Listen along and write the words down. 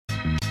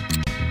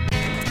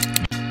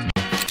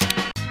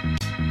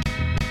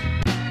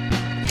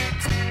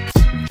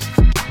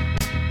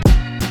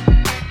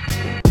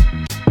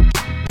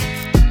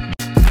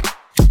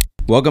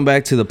Welcome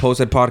back to the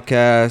Posted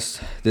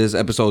Podcast. This is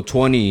episode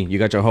 20. You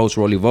got your host,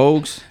 Rolly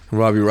Vogues.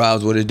 Robbie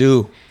Robs, what it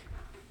do?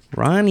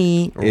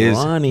 Ronnie is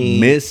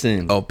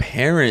missing.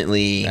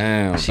 Apparently,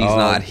 Damn, she's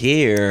not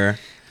here.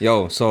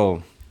 Yo,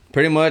 so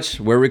pretty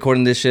much we're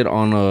recording this shit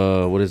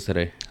on, what is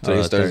today?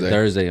 Today's Thursday.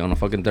 Thursday, on a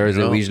fucking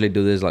Thursday. You know? We usually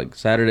do this like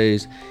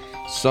Saturdays.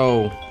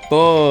 So,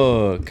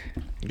 fuck.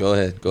 Go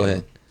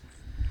ahead.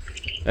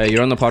 Hey,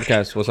 you're on the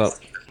podcast. What's up?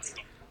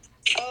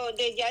 Oh,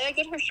 did Yaya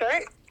get her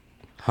shirt?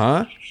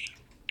 Huh?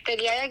 Did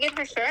Yaya get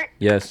her shirt?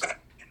 Yes.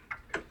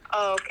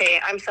 Oh, okay.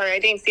 I'm sorry. I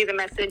didn't see the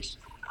message.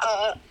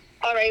 All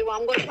right. Well,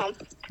 I'm going home.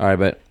 All right,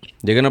 bet.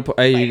 You're gonna,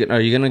 are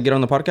you gonna get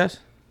on the podcast?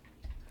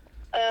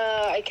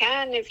 I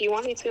can if you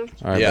want me to. All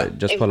right, Yeah. bet.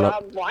 Just If pull Rob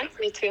up. wants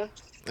me to.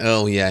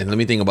 Oh, yeah. Let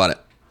me think about it.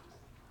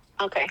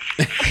 Okay.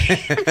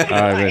 All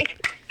right,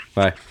 bet.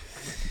 Bye.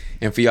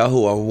 And for y'all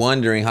who are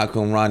wondering how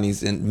come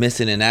Ronnie's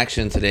missing in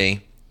action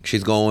today,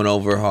 she's going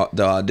over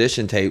the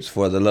audition tapes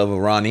for The Love of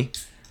Ronnie.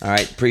 All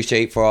right.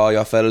 Appreciate for all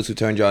y'all fellas who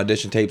turned your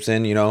audition tapes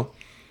in, you know.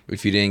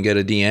 If you didn't get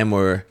a DM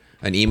or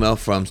an email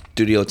from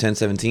Studio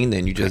 1017,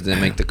 then you just didn't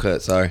make the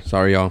cut. Sorry,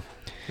 y'all.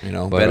 You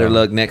know, But, better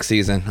luck next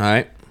season. All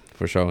right.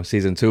 For sure.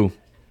 Season 2.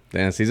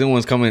 Damn, season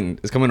 1's coming.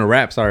 It's coming to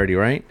wraps already,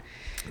 right?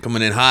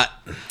 Coming in hot.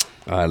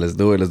 All right, let's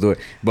do it.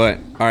 But,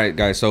 all right,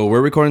 guys. So, we're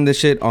recording this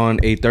shit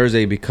on a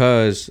Thursday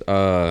because,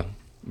 we're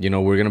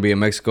going to be in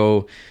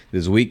Mexico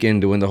this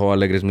weekend doing the whole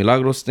Alegres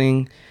Milagros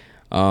thing.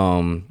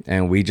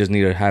 And we just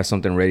need to have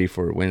something ready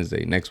for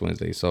next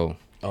Wednesday. So,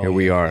 here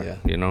we are,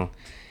 you know.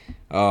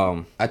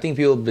 I think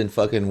people have been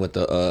fucking with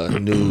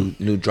the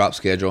new drop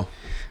schedule.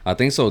 I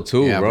think so,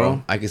 too, Yeah,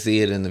 bro. I can see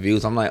it in the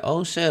views. I'm like,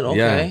 oh, shit,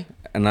 okay. Yeah.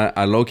 And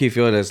I low-key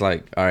feel that's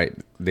like, all right,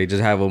 they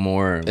just have a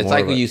more... It's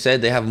like what you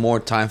said, they have more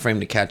time frame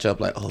to catch up.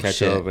 Like, catch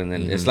shit. up, and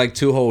then it's like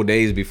 2 whole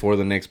days before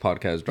the next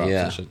podcast drops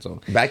and shit.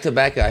 So back to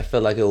back, I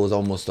feel like it was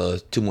almost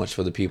too much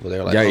for the people. They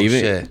were like, yeah, oh,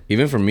 shit.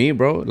 even for me,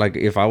 bro. Like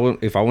if I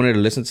wanted to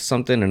listen to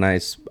something and I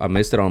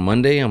missed it on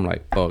Monday, I'm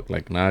like, fuck.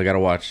 Like now I gotta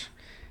watch,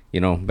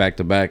 back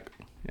to back,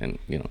 and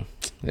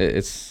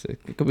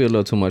it could be a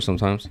little too much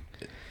sometimes.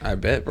 I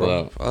bet,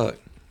 bro. Fuck.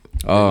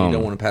 You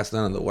don't want to pass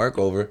none of the work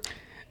over.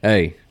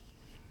 Hey,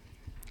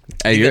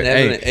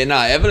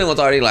 Evelyn was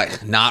already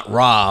like, not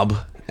Rob.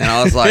 And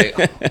I was like,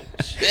 oh,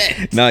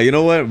 shit. Now, you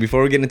know what?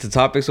 Before we get into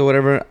topics or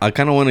whatever, I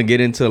kind of want to get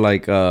into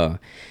like,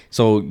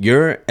 so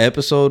your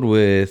episode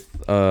with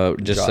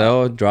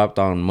Giselle dropped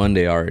on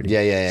Monday already.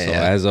 Yeah. So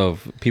as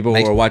of people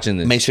who are watching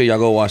this, make sure y'all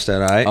go watch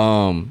that.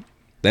 All right.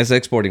 That's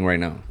exporting right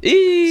now.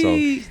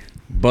 So,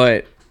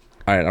 but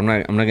all right, I'm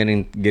not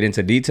gonna get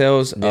into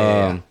details.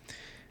 Yeah.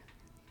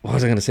 What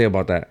was I gonna say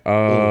about that?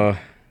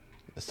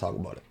 let's talk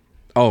about it.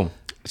 Oh,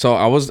 so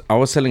I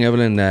was telling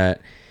Evelyn that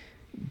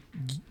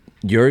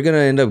you're gonna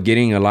end up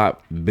getting a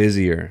lot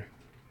busier,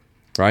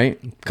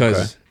 right?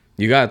 Because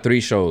you got 3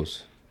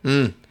 shows.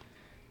 You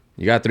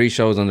got 3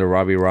 shows on the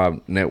Robbie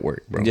Rob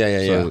network, bro.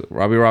 Yeah.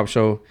 Robbie Rob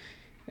show,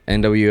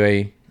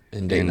 NWA,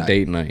 And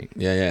Date Night.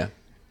 Yeah.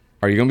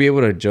 Are you gonna be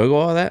able to juggle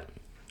all that?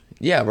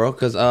 Yeah, bro,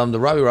 because the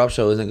Robbie Rob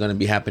show isn't going to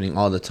be happening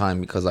all the time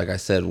because, like I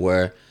said,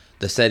 where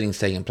the setting's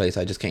taking place,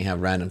 I just can't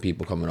have random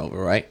people coming over,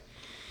 right?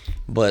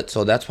 But,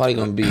 so that's probably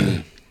going to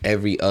be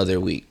every other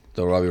week,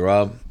 the Robbie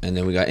Rob. And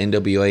then we got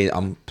NWA.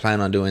 I'm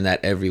planning on doing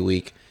that every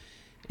week.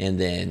 And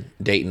then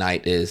Date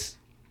Night is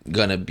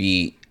going to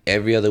be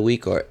every other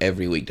week or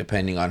every week,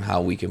 depending on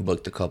how we can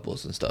book the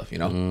couples and stuff, you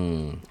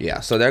know?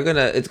 Yeah, so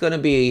it's going to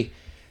be,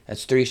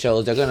 that's 3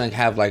 shows. They're going to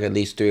have like at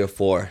least 3 or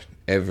 4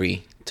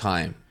 every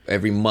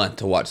month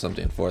to watch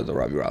something for the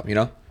Robbie Rob, you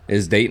know?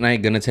 Is Date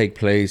Night gonna take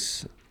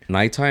place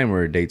nighttime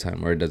or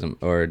daytime, or it doesn't,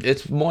 or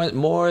It's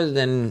more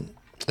than,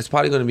 it's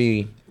probably going to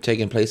be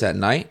taking place at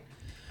night,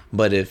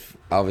 but if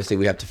obviously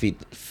we have to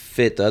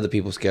fit the other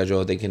people's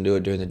schedule, they can do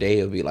it during the day.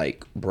 It'll be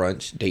like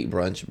brunch,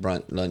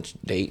 lunch,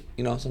 date,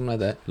 something like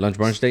that. lunch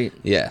brunch date?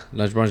 Yeah.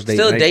 Lunch brunch date.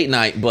 Still night? Date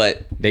night,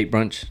 but Date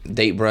brunch.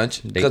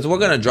 Because we're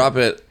going to drop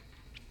it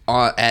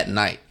at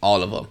night,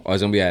 all of them. Oh,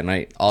 it's gonna be at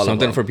night. All of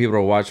Something them. for people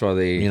to watch while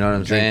they You know what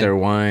I'm drink saying? their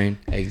wine.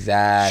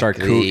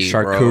 Exactly.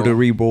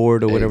 Charcuterie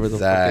board or whatever the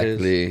fuck it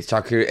is.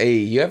 Exactly. Charcuterie. Hey,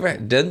 you ever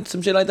done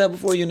some shit like that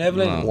before? You and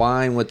Evelyn? No.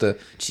 Wine with the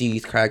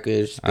cheese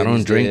crackers. I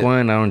don't drink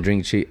wine. I don't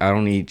drink cheese. I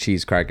don't eat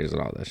cheese crackers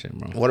and all that shit,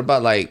 bro. What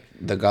about like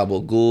the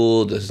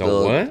gabagool?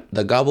 what?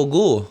 The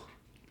gabagool.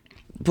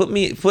 Put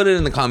it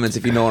in the comments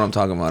if you know what I'm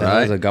talking about. That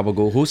All was right. a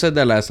gabagool. Who said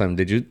that last time?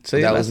 Did you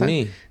say That it last was time?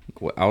 me.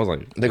 I was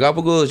like, The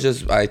gabagool is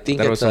just, I think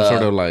that was it's some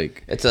sort of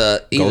like it's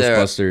either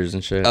Ghostbusters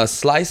and shit. a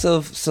slice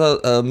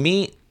of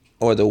meat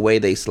or the way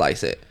they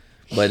slice it.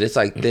 But it's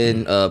like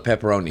thin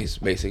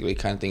pepperonis, basically.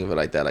 Kind of think of it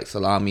like that, like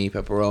salami,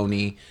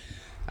 pepperoni.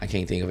 I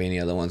can't think of any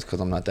other ones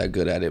because I'm not that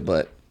good at it.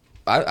 But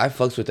I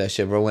fucks with that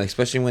shit, bro.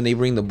 Especially when they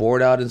bring the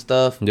board out and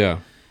stuff. Yeah.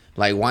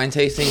 Like wine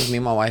tastings, me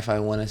and my wife, I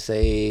want to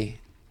say,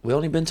 we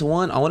only been to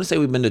 1. I want to say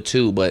we've been to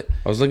 2, but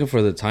I was looking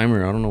for the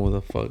timer. I don't know where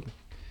the fuck.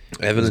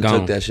 Evelyn gone.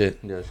 took that shit.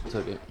 Yeah, she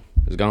took it.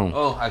 It's gone.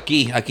 Oh,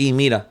 aquí,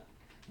 mira.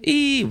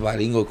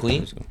 Bilingual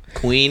queen.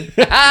 Queen.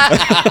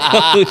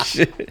 Oh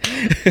shit.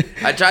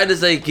 I tried to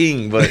say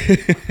king, but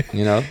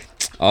you know.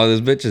 Oh,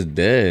 this bitch is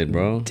dead,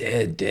 bro.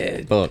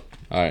 Dead. Fuck.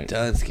 All right.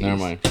 Dunskies. Never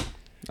mind.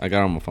 I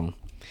got it on my phone.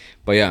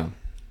 But yeah.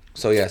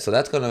 So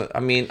that's gonna. I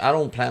mean, I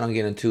don't plan on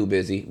getting too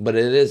busy, but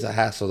it is a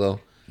hassle though.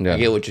 Yeah. I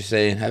get what you're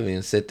saying. Having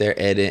to sit there,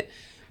 edit,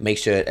 make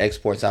sure it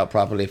exports out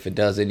properly. If it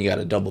doesn't, you got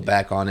to double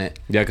back on it.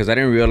 Yeah, because I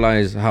didn't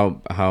realize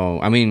how.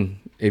 I mean,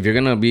 if you're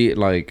gonna be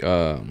like,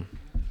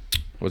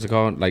 what's it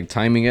called? Like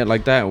timing it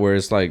like that, where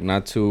it's like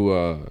not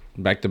too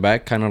back to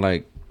back, kind of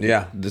like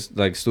this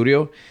like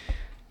studio.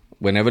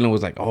 When Evelyn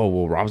was like, "Oh,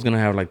 well, Rob's gonna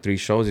have like 3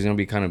 shows. He's gonna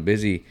be kind of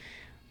busy."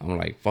 I'm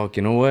like, "Fuck,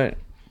 you know what?"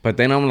 But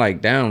then I'm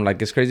like, "Damn,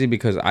 like it's crazy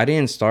because we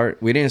didn't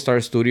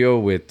start studio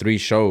with 3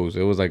 shows.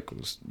 It was like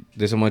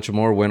this much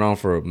more went on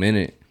for a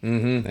minute,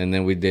 and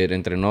then we did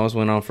Entre Nos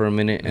went on for a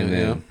minute, and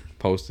then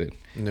posted.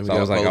 And then so we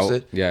I was like,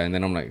 posted. and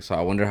then I'm like, so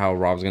I wonder how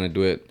Rob's gonna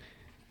do it.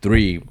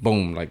 3,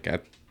 boom, like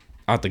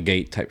out the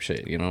gate type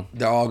shit, you know?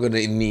 They're all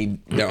gonna need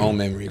their own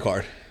memory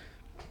card,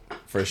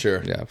 for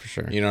sure. Yeah, for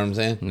sure. You know what I'm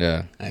saying?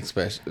 Yeah.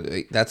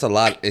 Especially that's a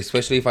lot,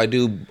 especially if I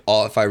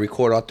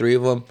record all 3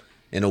 of them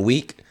in a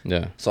week.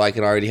 Yeah. So I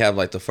can already have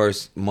like the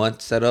first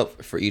month set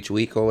up for each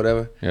week or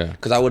whatever. Yeah.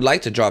 Because I would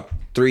like to drop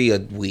 3 a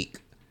week,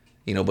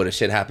 you know, but if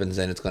shit happens,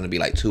 then it's gonna be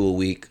like 2 a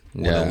week,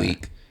 1 a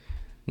week.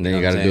 And then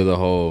you know what gotta I'm do the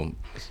whole,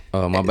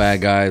 my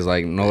bad guys,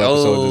 like no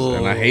episodes,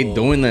 and I hate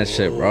doing that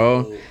shit,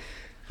 bro.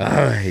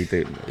 I hate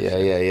it.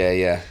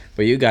 Yeah.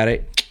 But you got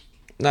it.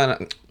 No.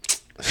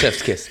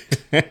 Chef's kiss.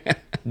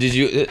 Did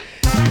you?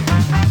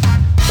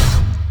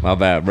 My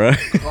bad, bro.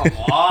 Come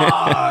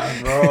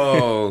on,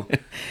 bro.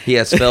 He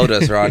has failed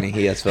us, Ronnie.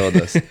 He has failed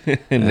us.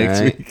 Next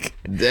Alright? week.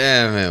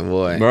 Damn it,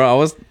 boy. Bro, I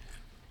was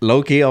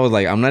low key. I was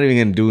like, I'm not even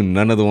gonna do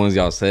none of the ones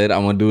y'all said.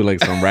 I'm gonna do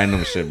like some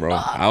random shit, bro.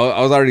 I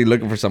was already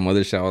looking for some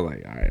other shit. I was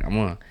like, all right, I'm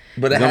gonna.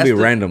 But it's gonna be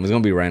random. It's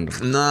gonna be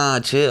random. Nah,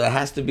 chill. It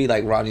has to be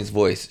like Ronnie's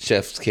voice,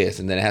 Chef's kiss,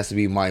 and then it has to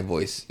be my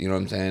voice. You know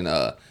what I'm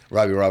saying?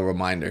 Robbie Rob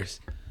reminders.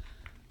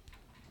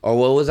 Or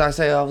what was I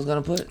say I was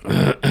gonna put?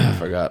 I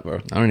forgot, bro.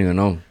 I don't even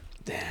know.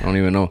 Damn. I don't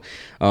even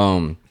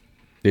know.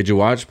 Did you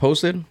watch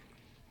Posted?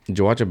 Did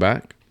you watch it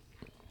back?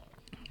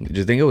 Did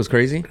you think it was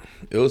crazy?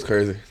 It was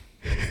crazy.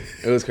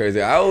 It was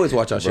crazy. I always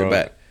watch our shit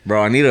back.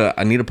 Bro, I need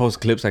to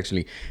post clips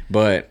actually.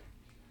 But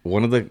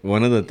one of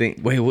the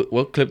things. Wait,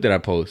 what clip did I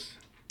post?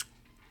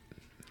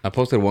 I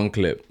posted one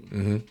clip.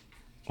 Mm-hmm.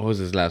 What was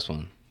this last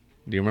one?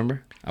 Do you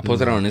remember? I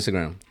posted it on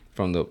Instagram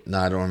from the.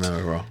 Nah, I don't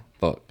remember, bro.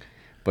 Fuck.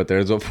 But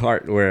there's a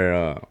part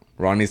where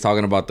Ronnie's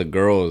talking about the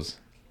girls,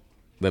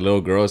 the little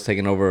girls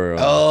taking over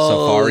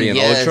Safari and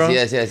Ultra.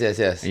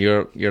 Yes. And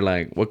you're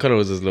like, what color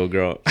was this little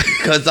girl?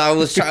 Because I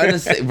was trying to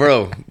say,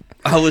 bro.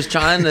 I was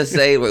trying to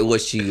say,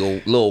 was she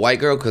a little white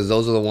girl? Because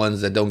those are the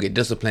ones that don't get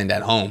disciplined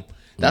at home.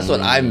 That's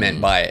what I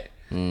meant by it.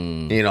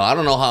 You know, I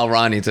don't know how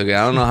Ronnie took it.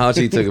 I don't know how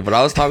she took it. But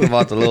I was talking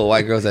about the little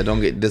white girls that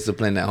don't get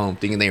disciplined at home,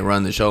 thinking they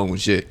run the show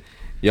and shit.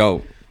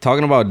 Yo,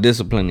 talking about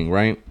disciplining,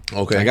 right?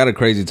 Okay. I got a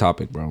crazy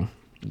topic, bro.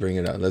 Bring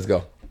it up. Let's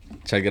go.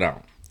 Check it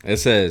out. It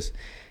says,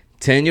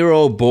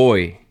 10-year-old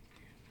boy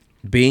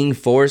being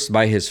forced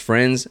by his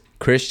friend's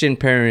Christian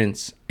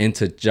parents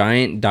into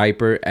giant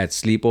diaper at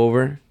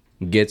sleepover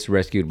gets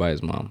rescued by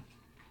his mom.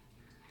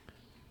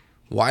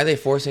 Why are they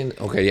forcing?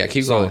 Okay, yeah,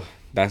 keep going.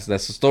 That's the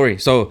story.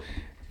 So,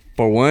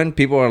 for one,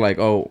 people are like,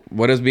 oh,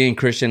 what does being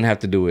Christian have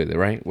to do with it,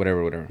 right?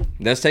 Whatever.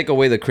 Let's take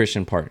away the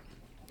Christian part.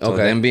 So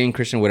Okay. them being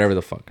Christian, whatever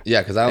the fuck.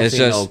 Yeah, because I don't It's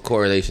see no just-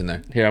 correlation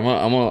there. Here, I'm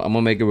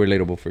gonna make it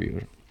relatable for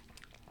you.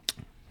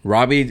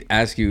 Robbie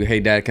asks you, "Hey,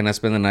 Dad, can I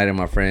spend the night at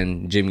my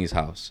friend Jimmy's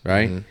house?"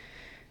 Right? Mm-hmm.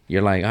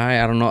 You're like, "All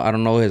right, I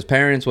don't know his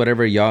parents,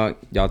 whatever. Y'all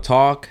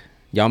talk,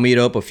 y'all meet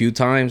up a few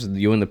times.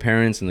 You and the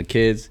parents and the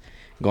kids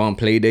go on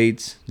play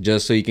dates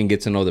just so you can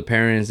get to know the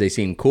parents. They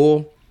seem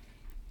cool."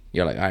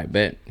 You're like, "All right,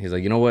 bet." He's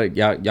like, "You know what?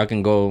 Y'all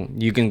can go.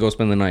 You can go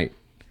spend the night."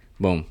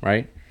 Boom,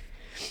 right?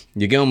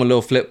 You give him a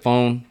little flip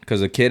phone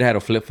because the kid had a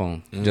flip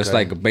phone, just Okay.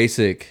 like a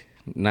basic,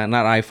 not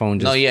iPhone.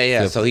 Just No, yeah.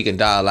 flip. So he can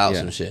dial out Yeah.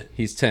 some shit.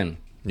 He's 10.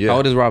 Yeah. How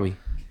old is Robbie?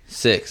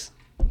 6.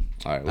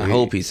 All right, I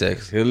hope he's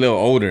 6. he's a little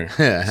older.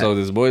 So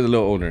this boy's a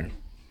little older.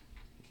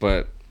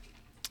 But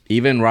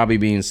even Robbie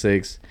being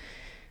 6,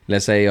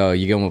 let's say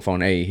you give him a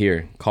phone. Hey,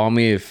 here, call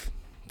me if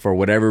for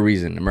whatever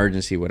reason,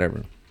 emergency,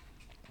 whatever.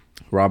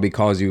 Robbie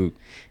calls you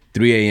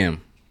 3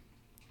 a.m.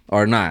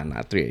 Or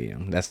not 3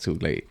 a.m. That's too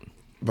late.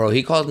 Bro,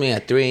 he calls me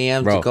at 3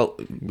 a.m. Bro. to go.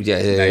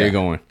 Yeah. Now you're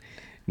going.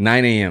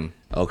 9 a.m.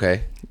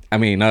 Okay. I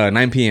mean,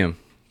 9 p.m.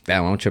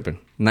 Damn, I'm tripping.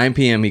 9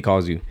 p.m. he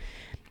calls you.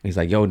 He's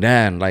like, yo,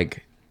 Dad,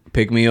 like,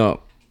 pick me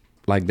up.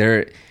 Like,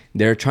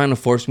 they're trying to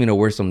force me to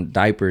wear some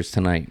diapers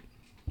tonight.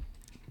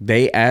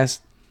 The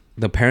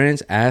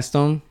parents asked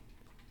him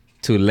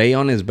to lay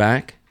on his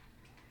back,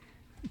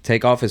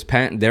 take off his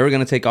pants. They were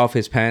going to take off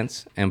his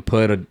pants and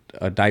put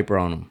a diaper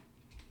on him.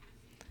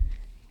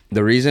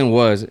 The reason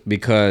was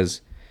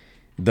because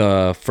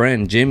the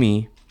friend,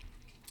 Jimmy,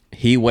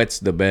 he wets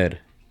the bed.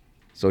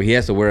 So he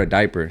has to wear a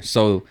diaper.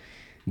 So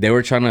they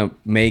were trying to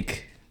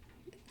make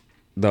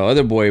the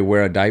other boy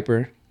wear a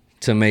diaper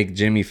to make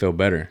Jimmy feel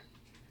better.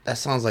 That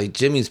sounds like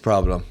Jimmy's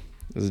problem.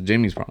 This is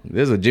Jimmy's problem.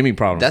 This is a Jimmy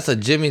problem.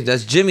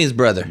 That's Jimmy's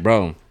brother.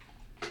 Bro,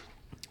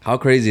 how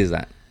crazy is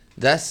that?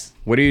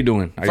 What are you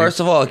doing? First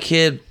of all, a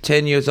kid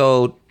 10 years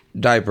old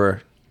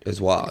diaper is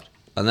wild.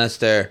 Unless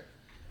they're,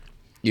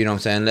 you know what I'm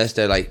saying? Unless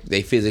they're like,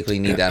 they physically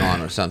need that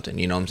on or something.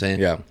 You know what I'm saying?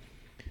 Yeah.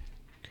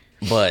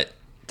 But,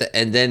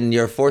 and then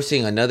you're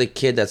forcing another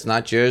kid that's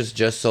not yours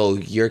just so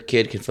your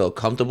kid can feel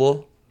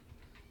comfortable.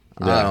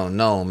 Yeah. I don't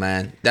know,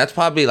 man. That's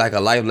probably like a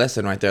life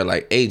lesson right there.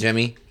 Like, hey,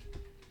 Jimmy,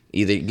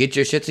 either get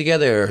your shit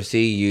together or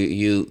see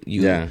you.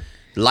 Yeah.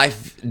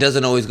 Life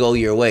doesn't always go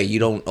your way. You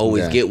don't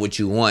always get what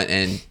you want,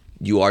 and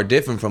you are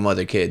different from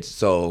other kids.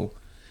 So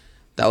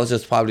that was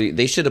just probably,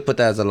 they should have put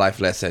that as a life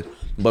lesson.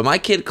 But my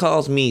kid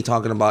calls me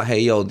talking about, hey,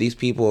 yo, these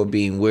people are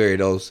being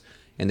weirdos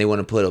and they want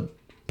to put a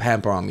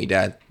pamper on me,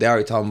 Dad. They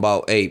already talking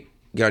about, hey,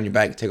 get on your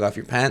back and take off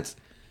your pants.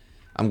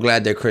 I'm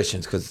glad they're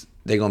Christians because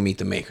they're going to meet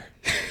the maker.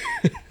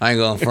 I ain't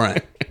going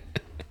front.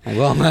 I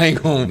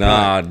ain't going front.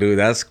 Nah, dude,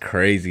 that's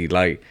crazy.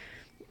 Like,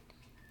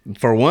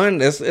 for one,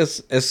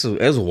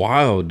 it's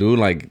wild, dude.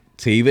 Like,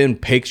 to even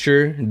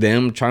picture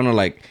them trying to,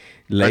 like,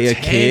 lay a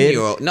kid.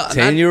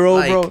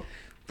 10-year-old,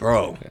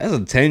 bro. That's a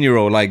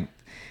 10-year-old. Like,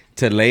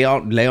 to lay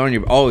on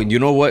your. Oh, you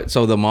know what?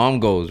 So the mom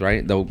goes,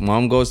 right? The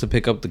mom goes to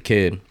pick up the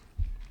kid,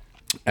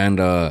 and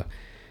the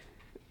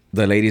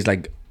lady's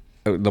like,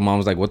 the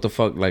mom's like, "What the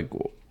fuck? Like,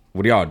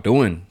 what are y'all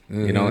doing?"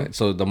 Mm-hmm. You know.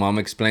 So the mom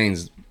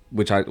explains,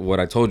 what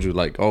I told you,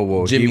 like, oh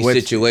well, Jimmy's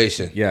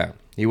situation. Yeah,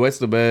 he wets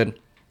the bed.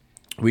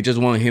 We just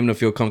want him to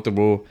feel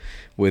comfortable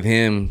with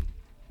him,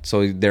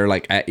 so they're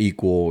like at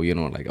equal. You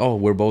know, like, oh,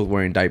 we're both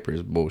wearing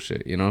diapers,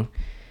 bullshit. You know.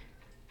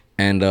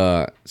 And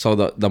so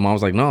the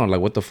mom's like, no,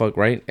 like, what the fuck,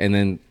 right? And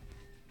then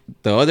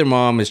the other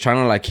mom is trying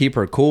to, like, keep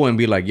her cool and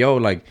be like, yo,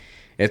 like,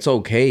 it's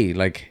okay.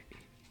 Like,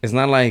 it's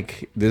not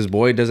like this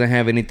boy doesn't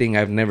have anything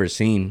I've never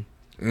seen.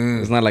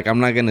 It's not like I'm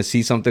not going to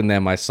see something that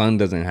my son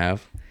doesn't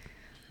have.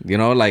 You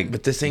know, like,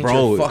 but this ain't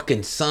your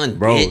fucking son,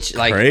 bro, bitch.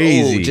 Like,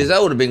 crazy. Oh,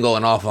 Giselle would have been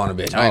going off on a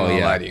bitch. I ain't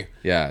gonna lie to you.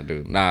 Yeah,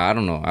 dude. Nah, I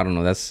don't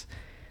know. That's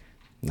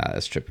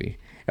trippy.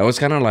 It was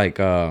kind of like...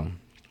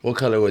 What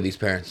color were these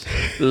parents?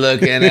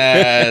 Looking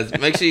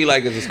at. Make sure you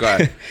like and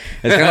subscribe.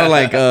 It's kind of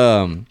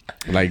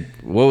like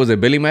what was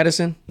it? Billy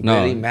Madison?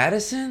 No. Billy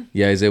Madison?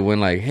 Yeah, is it when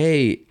like,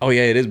 hey, oh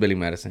yeah, it is Billy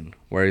Madison,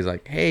 where he's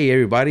like, hey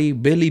everybody,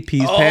 Billy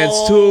pees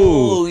pants too.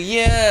 Oh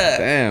yeah.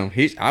 Damn,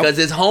 because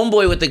his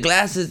homeboy with the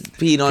glasses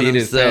peed on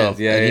himself.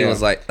 Yeah, and he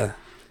was like, I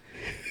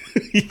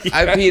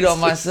peed on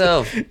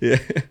myself. Yeah.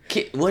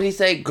 What'd he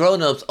say?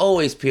 Grown-ups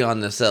always pee on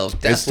themselves.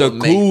 That's the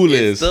coolest.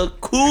 It's the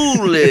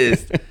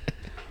coolest.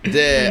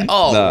 Yeah.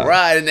 Oh,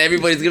 right. And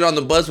everybody's getting on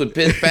the bus with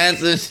piss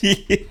pants and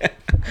shit.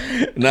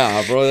 Yeah.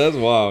 Nah, bro, that's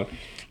wild.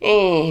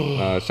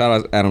 Oh. Shout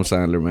out Adam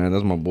Sandler, man.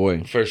 That's my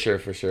boy. For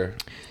sure.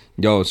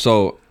 Yo,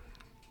 so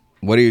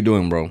what are you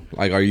doing, bro?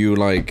 Like, are you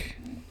like...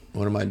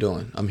 What am I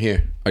doing? I'm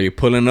here. Are you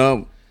pulling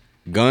up?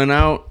 Gun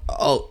out?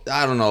 Oh,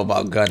 I don't know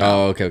about gun out.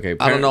 Oh, okay.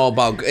 I don't know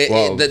about...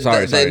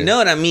 Sorry. The know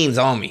what I mean's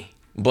on me.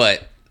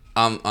 But,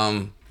 all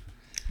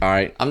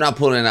right. I'm not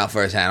pulling it out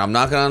firsthand. I'm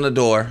knocking on the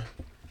door.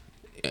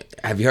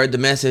 Have you heard the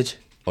message?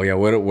 Oh yeah,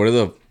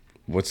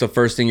 what's the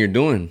first thing you're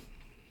doing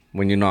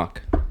when you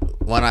knock?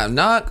 When I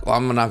knock, well,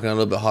 I'm knocking a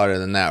little bit harder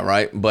than that,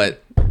 right?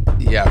 But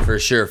yeah, for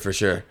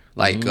sure.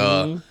 Like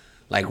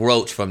like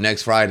Roach from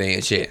Next Friday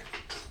and shit.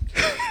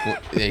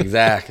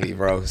 Exactly,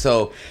 bro.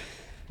 So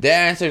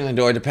they're answering the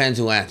door. Depends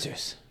who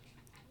answers.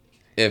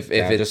 I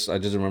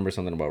just remember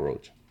something about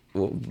Roach.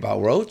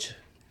 About Roach?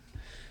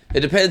 It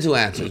depends who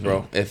answers,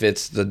 bro. If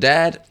it's the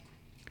dad,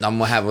 I'm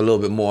gonna have a little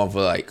bit more of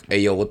a like, hey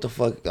yo, what the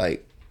fuck,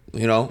 like,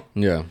 you know?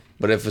 Yeah.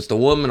 But if it's the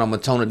woman, I'm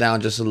gonna tone it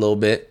down just a little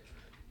bit.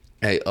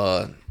 Hey,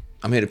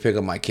 I'm here to pick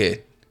up my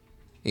kid.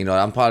 You know,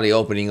 I'm probably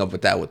opening up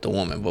with that with the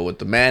woman, but with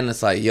the man,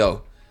 it's like,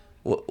 yo,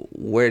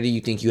 where do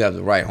you think you have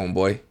the right,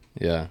 homeboy?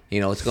 Yeah. You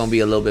know, it's gonna be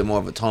a little bit more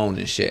of a tone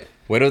and shit.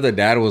 What if the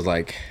dad was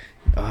like,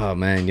 oh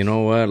man, you know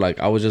what? Like,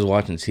 I was just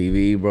watching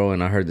TV, bro,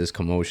 and I heard this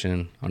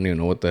commotion. I don't even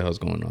know what the hell's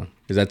going on.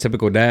 Is that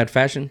typical dad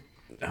fashion?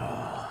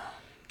 Or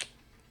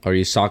are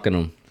you socking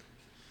him?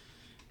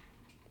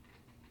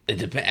 It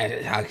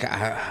depends.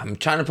 I'm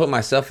trying to put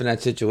myself in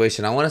that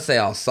situation. I want to say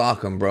I'll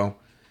sock him, bro.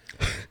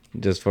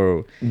 Just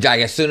for...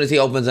 Like, as soon as he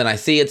opens and I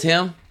see it's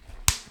him,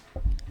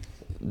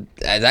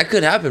 that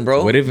could happen,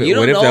 bro. What if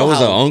that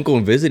was an uncle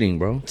visiting,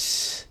 bro?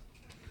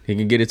 He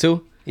can get it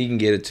too? He can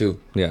get it too.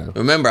 Yeah.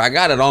 Remember, I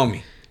got it on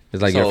me.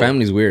 It's like, your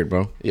family's weird,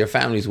 bro. Your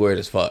family's weird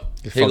as fuck.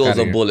 Here goes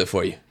a bullet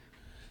for you.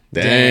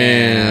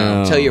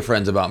 Damn. Tell your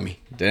friends about me.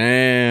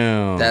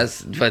 Damn.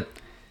 But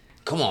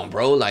come on,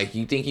 bro. Like,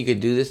 you think you could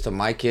do this to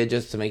my kid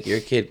just to make your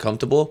kid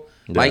comfortable?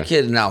 Yeah. My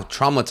kid is now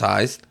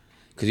traumatized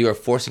because you are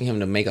forcing him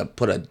to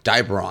put a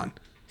diaper on.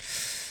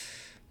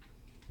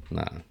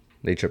 Nah,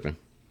 they tripping.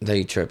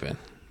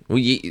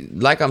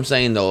 Like I'm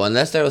saying, though,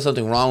 unless there was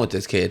something wrong with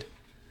this kid,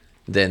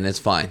 then it's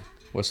fine.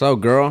 What's up,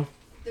 girl?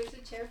 There's a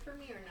chair for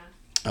me or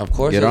not? Of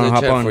course, there's a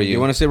chair for you. You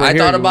want to sit right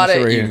here? I thought about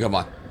it. You can come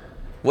on.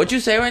 What'd you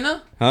say right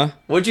now? Huh?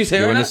 What'd you say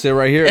right now? You want to sit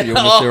right here? You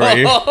want to sit right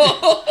here?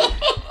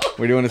 What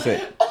do you want to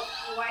say?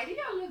 Why do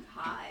y'all look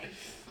high?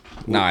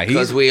 Nah,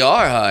 Because we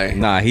are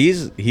high.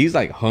 he's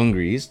like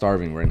hungry. He's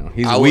starving right now.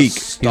 He's I weak.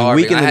 was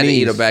starving. He's weak in I the had to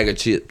knees. eat a bag of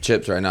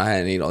chips right now. I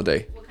hadn't eaten all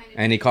day.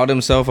 And he called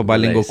himself a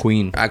bilingual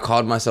queen. I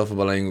called myself a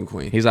bilingual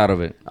queen. He's out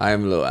of it. I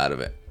am a little out of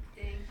it.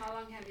 Dang, how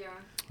long have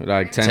y'all?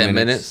 Like 10 10 minutes.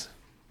 minutes?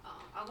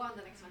 I'll go on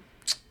the next one.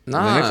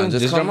 Nah, The next one,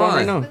 just just come jump on on.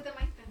 right now. Put the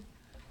mic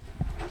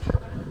then.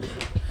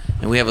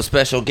 And we have a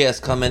special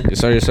guest coming.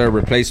 Yes, sir.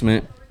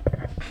 Replacement.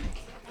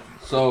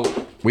 So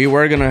we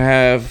were gonna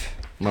have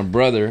my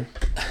brother,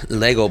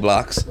 Lego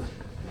blocks.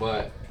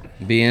 but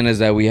being is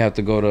that we have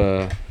to go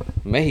to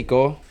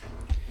Mexico.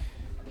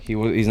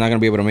 He's not gonna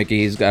be able to make it.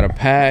 He's got to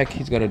pack.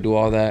 He's got to do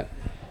all that.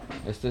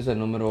 Este es el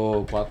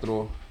número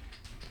 4.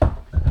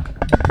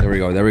 There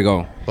we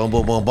go. Boom,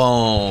 boom, boom, boom.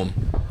 All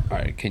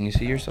right, can you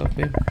see yourself,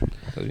 babe?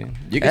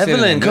 You can sit in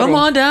Evelyn, the come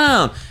middle. on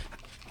down.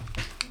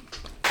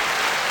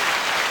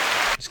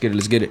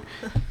 Let's get it.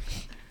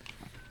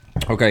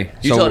 Okay.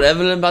 You told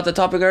Evelyn about the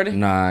topic already?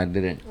 Nah, I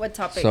didn't. What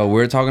topic? So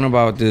we're talking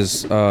about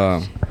this.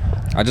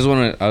 I just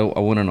want to. I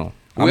want to know.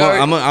 I'm We already-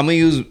 gonna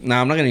use.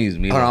 Nah, I'm not gonna use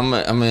me. Hold on,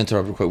 I'm gonna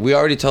interrupt real quick. We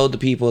already told the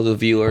people, the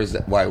viewers,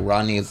 that why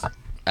Ronnie is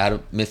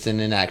missing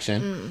in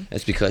action.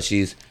 It's because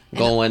she's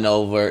going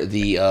over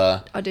the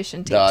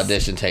audition tapes. the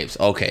audition tapes.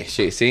 Okay,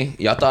 see,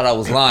 y'all thought I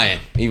was lying.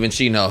 Even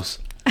she knows.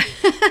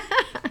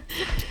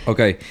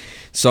 Okay,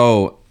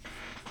 so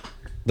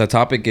the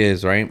topic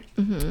is right.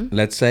 Mm-hmm.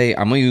 Let's say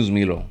I'm gonna use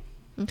Milo.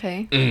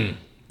 Okay. I'm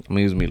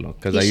gonna use Milo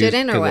because You I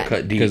shouldn't or what?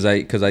 cut deep.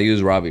 because I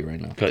use Robbie right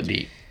now. Cut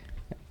deep.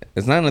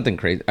 It's not nothing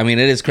crazy. I mean,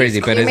 it is crazy,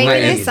 but You're it's not.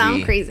 making it It's,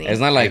 sound crazy.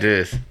 it's not like It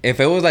is. if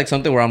it was like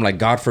something where I'm like,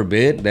 God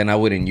forbid, then I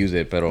wouldn't use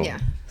it. But Yeah.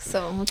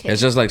 So okay.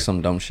 it's just like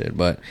some dumb shit.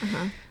 But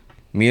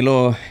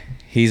Milo,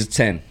 he's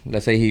 10.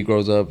 Let's say he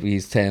grows up.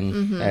 He's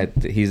 10.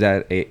 He's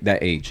at that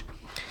age.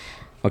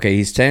 Okay,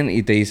 he's 10.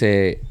 Y te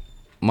dice,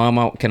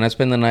 Mama, can I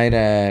spend the night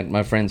at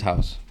my friend's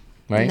house?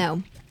 Right?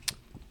 No.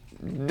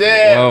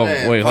 Damn. Oh,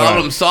 man. wait, hold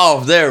Problem on.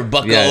 solved there,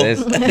 Bucko. Yeah,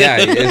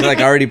 it's like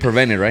already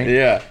prevented, right?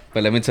 Yeah.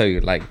 But let me tell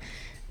you, like,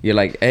 you're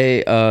like,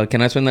 hey,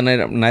 can I spend the night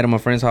at my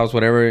friend's house,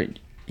 whatever?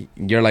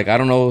 You're like, I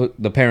don't know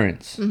the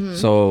parents.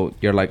 So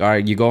you're like, all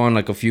right, you go on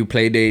like a few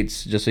play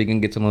dates just so you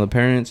can get to know the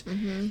parents.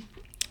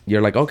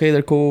 You're like, okay,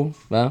 they're cool.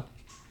 Well,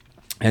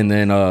 and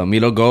then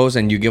Milo goes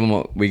and we give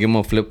him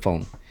a flip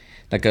phone.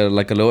 Like a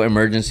little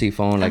emergency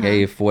phone. Like,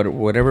 hey, for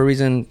whatever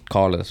reason,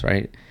 call us,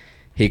 right?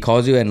 He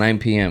calls you at 9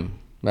 p.m.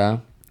 Yeah?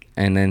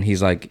 And then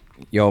he's like,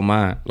 yo,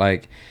 ma,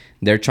 like,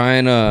 they're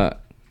trying to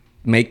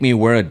make me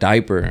wear a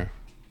diaper.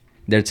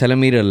 They're telling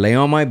me to lay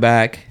on my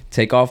back,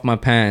 take off my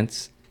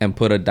pants, and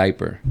put a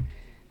diaper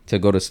to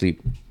go to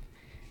sleep.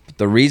 But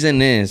the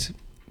reason is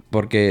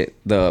porque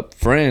the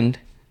friend,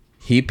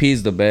 he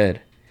pees the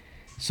bed.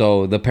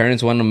 So the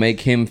parents want to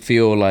make him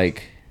feel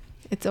like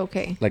It's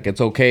okay.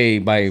 it's okay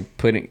by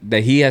putting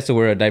that he has to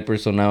wear a diaper.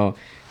 So now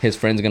his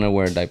friend's gonna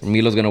wear a diaper.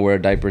 Milo's gonna wear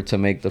a diaper to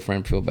make the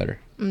friend feel better.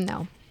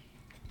 No.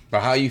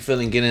 But how are you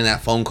feeling getting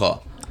that phone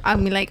call? I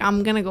mean, like,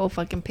 I'm gonna go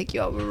fucking pick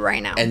you up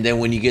right now. And then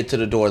when you get to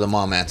the door, the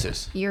mom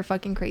answers. You're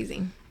fucking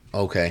crazy.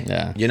 Okay.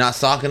 Yeah. You're not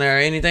stalking her or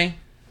anything?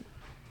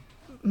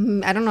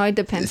 I don't know. It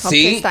depends how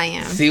See? pissed I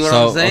am. See what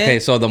So I'm saying? okay,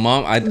 so the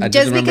mom, I just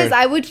Just remember, because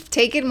I would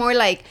take it more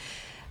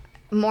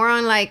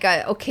on like,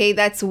 okay,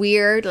 that's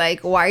weird. Like,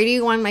 why do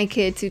you want my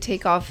kid to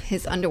take off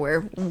his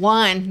underwear?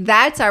 One,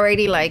 that's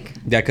already like.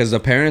 yeah, because the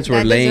parents were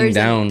that laying deserves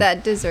down.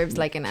 that deserves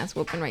like an ass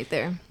whooping right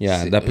there.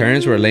 Yeah, the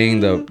parents were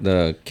laying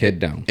the kid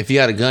down. If you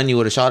had a gun, you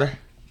would have shot her?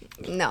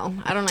 No,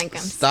 I don't like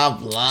guns.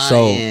 Stop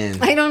lying.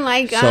 I don't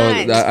like So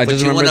guns. I But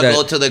just you remember want to that.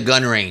 go to the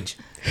gun range.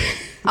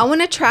 I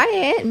want to try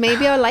it.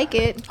 Maybe I'll like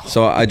it.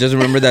 So I just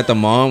remember that the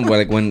mom,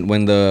 like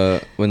when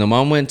the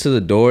mom went to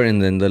the door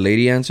and then the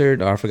lady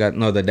answered, or I forgot,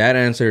 no, the dad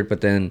answered,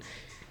 but then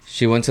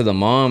she went to the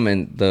mom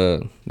and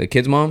the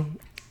kid's mom,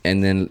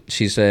 and then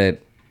she said,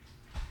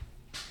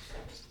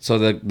 so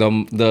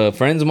the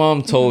friend's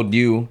mom told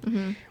you,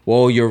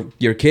 well,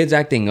 your kid's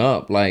acting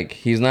up, like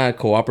he's not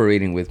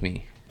cooperating with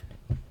me.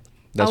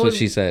 That's I what would-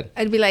 she said.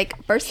 I'd be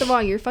like, first of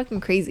all, you're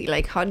fucking crazy.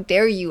 Like, how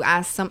dare you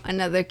ask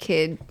another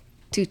kid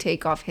to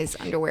take off his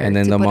underwear And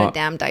then to the put mom- a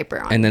damn diaper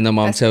on? And then the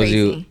mom That's tells crazy.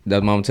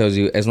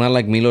 you, it's not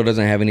like Milo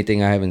doesn't have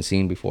anything I haven't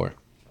seen before.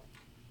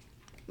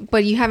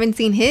 But you haven't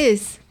seen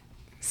his,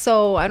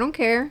 so I don't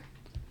care.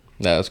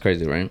 That was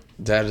crazy, right?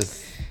 That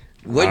is.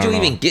 Where'd I you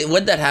don't even know. get?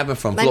 Where'd that happen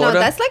from? I know Florida?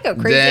 that's like a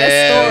crazy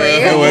Damn. story.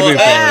 It would be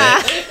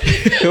Yeah.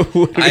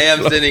 I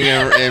am sitting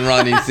in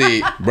Ronnie's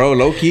seat. Bro,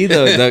 low key,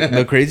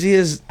 the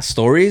craziest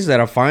stories that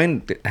I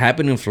find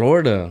happen in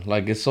Florida.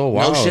 Like, it's so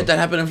wild. No shit that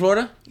happened in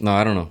Florida? No,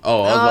 I don't know.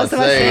 Oh, I was Oh,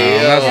 about to say.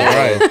 I'm not yo.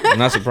 surprised. I'm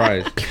not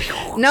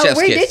surprised. No, Chef's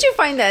where kiss. did you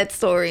find that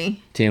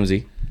story?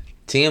 TMZ.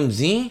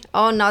 TMZ?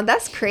 Oh no,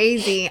 that's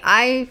crazy.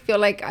 I feel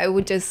like I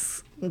would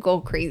just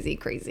go crazy,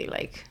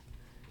 like.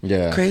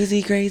 Yeah.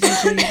 Crazy.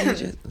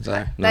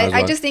 Sorry. No, I it's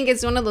wild. just think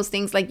it's one of those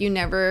things like you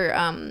never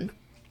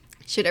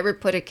should ever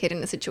put a kid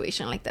in a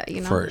situation like that, you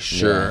know? For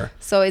sure.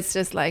 So it's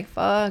just like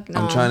fuck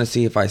no. I'm trying to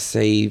see if I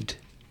saved.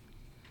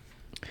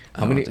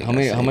 How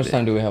much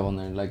time do we have on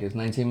there? Like, it's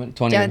 19 minutes?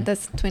 20 Yeah,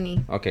 minutes? that's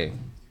 20. Okay.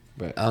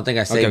 But I don't think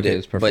I saved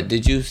it's it. perfect. But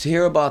did you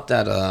hear about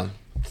that?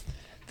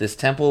 This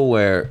temple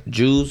where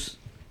Jews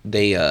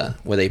where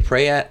they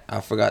pray at?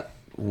 I forgot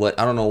what.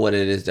 I don't know what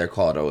it is they're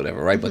called or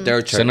whatever, right? But they're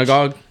a church,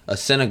 Synagogue? a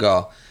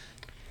synagogue.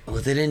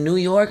 Was it in New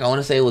York? I want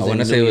to say it was. I want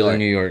to say it was in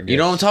New York. You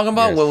know what I'm talking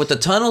about? Yes. Where, with the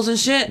tunnels and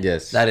shit.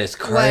 Yes. That is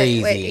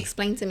crazy. Wait,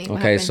 explain to me. What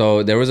Okay, happened?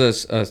 so there was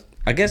a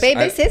I guess. Babe,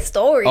 it's his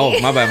story. Oh,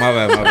 my bad.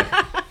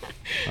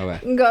 My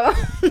bad. Go.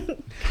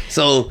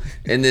 So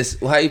in this,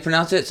 how you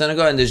pronounce it,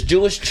 synagogue, in this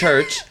Jewish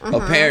church,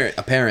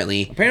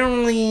 apparently,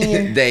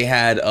 they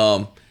had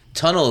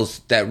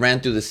tunnels that ran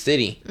through the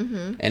city,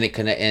 and it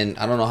connect. And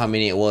I don't know how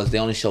many it was. They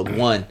only showed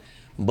one,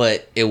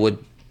 but it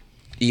would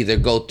either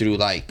go through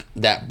like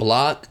that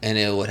block, and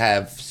it would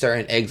have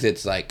certain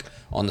exits like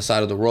on the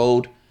side of the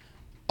road,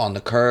 on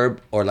the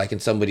curb, or like in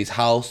somebody's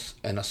house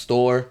and a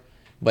store.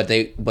 But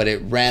it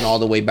ran all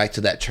the way back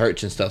to that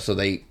church and stuff. So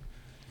they.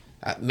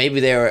 Maybe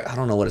they were, I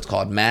don't know what it's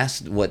called,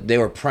 mass. What they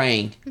were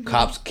praying.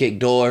 Cops kicked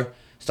door,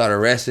 started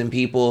arresting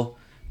people.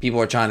 People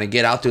are trying to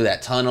get out through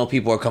that tunnel.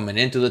 People are coming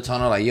into the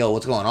tunnel like, yo,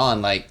 what's going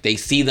on? Like, they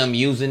see them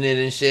using it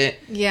and shit.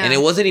 Yeah. And it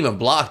wasn't even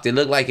blocked. It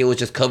looked like it was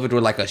just covered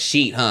with like a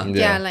sheet, huh?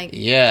 Yeah, like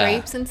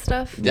drapes and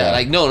stuff. Yeah,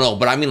 like, no,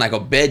 but I mean like a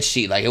bed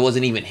sheet. Like, it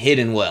wasn't even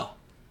hidden well.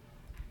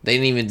 They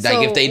didn't even,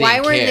 like, if they didn't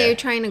care. Why were they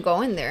trying to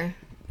go in there?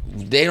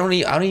 They don't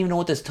even, I don't even know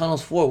what this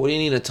tunnel's for. What do you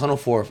need a tunnel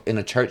for in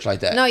a church like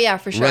that? No, yeah,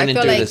 for sure. Running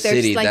I feel through like the there's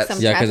city, like that's-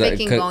 some Yeah, 'cause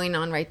trafficking 'cause- going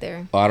on right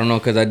there. I don't know,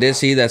 because I did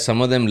see that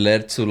some of them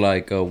led to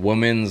like a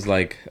woman's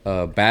like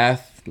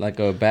bath, like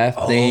a bath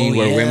thing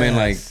where women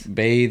like yes.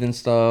 bathe and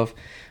stuff.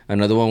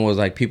 Another one was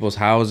like people's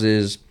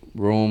houses,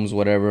 rooms,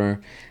 whatever.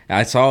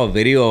 I saw a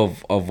video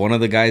of one of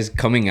the guys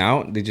coming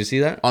out. Did you see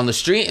that? On the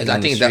street? I On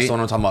the think that's street? what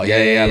I'm talking about.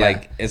 Yeah.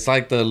 Like it's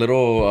like the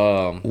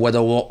little where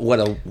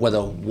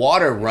the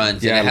water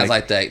runs, Yeah, and it has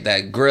like- like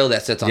that grill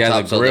that sits on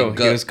top. the grill.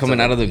 So He was coming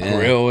out of the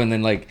grill, and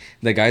then like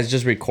the guy's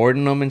just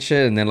recording them and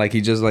shit, and then like he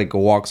just like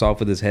walks off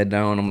with his head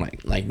down. I'm like,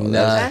 like bro,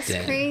 That's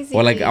nothing. crazy.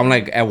 well, like I'm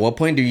like, at what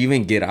point do you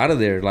even get out of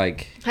there?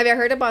 Like, Have you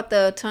heard about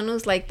the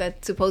tunnels like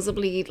that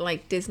supposedly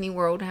like Disney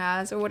World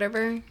has or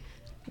whatever?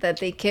 That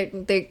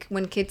they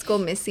when kids go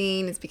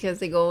missing, it's because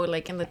they go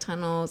like in the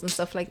tunnels and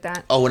stuff like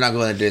that. Oh, we're not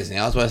going to Disney.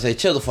 I was about to say,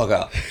 chill the fuck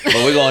out, but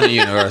we're going to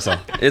Universal.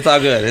 It's all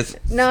good. It's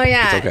No,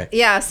 yeah, It's okay.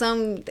 yeah.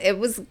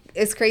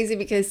 It's crazy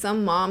because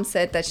some mom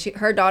said that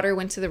her daughter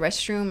went to the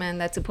restroom and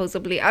that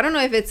supposedly, I don't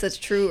know if it's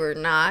true or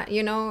not.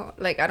 You know,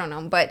 like I don't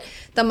know, but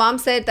the mom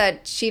said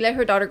that she let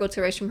her daughter go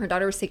to the restroom. Her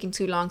daughter was taking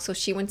too long, so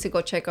she went to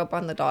go check up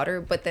on the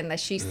daughter. But then that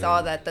she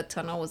saw that the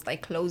tunnel was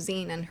like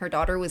closing and her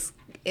daughter was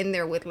in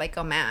there with like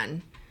a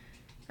man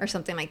or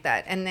something like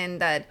that. And then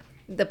that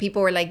the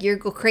people were like, "You're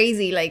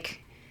crazy!" Like,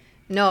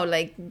 no,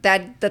 like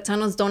that the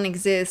tunnels don't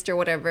exist or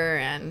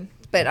whatever.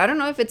 But I don't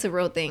know if it's a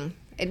real thing.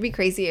 It'd be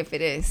crazy if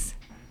it is.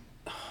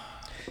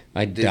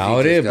 I Disney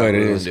doubt just it, got but it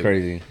ruined, is dude.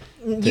 crazy.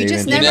 You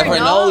just you never never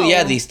know. know.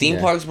 Yeah, these theme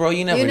Yeah. parks, bro.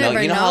 You never You know.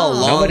 never You know how know.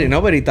 long?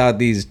 Nobody thought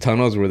these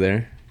tunnels were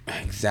there.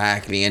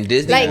 Exactly. And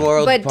Disney Like,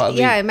 World, but probably.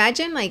 yeah,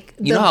 imagine like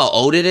You know how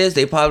old it is?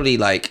 They probably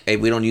like, hey,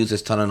 we don't use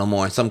this tunnel no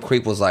more. And some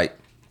creep was like,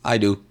 I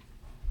do.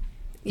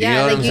 You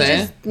know what I'm saying?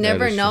 just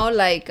never is know.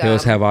 Like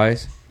Hills have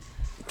eyes.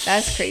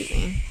 that's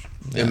crazy.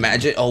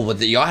 Imagine. Oh, but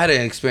y'all had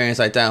an experience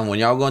like that when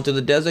y'all going to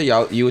the desert.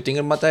 You were thinking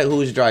about that. Who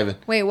was driving?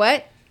 Wait,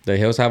 what? The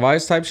hills have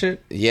eyes type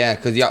shit. Yeah,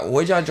 cause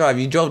where'd y'all drive?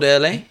 You drove to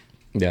LA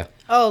Yeah.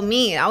 Oh,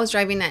 me. I was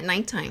driving at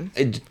nighttime.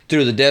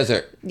 Through the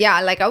desert. Yeah,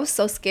 like I was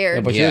so scared.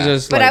 Yeah, but Yeah. she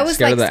was just But like, I was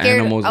scared like of the scared.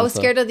 animals. I and was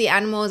stuff. scared of the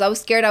animals. I was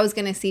scared I was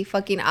gonna see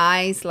fucking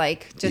eyes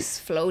like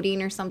just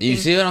floating or something. You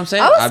see what I'm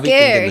saying? I was I be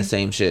thinking the scared.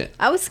 same shit.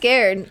 I was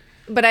scared,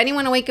 but I didn't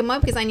want to wake him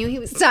up because I knew he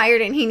was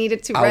tired and he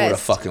needed to I would have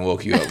rest. fucking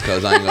woke you up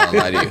because I ain't gonna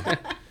lie to you.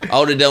 I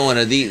would have done one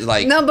of these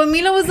like. No, but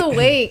Milo was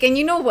awake, and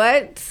you know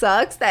what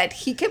sucks? That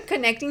he kept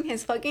connecting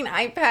his fucking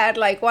iPad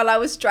like while I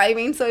was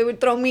driving, so it would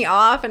throw me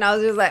off, and I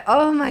was just like,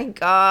 "Oh my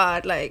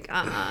god!" Like,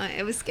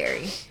 it was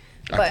scary.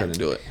 I couldn't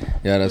do it.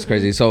 Yeah, that's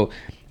crazy. So,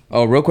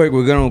 real quick,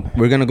 we're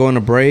gonna go on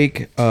a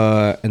break,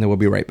 and then we'll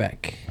be right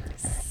back.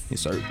 Yes,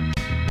 sir.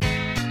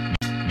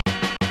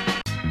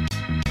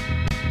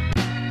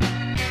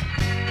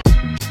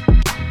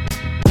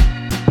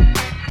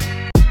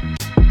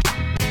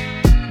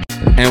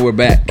 And we're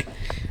back.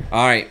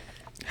 All right.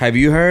 Have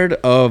you heard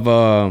of?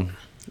 I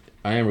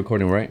am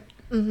recording, right?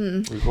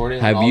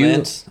 Recording. Have all you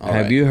ends? All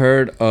have right. you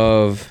heard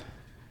of?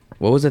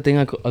 What was the thing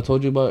I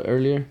told you about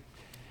earlier?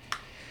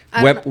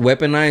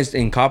 Weaponized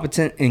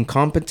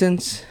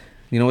incompetence.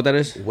 You know what that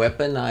is?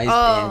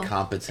 Weaponized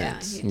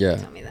incompetence? Yeah, you Yeah.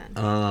 told me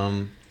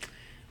that.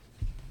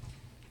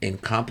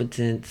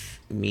 Incompetence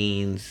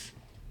means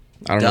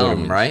I don't know. What it dumb,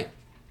 means. right?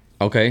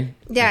 Okay.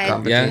 Yeah,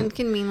 Incompetent. it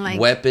can mean like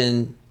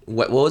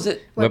What was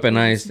it?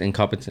 Weaponized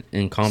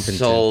incompetence.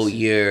 So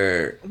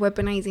you're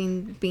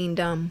weaponizing being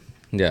dumb.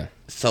 Yeah.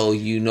 so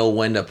you know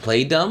when to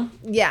play dumb.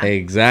 Yeah.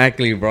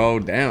 Exactly, bro.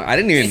 Damn, I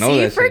didn't even know See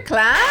that. for shit.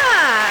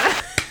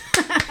 class.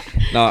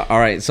 No, all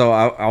right. So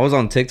I was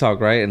on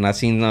TikTok, right, and I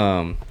seen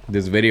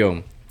this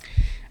video,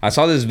 I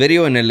saw this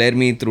video and it led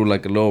me through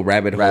like a little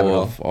rabbit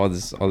hole of all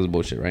this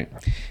bullshit, right?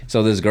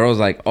 So this girl's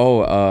like,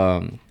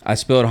 I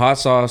spilled hot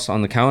sauce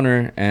on the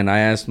counter and I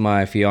asked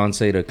my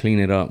fiance to clean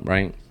it up,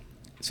 right?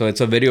 So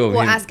it's a video of him.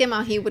 Well, ask him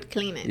how he would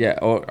clean it. Yeah.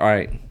 Oh, all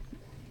right.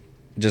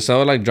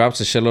 Giselle like drops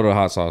a shitload of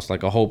hot sauce,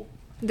 like a whole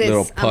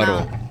little puddle.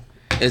 Amount.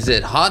 Is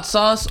it hot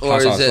sauce or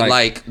Hot sauce, is it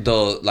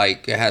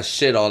like it has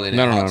shit all in it?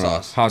 No, hot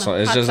sauce. sauce. Hot sauce.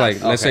 It's Hot just sauce.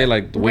 like let's say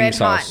like the wing Red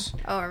sauce.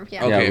 hot. Or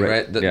yeah. Okay, Yeah,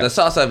 right. yeah. The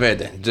salsa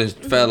verde just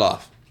fell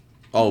off.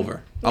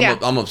 Over. Yeah.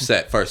 I'm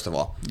upset. First of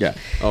all. Yeah.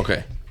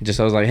 Okay. Just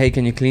I was like, hey,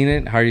 can you clean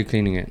it? How are you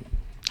cleaning it?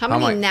 How How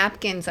many much?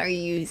 napkins are you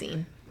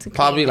using? To clean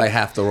Probably it? like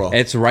half the roll.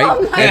 It's right.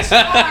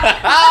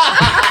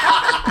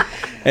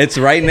 It's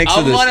right next to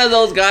I'm one the. of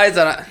those guys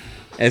that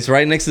It's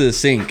right next to the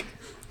sink.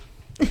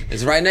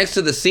 it's right next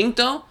to the sink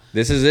though.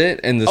 This is it,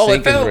 and the Oh,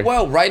 sink if is it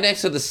well right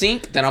next to the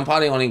sink, then I'm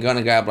probably only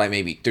gonna grab like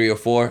maybe 3 or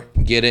 4,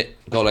 get it,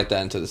 go like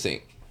that into the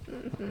sink,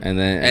 and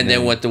then and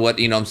then what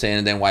you know what I'm saying,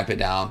 and then wipe it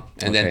down,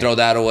 and then Okay. throw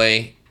that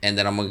away, and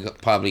then I'm gonna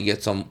probably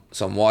get some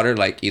water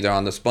like either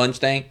on the sponge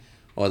thing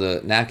or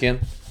the napkin.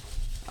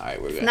 All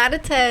right, we're good. Not a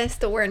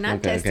test. We're not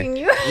Okay, okay. testing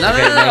you. No.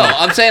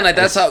 I'm saying like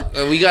that's how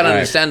we gotta All right.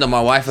 understand that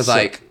my wife is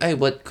like, hey,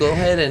 but go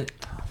ahead and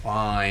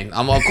fine.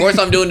 Of course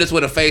I'm doing this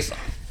with a face.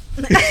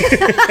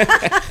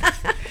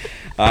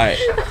 all right.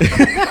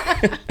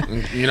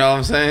 You know what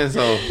I'm saying?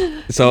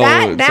 So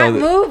that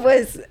move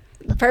was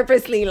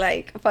purposely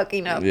like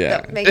fucking up,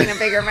 Yeah. making a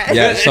bigger mess.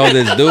 Yeah.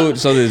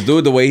 So this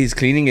dude, the way he's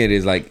cleaning it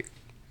is like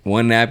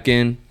one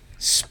napkin,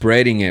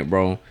 spreading it,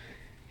 bro.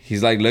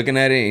 He's like looking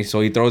at it,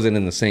 so he throws it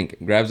in the sink.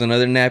 Grabs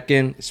another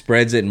napkin,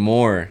 spreads it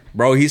more,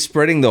 bro. He's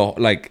spreading the hot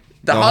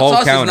whole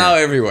sauce counter. is now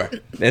everywhere.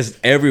 It's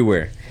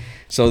everywhere.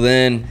 So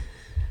then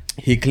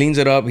he cleans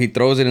it up. He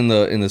throws it in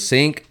the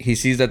sink. He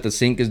sees that the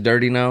sink is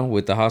dirty now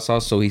with the hot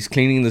sauce, so he's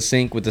cleaning the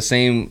sink with the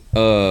same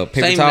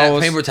paper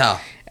towels. Paper towel.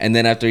 And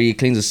then after he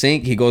cleans the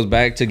sink, he goes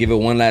back to give it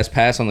one last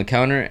pass on the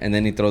counter, and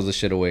then he throws the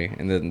shit away.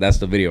 And then that's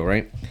the video,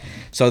 right?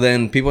 So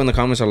then people in the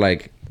comments are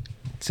like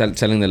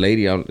telling the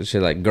lady, she's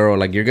like, girl,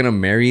 like you're gonna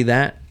marry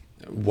that?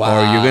 Wow.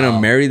 Or you're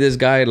gonna marry this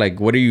guy? Like,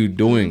 what are you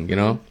doing? You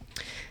know?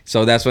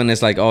 So that's when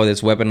it's like, oh,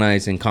 it's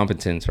weaponized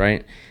incompetence,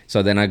 right?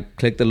 So then I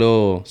click the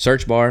little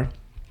search bar,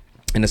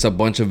 and it's a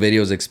bunch of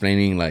videos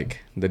explaining like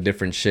the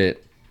different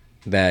shit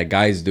that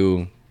guys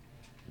do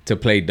to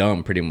play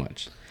dumb, pretty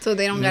much. So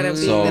they don't gotta be.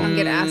 So- They don't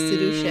get asked to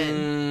do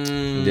shit.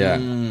 Yeah,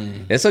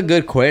 it's a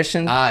good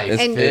question. I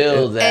It's-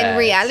 feel that. In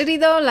reality,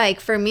 though,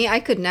 like for me, I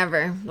could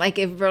never. Like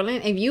if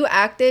you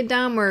acted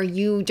dumb or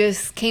you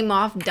just came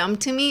off dumb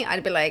to me,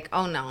 I'd be like,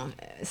 oh no,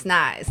 it's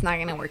not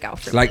gonna work out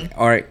for like, me.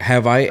 all right,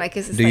 have I? Like,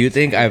 it's just do you like,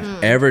 think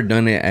I've ever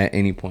done it at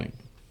any point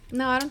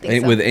No, I don't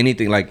think so. with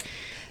anything? Like,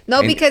 No,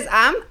 And- because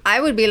I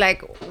would be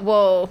like,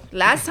 well,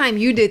 last time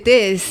you did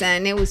this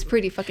and it was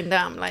pretty fucking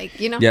dumb. Like,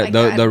 you know. yeah,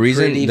 like the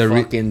reason Pretty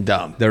fucking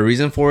dumb. the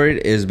reason for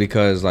it is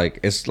because like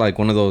it's like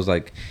one of those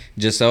like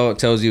Giselle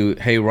tells you,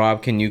 hey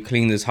Rob, can you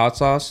clean this hot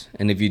sauce?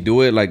 And if you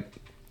do it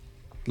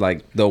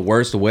like the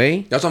worst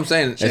way, That's what I'm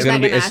saying. it's She's gonna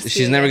not be gonna ask she's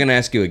you never again. gonna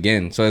ask you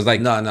again. So it's like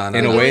No. in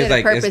a You way did it's it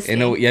like it's,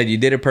 purposely. yeah, you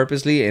did it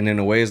purposely, and in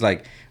a way it's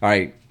like, all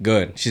right,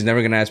 good. She's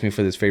never gonna ask me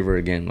for this favor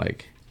again.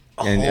 Like,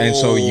 and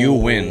so you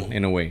win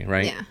in a way,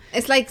 right? Yeah,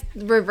 it's like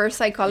reverse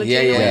psychology. Yeah,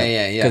 in a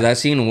way. yeah. Because I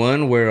seen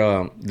one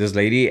where this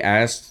lady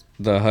asked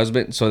the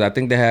husband. So I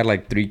think they had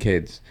like 3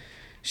 kids.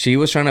 She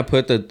was trying to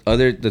put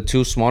the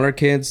 2 smaller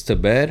kids to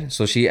bed.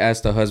 So she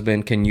asked the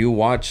husband, "Can you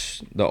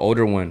watch the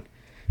older one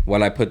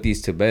while I put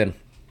these to bed?"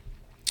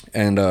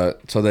 And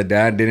so the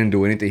dad didn't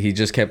do anything. He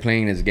just kept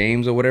playing his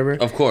games or whatever.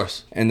 Of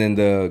course. And then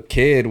the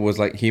kid was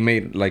like,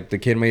 the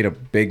kid made a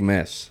big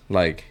mess,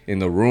 like in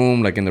the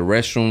room, like in the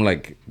restroom,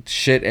 like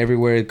shit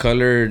everywhere,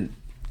 colored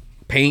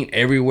paint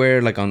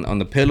everywhere, like on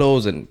the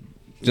pillows, and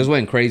just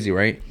went crazy,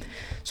 right?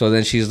 So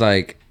then she's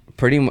like,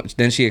 pretty much,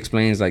 then she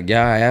explains like,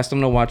 yeah, I asked him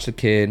to watch the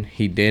kid.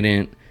 He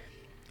didn't.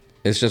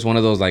 It's just one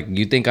of those, like,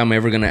 you think I'm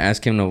ever going to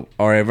ask him to,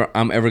 or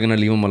I'm ever going to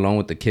leave him alone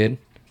with the kid?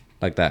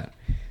 Like that.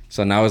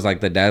 So now it's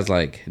like the dad's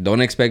like,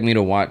 don't expect me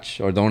to watch,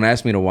 or don't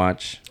ask me to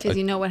watch. Because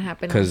you know what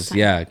happened. last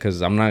time.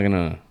 Because I'm not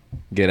gonna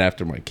get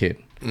after my kid.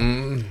 You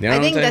know what I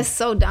I'm think saying? that's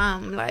so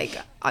dumb. Like,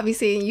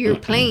 obviously, you're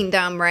playing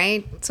dumb,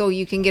 right? So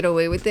you can get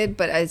away with it.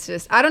 But it's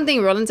just, I don't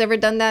think Roland's ever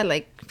done that.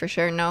 Like, for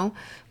sure, no.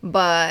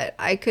 But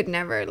I could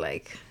never,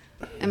 like,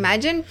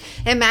 imagine.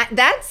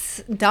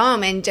 That's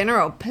dumb in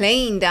general.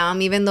 Playing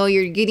dumb, even though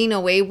you're getting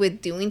away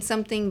with doing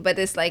something. But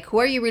it's like, who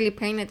are you really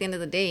playing at the end of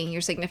the day?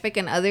 Your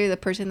significant other, the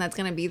person that's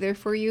going to be there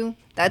for you?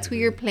 That's who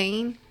you're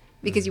playing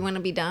because you want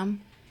to be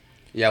dumb?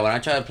 Yeah, when I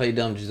try to play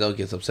dumb, Giselle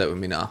gets upset with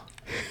me now.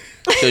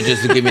 So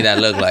just to give me that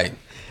look like,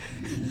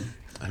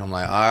 and I'm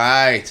like, all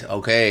right,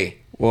 okay.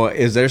 Well,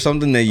 is there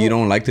something that you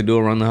don't like to do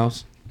around the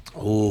house?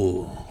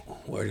 Ooh,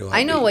 where do I?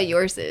 I know what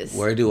yours is.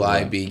 Where do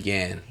I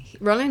begin?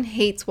 Roland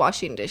hates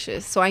washing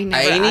dishes, so I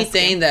never ask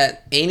him.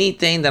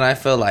 Anything that I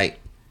feel like,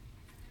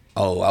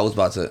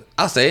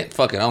 I'll say it.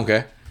 Fuck it, I don't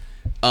care.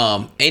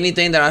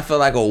 Anything that I feel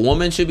like a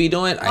woman should be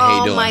doing, I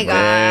hate doing. Oh my bro.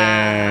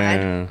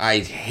 god. I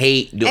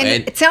hate doing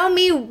And it. tell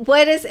me,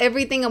 what is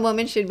everything a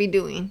woman should be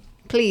doing?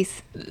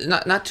 Please.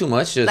 Not too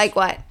much. Just Like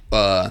what?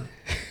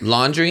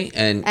 Laundry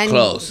and And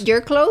clothes.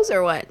 your clothes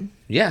or what?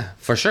 Yeah,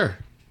 for sure.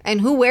 And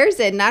who wears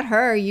it? Not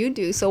her. You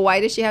do. So why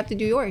does she have to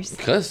do yours?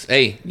 Because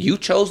hey, you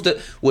chose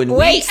the when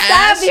Wait, we stop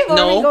asked. before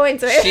we No, go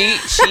into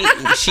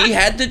it. she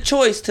had the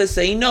choice to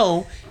say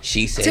no.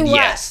 She said To what?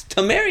 yes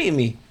to marry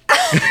me.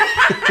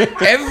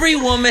 Every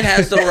woman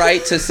has the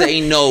right to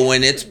say no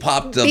when it's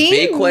popped a Being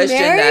big question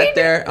married? out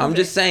there. I'm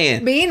just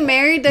saying. Being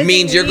married doesn't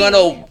Means you're mean-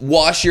 gonna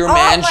wash your Oh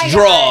man's my God.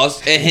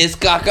 drawers and his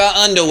caca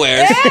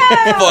underwear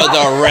for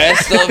the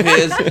rest of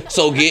his.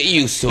 So get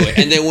used to it.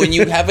 And then when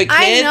you have a kid,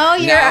 I know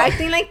you're now-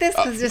 acting like this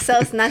because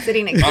Giselle's not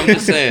sitting next to I'm you.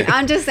 just saying.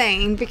 I'm just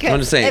saying because I'm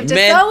just saying, if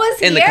men Giselle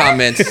was in the here,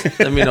 comments,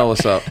 let me know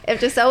what's up. if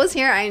Giselle was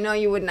here, I know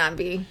you would not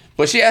be.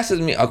 But she asks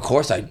me, of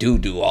course I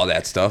do all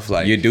that stuff.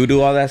 Like You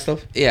do all that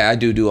stuff? yeah, I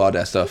do all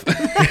that stuff.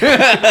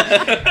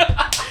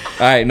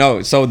 All right,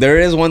 no. So there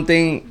is one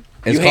thing.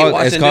 It's You hate called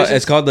washing dishes?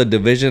 it's called the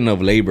division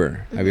of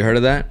labor. Have you heard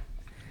of that?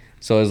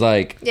 So it's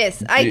like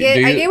Yes, I do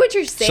get what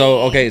you're saying.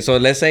 So okay, so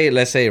let's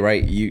say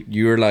right,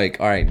 you're like,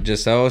 all right,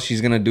 Giselle,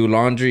 she's gonna do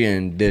laundry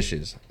and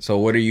dishes. So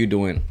what are you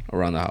doing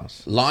around the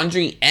house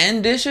Laundry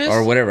and dishes?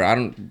 or whatever? I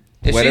don't.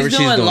 If Whatever she's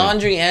doing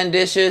laundry and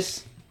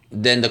dishes,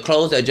 then the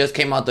clothes that just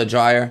came out the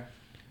dryer,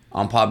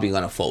 I'm probably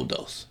gonna fold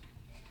those.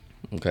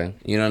 Okay.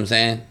 You know what I'm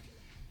saying?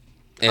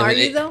 And Are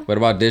you though? What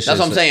about dishes? That's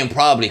what I'm saying,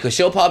 probably, because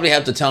she'll probably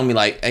have to tell me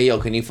like, "Hey, yo,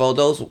 can you fold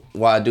those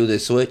while I do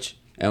this switch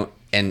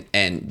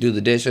and do the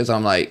dishes?"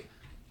 I'm like,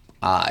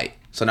 "Alright."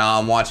 So now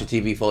I'm watching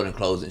TV, folding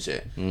clothes and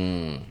shit.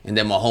 And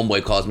then my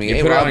homeboy calls me. You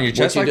Hey, put Rob, it on your what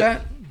chest you like do?"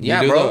 that?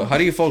 Yeah, You do bro. how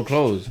do you fold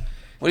clothes?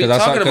 What are you 'Cause I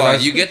saw- talking 'cause about?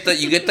 I- You get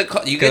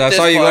Because I this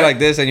saw you go part. like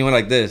this and you went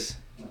like this.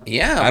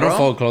 Yeah, I don't bro.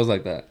 fold clothes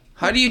like that.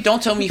 How do you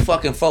don't tell me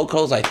fucking fold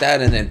clothes like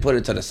that and then put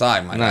it to the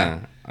side, my Nah, guy?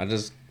 I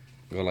just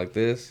go like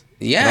this.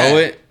 Yeah. Throw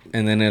it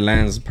and then it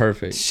lands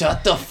perfect.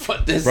 Shut the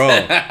fuck this. Bro.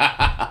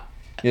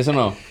 Yes or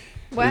no?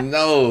 What?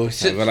 No, I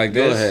shit. go like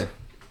Go this. ahead.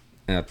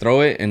 And I throw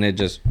it and it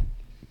just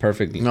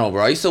perfectly. No,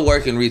 bro. I used to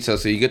work in retail,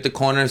 so you get the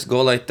corners,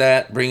 go like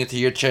that, bring it to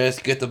your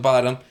chest, get the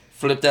bottom,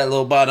 flip that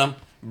little bottom,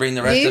 bring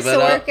the rest You of used it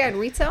to up. work at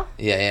retail?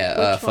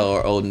 Yeah, Which one?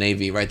 for Old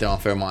Navy, right there on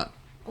Fairmont.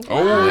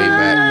 Oh,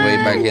 Way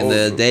back in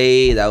the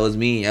day, that was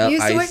me. Yep. You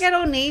used I to work at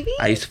Old Navy?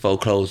 I used to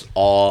fold clothes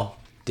all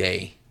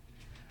day.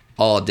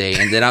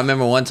 And then I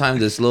remember one time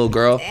this little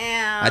girl,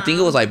 Damn. I think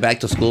it was like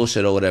back to school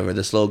shit or whatever.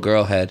 This little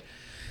girl had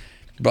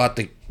brought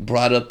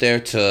up there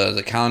to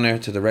the counter,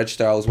 to the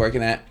register I was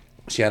working at.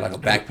 She had like a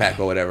backpack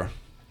or whatever.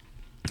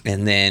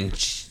 And then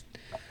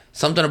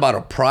something about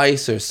a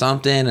price or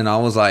something. And I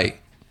was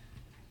like,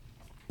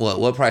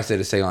 what price did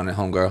it say on it,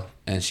 homegirl?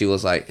 And she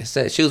was like, it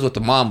said, she was with the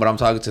mom, but I'm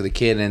talking to the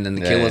kid. And then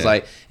the kid was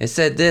like, it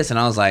said this. And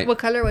I was like, What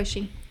color was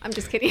she? I'm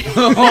just kidding.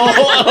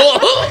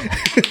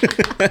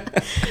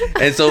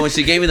 and so when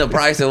she gave me the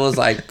price, it was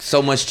like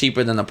so much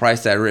cheaper than the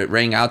price that it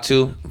rang out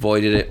to.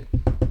 Voided it.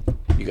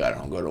 You got it.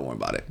 Don't worry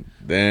about it.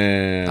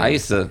 Damn. I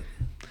used to,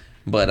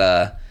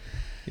 but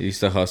You used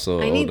to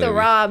hustle. I need Old the Navy.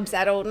 Robs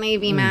at Old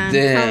Navy, man.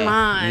 damn. Come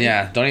on.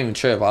 Yeah, don't even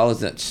trip. I was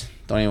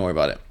don't even worry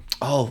about it.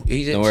 Oh, he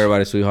didn't. Don't worry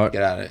about it, sweetheart.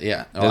 Get out of it.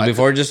 Yeah. This was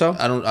before Giselle?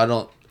 I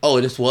don't. Oh,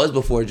 this was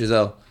before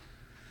Giselle.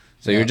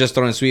 So you're just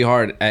throwing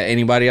sweetheart at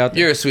anybody out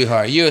there? You're a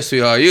sweetheart. You're a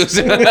sweetheart. You're a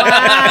sweetheart.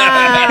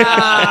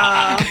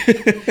 Wow.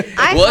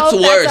 I What's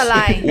hope worse? that's a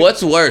lie.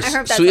 What's I worse? hope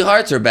that's a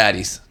Sweethearts or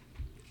baddies?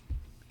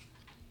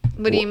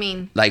 What do you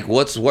mean? Like,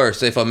 what's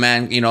worse? If a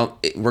man,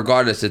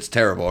 regardless, it's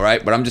terrible,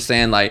 right? But I'm just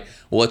saying, like,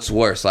 what's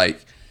worse?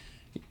 Like,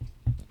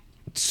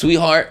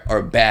 sweetheart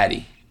or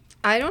baddie?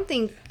 I don't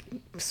think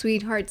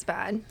sweetheart's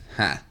bad.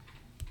 Huh.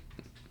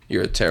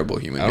 You're a terrible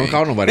human I don't being.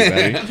 call nobody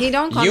baddie. He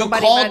don't call You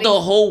nobody called baddie.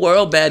 the whole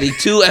world baddie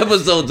 2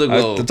 episodes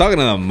ago. I'm talking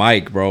to the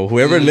mic, bro.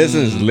 Whoever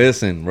listens,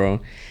 listen, bro.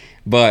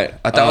 But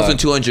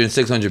 1,200,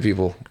 600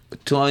 people.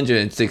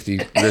 260.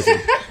 Listen.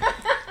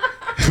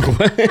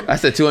 I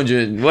said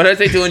 200. What did I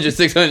say? 200,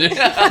 600.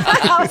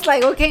 I was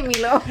like, okay,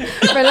 Milo,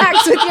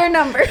 relax with your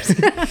numbers.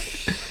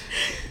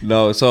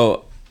 no,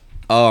 so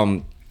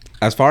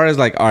as far as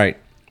like, all right,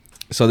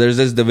 so there's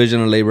this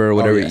division of labor or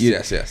whatever. Oh,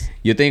 yes.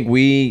 You think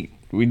we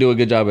do a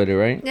good job at it,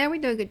 right? Yeah, we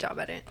do a good job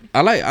at it.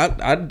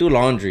 I do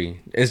laundry.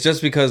 It's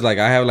just because like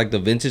I have like the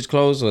vintage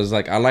clothes, so it's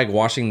like I like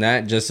washing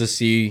that just to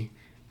see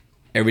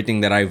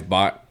everything that I've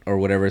bought or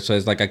whatever. So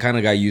it's like I kind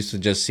of got used to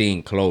just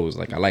seeing clothes.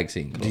 Like I like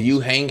seeing clothes. Do you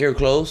hang your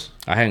clothes?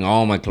 I hang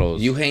all my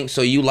clothes.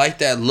 So you like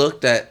that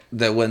look that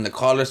when the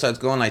collar starts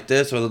going like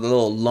this, or the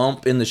little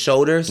lump in the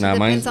shoulders? Nah,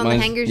 Depends on the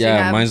hangers you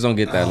yeah, have. mine's don't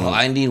get that Oh, long.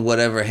 I need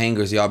whatever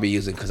hangers y'all be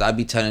using, because I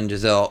be telling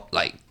Giselle,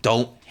 like,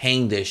 don't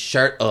hang this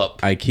shirt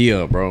up.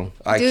 IKEA, bro. Dude,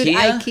 IKEA,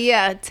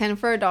 IKEA, 10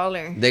 for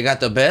 $1. they got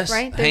the best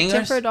Right? They're 10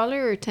 hangers. for $1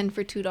 or 10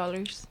 for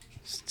 $2?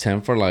 It's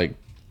 10 for like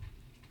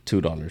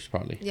 $2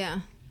 probably. Yeah.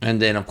 And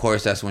then, of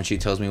course, that's when she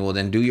tells me, well,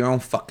 then do your own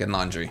fucking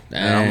laundry.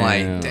 And I'm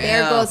like, Damn. damn.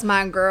 There goes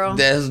my girl.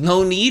 There's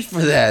no need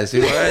for that.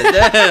 See, right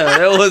there,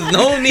 there was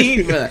no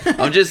need for that.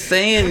 I'm just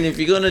saying, if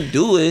you're going to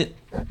do it,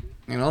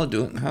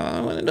 do it how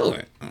I want to do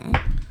it.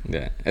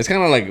 Yeah, it's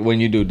kind of like when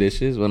you do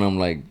dishes. When I'm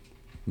like,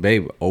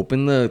 babe,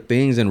 open the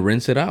things and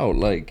rinse it out.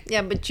 Like,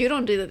 Yeah, but you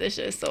don't do the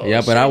dishes, so yeah,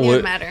 it but I shouldn't even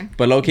would. matter.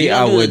 But low key, You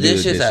don't I do would the do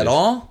the dishes at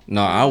all?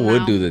 No, I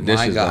would No. do the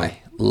dishes. My guy,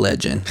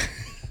 legend.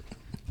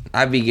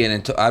 I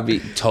be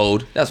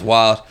told. That's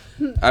wild.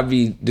 I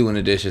be doing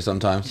the dishes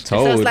sometimes. Though.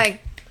 So Toad. it's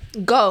like,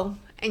 go,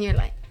 and you're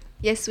like,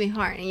 yes,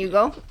 sweetheart, and you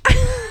go.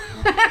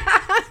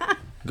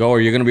 Go,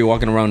 or you're gonna be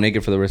walking around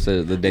naked for the rest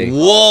of the day.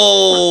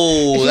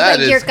 Whoa, She's that like,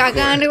 is your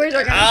caca underwear.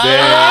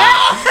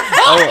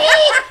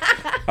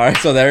 All right,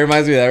 so that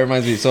reminds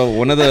me. So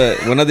one of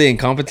the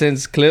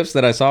incompetence clips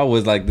that I saw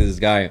was like this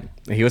guy.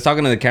 He was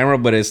talking to the camera,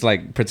 but it's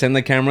like pretend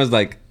the camera's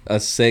like the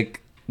sick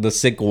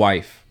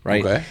wife,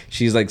 right? Okay.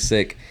 She's like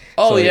sick.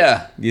 Oh, So,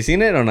 yeah. You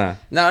seen it or not?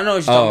 No, I know what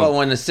you're talking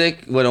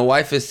about. When a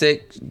wife is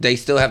sick, they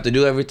still have to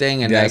do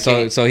everything, and Yeah. they So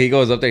can't. so he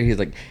goes up there. He's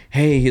like,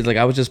 hey,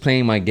 I was just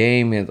playing my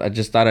game, and I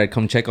just thought I'd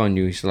come check on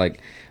you. She's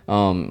like,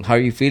 how are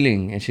you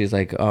feeling? And she's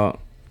like,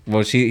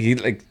 well,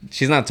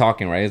 she's not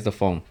talking, right? It's the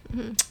phone.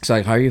 It's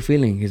like, how are you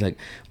feeling? He's like,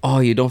 oh,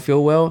 you don't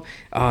feel well?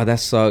 Oh, that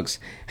sucks.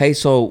 Hey,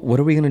 so what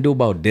are we gonna do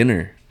about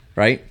dinner,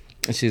 right?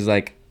 And she's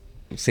like,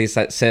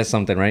 says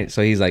something, right?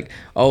 So he's like,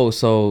 oh,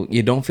 so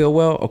you don't feel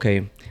well?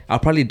 Okay, I'll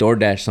probably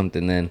DoorDash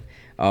something then.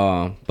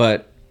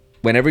 But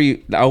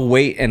I'll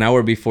wait an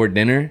hour before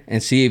dinner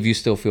and see if you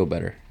still feel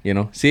better. You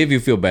know, see if you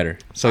feel better.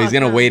 So he's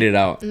gonna wait it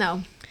out. No.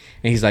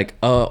 And he's like,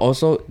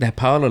 also that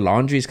pile of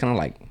laundry is kind of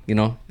like, you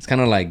know, it's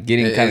kind of like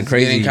getting kind of It's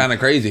crazy. getting kinda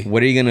crazy.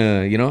 What are you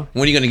gonna, you know?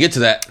 When are you gonna get to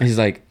that? And he's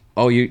like,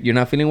 oh, you're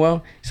not feeling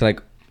well? He's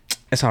like,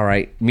 it's all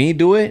right. Me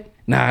do it?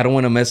 Nah, I don't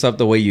want to mess up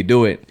the way you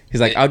do it.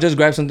 He's like, I'll just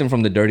grab something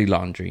from the dirty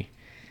laundry.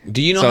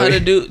 Do you know So- how to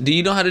do? Do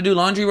you know how to do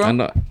laundry, bro? I'm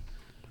not,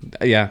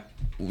 yeah.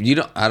 You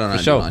don't. I don't know how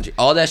to sure. do laundry.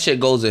 All that shit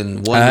goes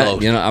in one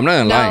load. You know, I'm not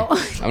gonna No.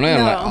 lie. I'm not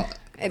gonna lie.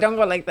 It don't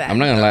go like that. I'm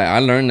not gonna lie. I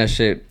learned that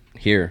shit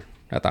here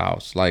at the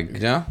house. Like,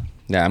 Yeah.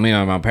 yeah, I mean,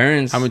 my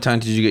parents. How many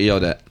times did you get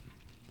yelled at?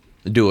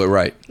 Do it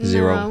right.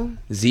 Zero. No.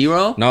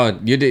 0. No,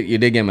 you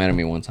did get mad at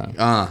me one time.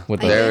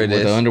 With the, there it with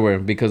is. the underwear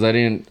because I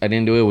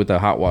didn't do it with the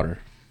hot water.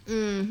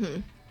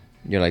 Mm-hmm.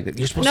 You're like,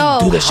 you're supposed No.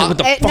 to do that shit with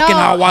the No. fucking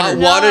hot water. Hot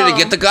water to No.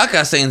 get the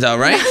caca stains out,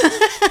 right?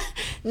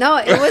 No,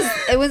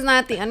 it was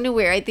not the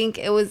underwear. I think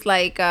it was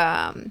like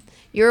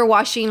you were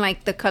washing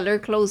like the color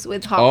clothes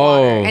with hot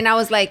water, and I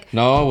was like,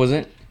 No, it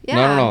wasn't.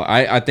 Yeah. No.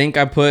 I think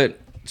I put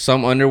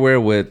some underwear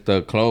with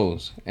the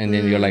clothes, and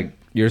then you're like,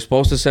 you're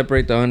supposed to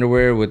separate the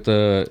underwear with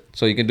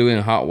so you can do it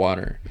in hot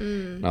water.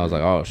 And I was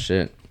like, oh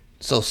shit.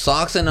 So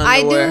socks and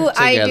underwear together.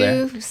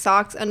 I do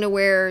socks,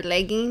 underwear,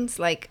 leggings,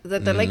 like the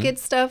delicate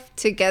stuff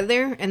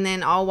together, and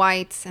then all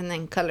whites, and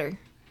then color,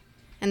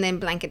 and then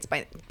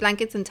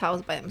blankets and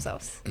towels by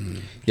themselves.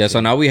 Yeah. So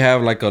now we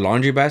have like a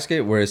laundry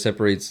basket where it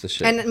separates the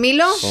shit. And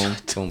Milo, Boom,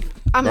 boom.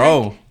 I'm Bro,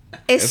 like,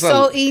 it's it's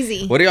so a-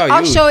 easy. what do y'all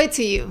I'll use? show it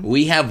to you,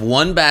 We have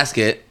one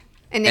basket,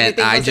 and and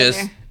everything I goes in just.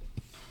 there.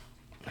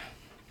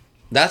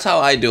 That's how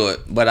I do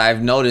it. But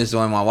I've noticed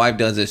when my wife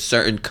does it,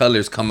 certain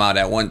colors come out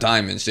at one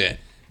time and shit.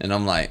 And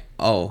I'm like,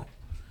 oh. All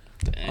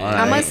I'm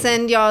gonna right.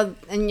 send y'all,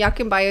 and y'all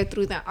can buy it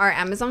through our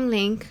Amazon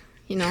link,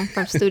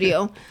 from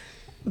Studio.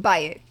 Buy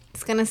it.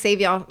 It's gonna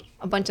save y'all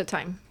a bunch of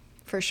time,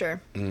 for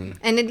sure.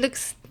 And it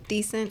looks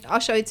decent.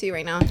 I'll show it to you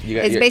right now.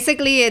 It's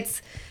basically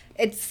it's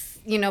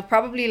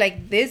probably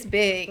like this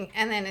big,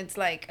 and then it's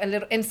like a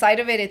little inside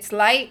of it. It's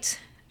light,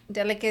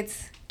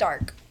 delicate,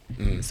 dark.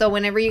 So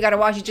whenever you gotta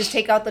wash, you just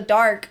take out the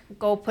dark,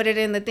 go put it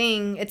in the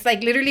thing. It's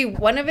like literally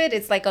one of it.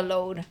 It's like a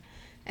load,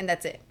 and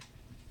that's it.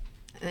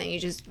 And then you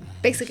just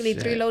basically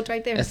 3 loads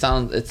right there. It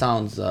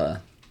sounds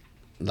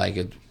like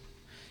it,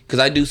 because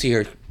I do see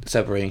her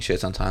separating shit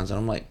sometimes, and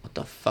I'm like, what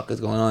the fuck is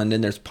going on? And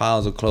then there's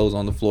piles of clothes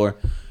on the floor,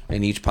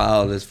 and each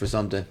pile is for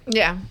something.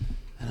 Yeah.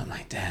 And I'm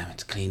like, damn,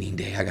 it's cleaning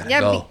day. I gotta Yeah,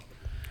 go.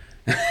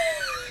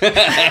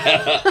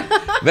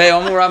 Babe,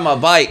 I'm gonna ride my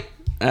bike.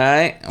 All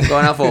right, I'm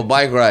going out for a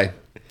bike ride.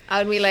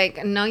 I would be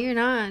like, no, you're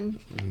not.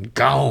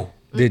 Go.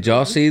 Did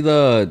y'all see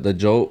the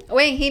joke?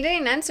 Wait, he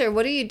didn't answer.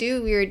 What do you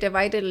do? You're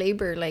divided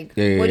labor. Like,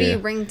 Yeah, what do yeah. you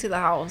bring to the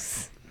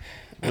house?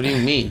 What do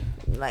you mean?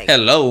 Like,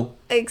 Hello.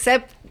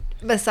 except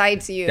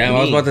besides you. Damn, I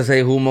was about to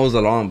say who mows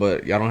the lawn,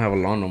 but y'all don't have a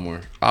lawn no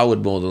more. I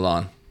would mow the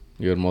lawn.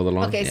 You would mow the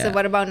lawn. Okay, Yeah. so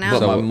what about now?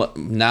 But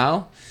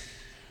now,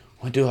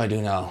 what do I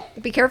do now?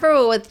 Be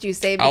careful with what you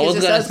say, because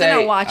your son's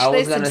gonna watch I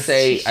was this. gonna and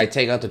say I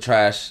take out the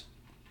trash,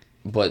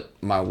 but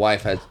my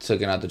wife has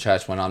taken out the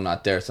trash when I'm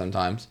not there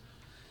sometimes.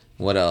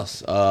 What else?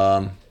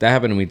 That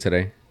happened to me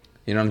today.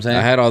 You know what I'm saying?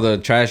 I had all the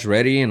trash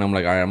ready, and I'm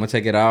like, all right, I'm gonna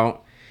take it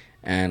out,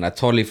 and I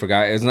totally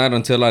forgot. It's not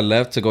until I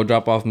left to go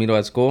drop off Mito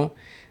at school,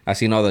 I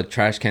seen all the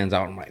trash cans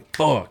out. I'm like,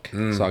 fuck.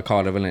 So I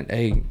called Evelyn.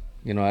 Hey,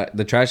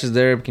 the trash is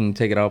there. Can you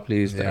take it out,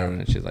 please? Yeah.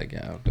 And she's like,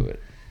 yeah, I'll do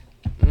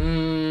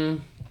it.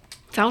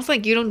 Sounds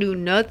like you don't do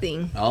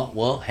nothing. Oh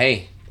well,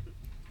 hey.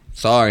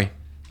 Sorry.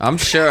 I'm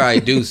sure I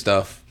do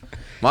stuff.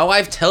 My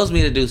wife tells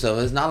me to do stuff.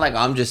 It's not like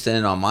I'm just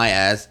sitting on my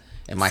ass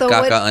in my So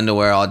caca what-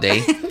 underwear all day.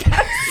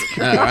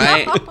 All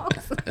right.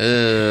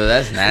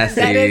 That's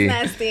nasty. That is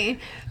nasty.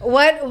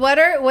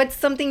 What's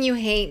something you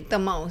hate the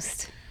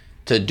most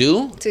To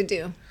do? to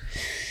do?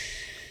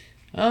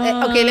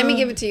 Okay, let me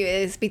give it to you.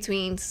 It's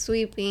between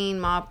sweeping,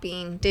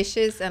 mopping,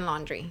 dishes, and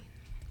laundry.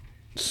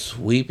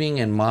 Sweeping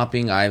and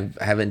mopping, I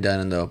haven't done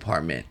in the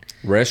apartment.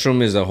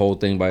 Restroom is a whole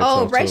thing by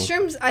Oh, itself.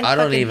 restrooms? I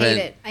don't fucking even- hate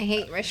it. I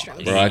hate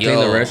restrooms. Bro, I Yo.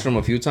 cleaned the restroom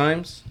a few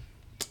times.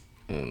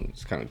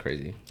 It's kind of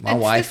crazy. My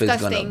It's wife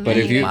disgusting. is gonna But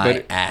if beat you- my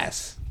but-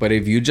 ass. But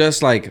if you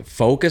just like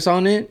focus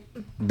on it,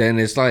 then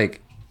it's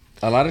like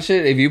a lot of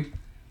shit. If you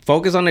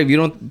focus on it, if you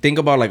don't think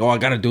about like, oh, I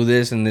gotta do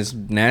this and this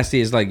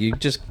nasty, it's like you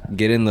just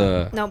get in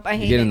the Nope, I you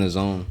hate get it. in the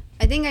zone.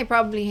 I think I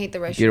probably hate the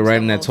restrooms. Get right the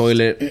in that most.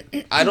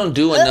 toilet. I don't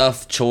do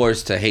enough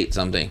chores to hate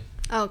something.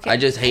 Okay. I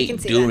just can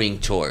hate see doing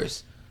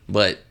chores.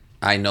 But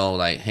I know,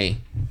 like, hey,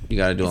 you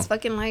gotta do that. It's them.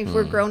 fucking life.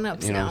 We're grown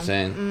ups You know now. what I'm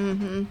saying?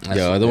 Mm-hmm.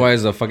 Yeah.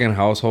 Otherwise, the fucking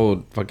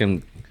household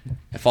fucking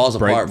It falls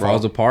apart, bro.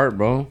 falls apart,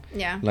 bro.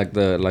 Yeah. Like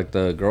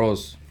the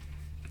girls.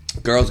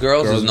 Girls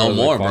is no girls,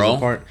 more, falls bro.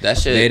 apart. That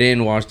shit. They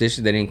didn't wash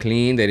dishes. They didn't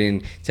clean. They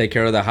didn't take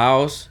care of the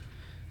house.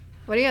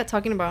 What are you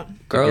talking about?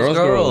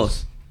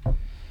 Girls.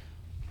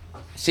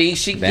 See,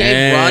 she gave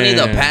Damn. Ronnie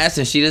the pass,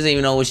 and she doesn't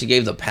even know what she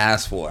gave the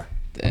pass for.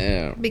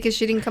 Damn. Because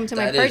she didn't come to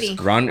my That is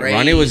party.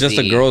 Ronnie was just a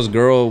crazy. girl's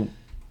girl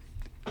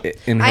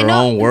in I her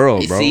know. own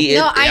world, bro. See,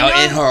 No, I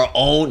know. in her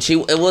own,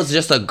 it was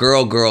just a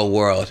girl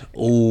world.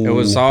 Ooh, It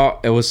was all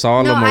No, a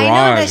I know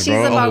mirage, that she's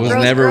bro. about It was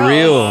girls, never girls.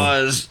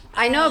 real.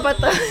 I know about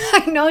the.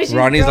 I know she's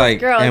Ronnie's girls, like,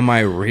 girls. am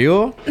I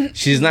real?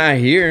 She's not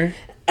here.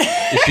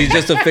 She's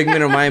just a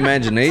figment of my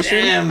imagination.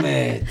 Damn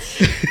it.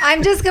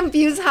 I'm just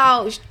confused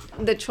how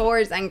the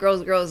chores and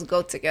girls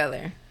go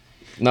together.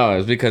 No,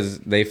 it's because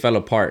they fell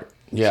apart.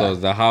 Yeah. So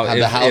the house, How if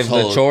the the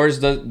household- chores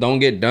don't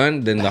get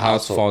done, then the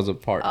house household- falls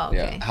apart. Oh,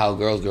 okay. Yeah. How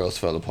girls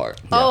fell apart.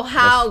 Oh,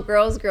 how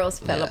girls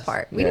fell Yes.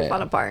 apart. We didn't Yeah.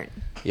 fall apart.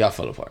 Y'all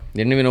fell apart.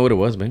 Didn't even know what it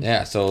was, man.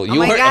 Yeah, so you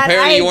my weren't, God,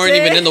 apparently you I weren't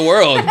did. even in the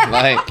world.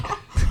 Like,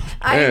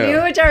 I Yeah. knew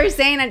what y'all were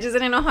saying. I just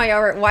didn't know how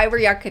y'all were, why were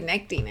y'all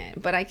connecting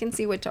it. But I can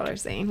see what y'all are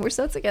saying. We're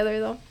still together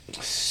though.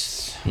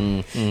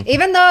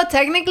 Even though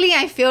technically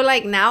I feel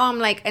like now I'm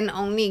like an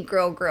only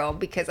girl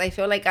because I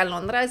feel like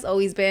Alondra's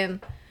always been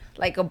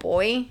like a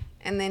boy.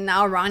 And then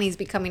now Ronnie's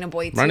becoming a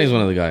boy too. Ronnie's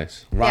one of the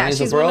guys. Yeah, Ronnie's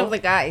a she's bro? one of the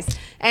guys.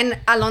 And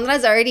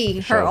Alondra's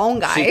already her own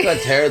guy. she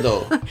cuts hair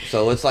though.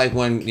 So it's like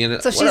when, you know.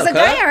 So what she's up, a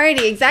guy cut?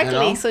 already, exactly.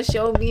 You know? So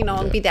she'll,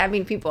 be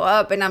dabbing people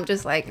up, and I'm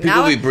just like, People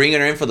now, be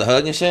bringing her in for the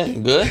hug and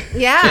shit. Good?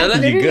 yeah,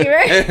 Chilling? literally,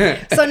 good?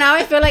 right? So now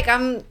I feel like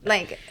I'm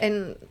like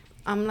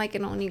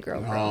an only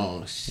girl.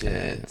 Oh,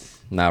 shit.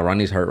 Nah,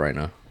 Ronnie's hurt right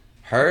now.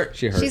 Hurt?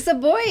 She hurt. She's a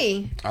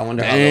boy. I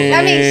wonder how Damn. those.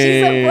 I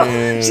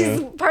mean, she's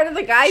a boy. She's part of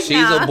the guys She's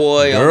now. a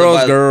boy.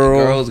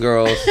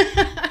 Girls.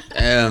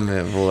 Damn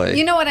it, boy.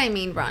 You know what I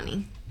mean,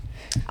 Ronnie?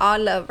 All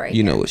love, right?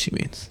 You there. know what she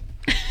means.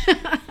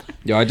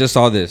 Yo, I just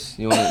saw this.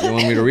 You want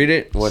me to read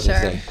it? What's Sure. it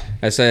say?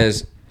 It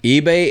says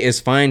eBay is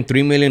fined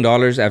 $3 million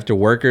after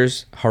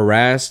workers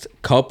harassed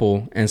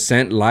couple and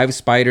sent live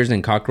spiders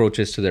and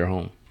cockroaches to their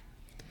home.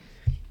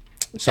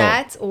 So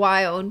That's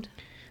wild.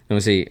 let me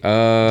see. They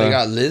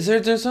got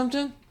lizards or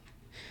something?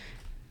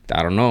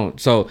 I don't know.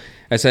 So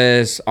it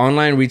says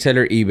online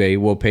retailer eBay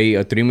will pay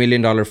a $3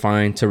 million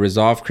fine to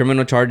resolve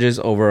criminal charges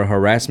over a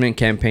harassment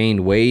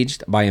campaign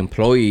waged by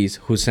employees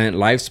who sent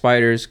live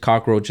spiders,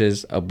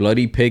 cockroaches, a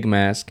bloody pig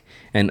mask,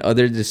 and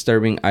other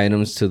disturbing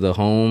items to the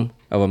home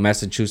of a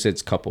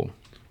Massachusetts couple.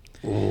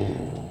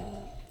 Ooh.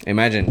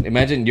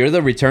 Imagine you're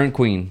the return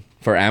queen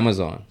for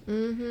Amazon.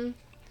 Mm-hmm.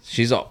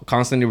 She's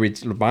constantly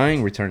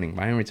buying, returning,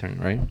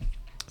 right?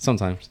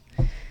 Sometimes.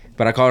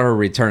 But I call her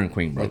return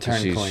queen, bro.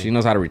 'Cause Return queen. She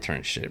knows how to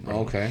return shit, bro.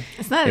 Okay.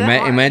 It's not that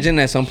hard. Imagine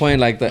at some point,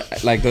 like the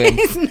It's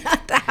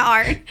not that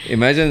hard.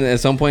 imagine at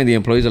some point the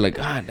employees are like,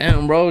 God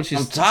damn, bro, she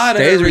I'm tired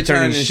of stays her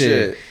returning returning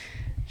shit. shit.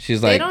 She's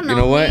They like, don't you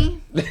know what?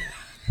 me.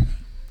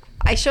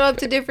 I show up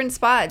to different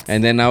spots.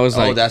 And then I was Oh,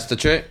 like, that's the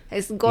trick?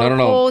 It's go to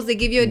no. Kohl's. They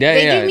give you.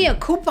 They give me a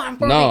coupon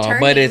for no, returning.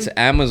 but it's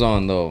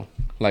Amazon though.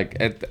 Like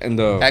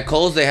At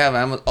Kohl's, they have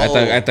Amazon.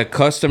 at the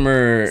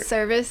customer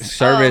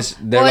service. Oh, Well,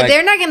 they're they're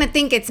like- not gonna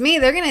think it's me.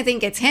 They're gonna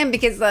think it's him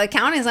because the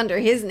account is under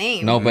his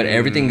name. No, but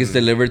everything is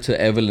delivered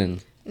to Evelyn.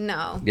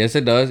 No. Yes,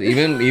 it does.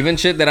 Even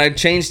shit that I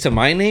changed to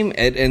my name,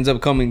 it ends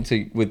up coming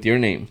to with your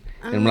name.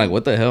 And I'm like,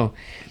 what the hell?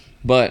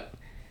 But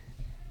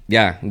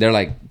yeah, they're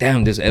like,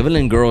 damn, this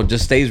Evelyn girl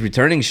just stays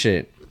returning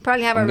shit.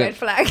 Probably have a I'm red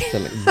flag. So,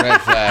 like,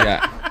 Red flag.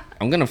 yeah,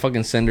 I'm gonna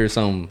fucking send her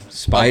some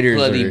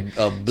spiders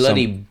A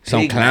bloody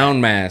some pig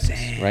clown masks,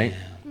 right?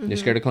 You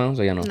scared of clowns?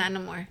 Oh yeah, no. Not no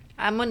more.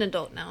 I'm an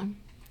adult now.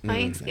 I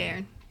ain't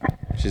scared.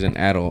 She's an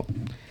adult.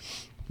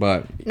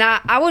 But Nah,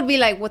 I would be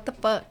like, what the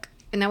fuck?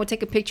 And I would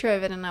take a picture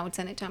of it and I would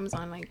send it to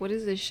Amazon. Like, what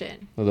is this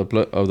shit? of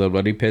the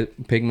bloody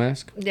pig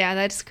mask, Yeah,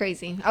 that's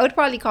crazy. I would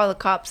probably call the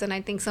cops and I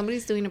think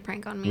somebody's doing a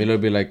prank on me. Mila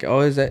would be like,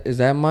 oh, is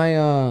that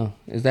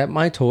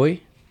my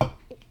toy?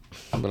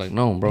 I'd be like,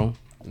 no, bro.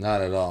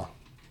 Not at all.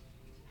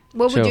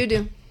 What would Chill. you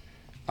do?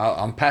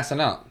 I'm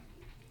passing out.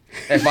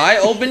 If I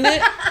opened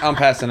it, I'm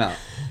passing out.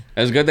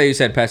 It's good that you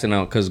said passing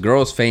out because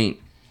girls faint,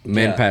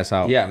 men Yeah. pass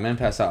out. Yeah, men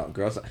pass out.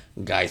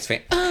 Guys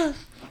faint.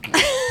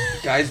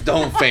 Guys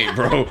don't faint,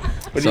 bro.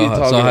 What So, are you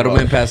talking so how about? do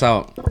men pass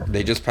out?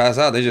 They just pass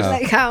out. They just.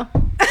 Like how?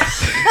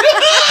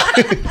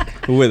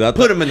 Without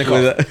Put him in the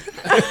coffin.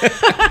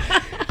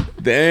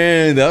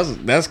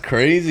 Damn, that's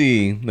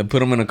crazy. They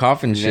put him in a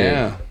coffin shit.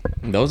 Yeah.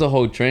 That was a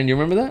whole trend. You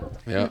remember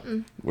that? Yeah.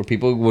 Where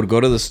people would go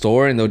to the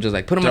store and they'll just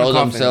like put them in a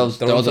coffin. Throw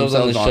themselves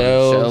on the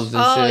shelves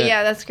and Oh shit.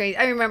 yeah, that's crazy.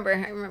 I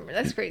remember.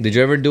 That's crazy. Did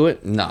you ever do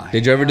it? Nah.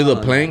 Did you ever do the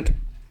plank?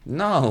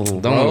 No,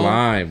 Don't bro.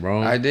 lie,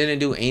 bro. I didn't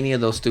do any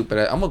of those stupid.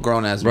 I'm a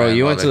grown ass Bro, man.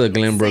 you went to the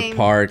Glenbrook Same.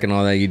 Park and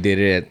all that. You did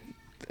it at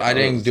I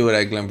didn't do it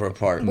at Glenbrook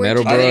Park.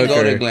 Meadowbrook. I didn't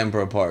go to or-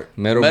 Glenbrook Park.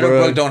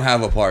 Meadowbrook. don't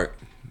have a park.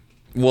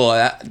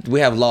 Well, we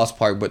have Lost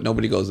Park, but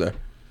nobody goes there.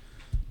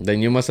 Then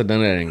you must have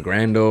done it in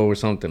Grando or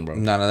something, bro.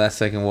 No, that's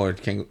second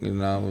ward. Can't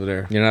over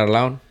there. You're not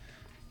allowed?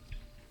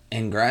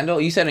 In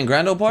Grando? You said in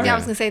Grando Park? Yeah, I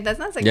was gonna say that's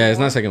not second. Yeah, it's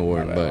not ward. second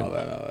ward,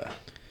 but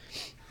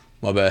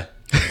My bad.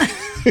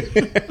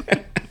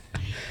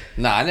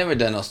 Nah, I never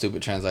done no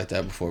stupid trends like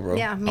that before, bro.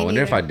 Yeah, me I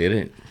wonder if I neither. did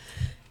it.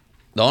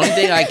 The only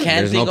thing I can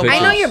There's think no about. I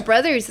know pictures. your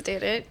brothers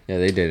did it. Yeah,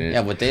 they didn't.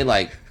 Yeah, but they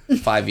like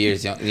 5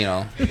 years young. You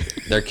know,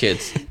 they're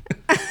kids.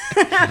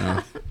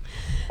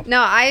 No,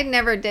 I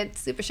never did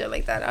stupid shit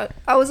like that.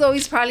 I was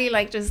always probably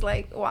like just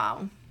like,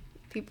 wow,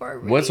 people are.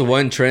 Really What's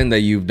one trend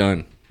that you've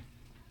done?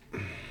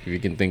 If you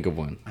can think of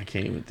one. I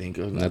can't even think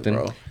of Nothing?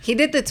 bro. He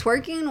did the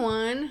twerking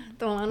one,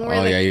 the one where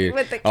Oh, yeah, you.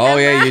 with the Oh,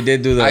 yeah, camera. you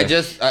did do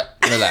that.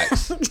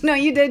 Relax. No,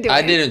 you did do it.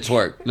 I didn't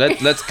twerk.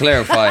 Let's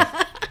clarify.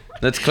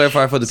 Let's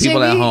clarify for the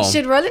people at home.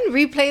 Should Roland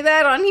replay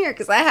that on here?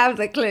 Because I have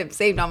the clip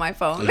saved on my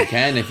phone. You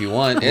can if you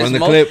want. Run the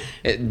clip.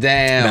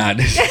 Damn.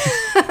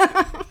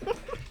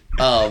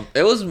 Nah,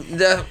 It was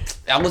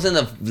I was in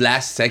the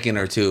last second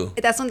or two.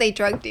 That's when they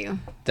drugged you.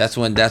 That's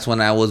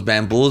when I was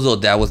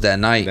bamboozled. That was that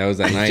night. That was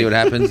that night. See what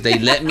happens? They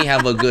let me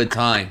have a good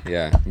time.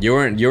 yeah, you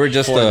were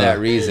just For that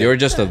reason. You were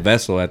just a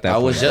vessel at that I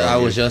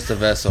point. was just a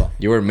vessel.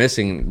 You were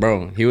missing,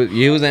 bro. He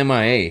was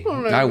MIA. Oh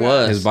my I God.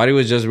 was. His body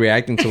was just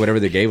reacting to whatever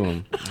they gave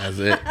him. That's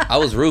it. I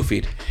was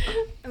roofied.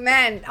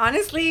 Man,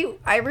 honestly,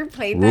 I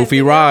replayed that. Roofie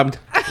video. robbed.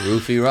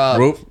 Roofie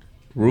Rob.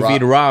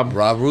 Roofied Rob.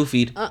 Rob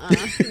roofied.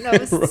 That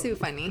was too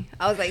funny.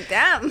 I was like,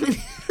 damn.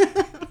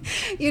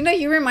 You know,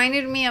 you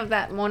reminded me of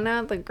that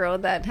Mona, the girl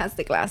that has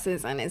the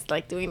glasses and is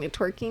like doing the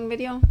twerking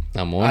video.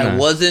 I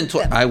wasn't.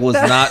 I was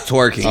not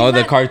twerking. Oh,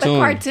 the Not cartoon. The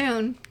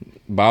cartoon.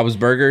 Bob's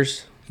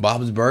Burgers.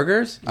 Bob's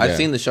Burgers. I've Yeah.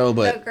 seen the show, The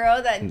but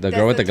girl that. The does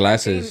girl with the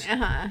glasses.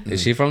 Uh-huh.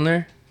 Is she from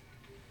there?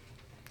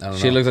 I don't know.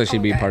 She looks like she'd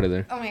Oh be my part God. of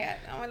there. Oh my God.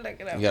 I'm going to look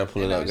it up. You gotta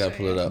pull it up. Gotta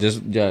pull it up.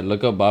 Just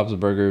look up Bob's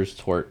Burgers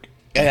twerk.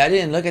 Hey, I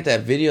didn't look at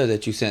that video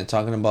that you sent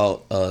talking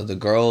about the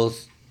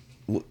girls.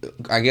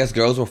 I guess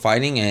girls were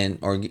fighting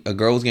or a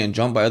girl was getting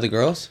jumped by other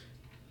girls.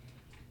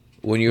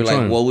 When you're Which like,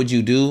 one? what would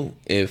you do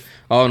if?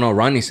 Oh no,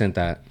 Ronnie sent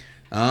that.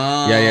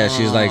 Oh, Yeah.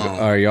 She's like,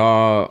 are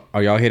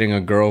y'all hitting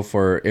a girl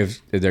for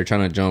if they're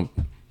trying to jump?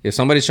 If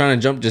somebody's trying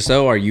to jump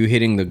Giselle, are you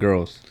hitting the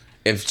girls?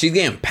 if she's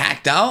getting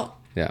packed out.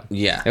 Yeah.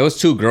 Yeah. It was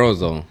 2 girls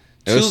though.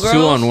 It was 2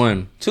 girls? on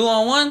 1. 2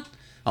 on 1. I'm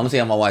gonna see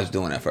how my wife's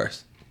doing at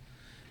first.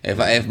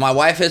 If my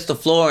wife hits the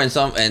floor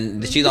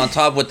and she's on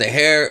top with the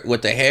hair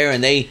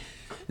and they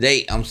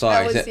I'm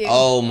sorry. That was you.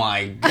 Oh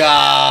my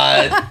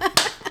God.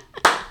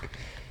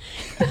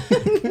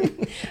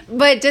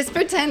 But just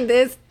pretend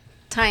this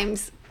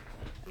times.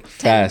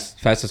 Fast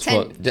as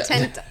fuck.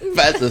 10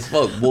 Fast as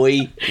fuck,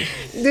 boy.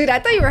 Dude, I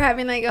thought you were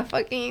having like a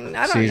fucking,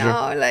 I don't Seizure?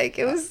 know. Like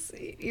it was,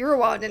 you were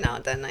wilding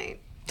out that night.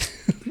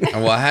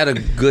 Well, I had a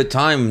good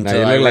time. Nah, you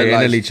look like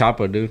Anneli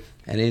Chopper, dude.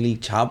 Anneli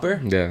Chopper?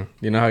 Yeah.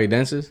 You know how he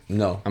dances?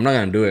 No. I'm not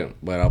gonna do it,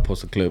 but I'll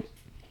post a clip.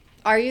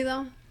 Are you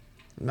though?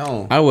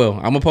 No. I will.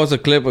 I'm gonna post a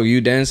clip of you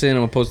dancing. I'm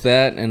gonna post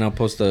that, and I'll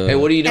post a. Hey,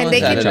 what are you doing And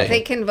Saturday?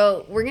 they can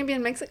vote. We're gonna be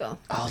in Mexico.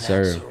 Oh, that's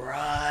Sir.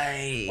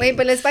 right. Wait,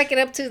 but let's back it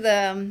up to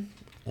the.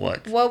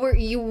 What? What were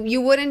you? You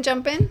wouldn't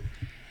jump in?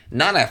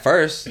 Not at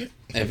first.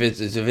 If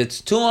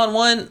it's 2 on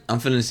 1, I'm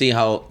finna see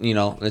how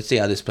let's see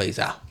how this plays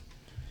out.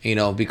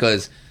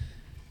 Because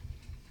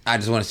I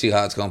just want to see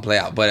how it's gonna play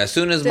out. But as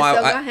soon as Does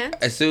Phil got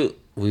hands?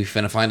 we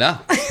finna find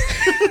out.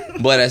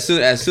 But as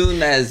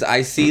soon as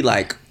I see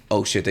like,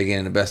 oh shit, they're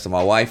getting the best of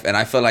my wife, and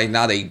I feel like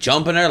now they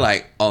jumping her,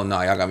 like, oh no,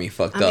 y'all got me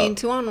fucked I up. mean,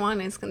 2 on 1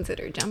 is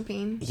considered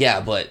jumping,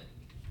 Yeah, but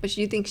but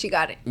you think she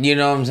got it? you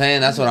know what I'm saying?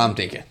 That's what I'm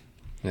thinking.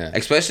 Yeah.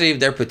 Especially if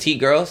they're petite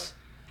girls.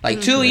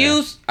 Like 2 of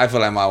yous, I feel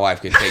like my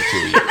wife could take 2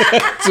 of you. 2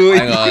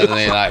 I ain't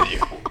gonna lie to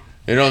you.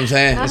 You know what I'm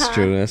saying? That's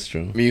true. That's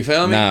true. You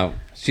feel me? Now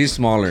she's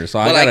smaller, so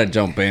I But, like- gotta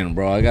jump in,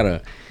 bro. I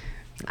gotta.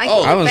 I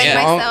Oh, can I was defend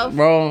yeah. myself.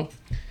 bro.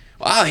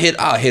 I'll hit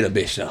a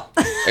bitch though.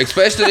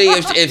 Especially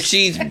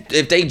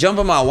if they jump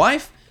on my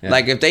wife. Yeah.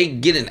 Like if they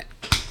get in,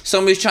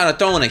 somebody's trying to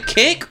throw in a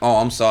kick. Oh,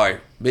 I'm sorry,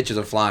 bitches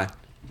are flying.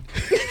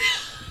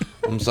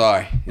 I'm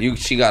sorry,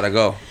 she gotta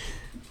go.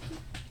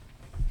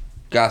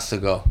 Gots to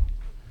go.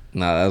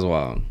 Nah, that's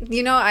wild.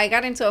 You know, I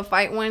got into a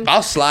fight once.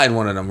 I'll slide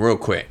one of them real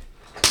quick.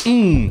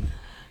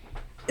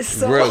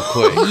 So Real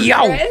quick.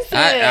 aggressive.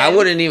 I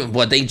wouldn't even.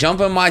 But they jump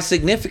on my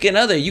significant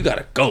other. You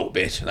gotta go,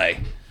 bitch. Like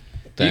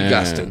you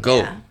got to Damn. go.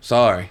 Yeah.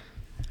 Sorry.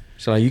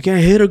 So like, you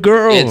can't hit a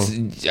girl.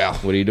 It's yeah.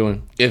 What are you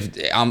doing? If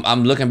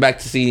I'm looking back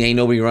to see, ain't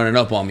nobody running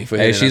up on me for.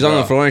 Hey, hitting she's a on the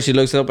girl. floor and she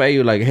looks up at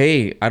you like,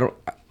 "Hey,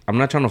 I'm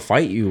not trying to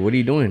fight you. What are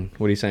you doing?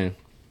 What are you saying?"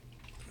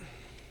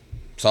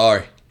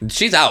 Sorry.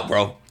 She's out,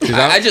 bro. She's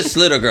out? I just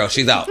slid her, girl.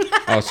 She's out.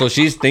 Oh, so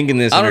she's thinking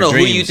this. I don't in her know who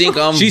dreams. you think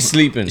I'm. She's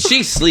sleeping.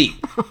 She's sleep.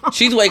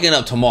 She's waking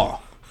up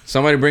tomorrow.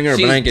 Somebody bring her a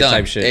She's blanket done.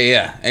 type shit.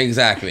 Yeah,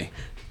 exactly.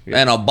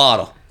 And a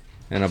bottle.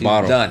 And a She's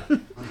bottle.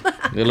 Done.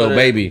 Your little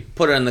baby.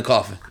 Put her in the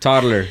coffin.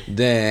 Toddler.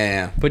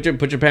 Damn. Put your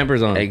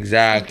Pampers on.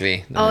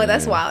 Exactly. Oh,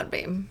 that's wild,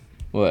 babe.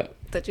 What?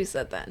 That you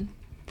said that.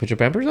 Put your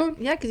Pampers on?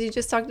 Yeah, because you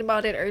just talked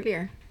about it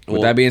earlier.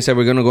 With that being said,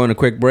 we're going to go on a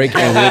quick break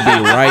and we'll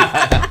be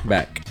right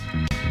back.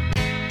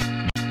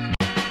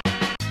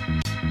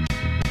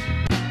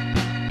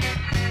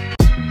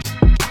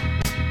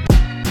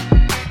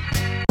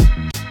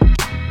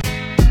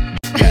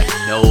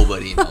 That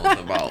nobody knows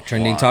about.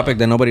 Trending topic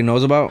that nobody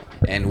knows about?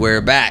 And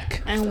we're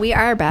back. And we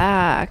are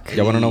back.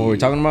 Y'all want to know what we're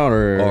talking about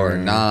Or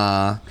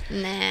nah.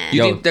 Nah. You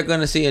Yo. think they're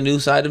gonna see a new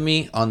side of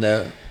me on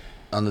the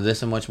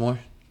This and Much More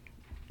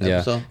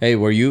episode? Yeah. Hey,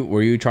 were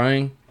you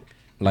trying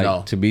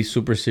No. to be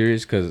super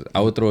serious? Because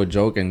I would throw a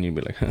joke and you'd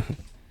be like,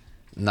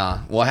 Nah.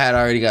 Well, I had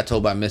already got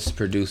told by Mrs.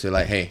 Producer,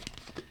 like, hey,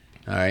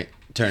 all right,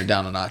 turn it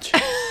down a notch.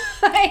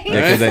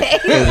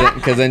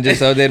 because then just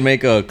so they'd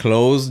make a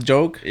clothes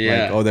joke.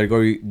 Yeah. Like, oh,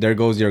 there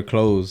goes your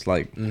clothes,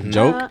 like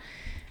joke.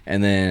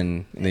 And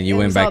then you It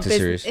went was back all to bus-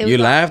 serious. it was You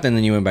all- laughed and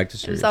then you went back to It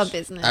serious. was all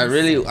business.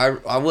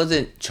 I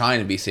wasn't trying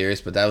to be serious,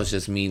 but that was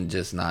just me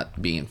just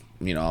not being,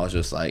 I was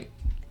just like,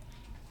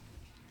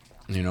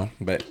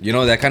 But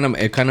that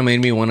kind of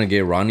made me want to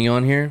get Ronnie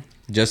on here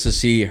just to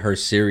see her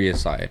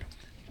serious side.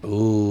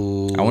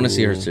 ooh. I want to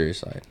see her serious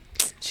side.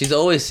 She's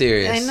always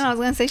serious. I know. I was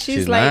gonna say she's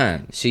She's like.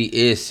 not. She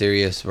is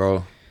serious,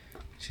 bro.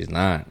 She's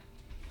not.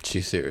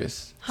 She's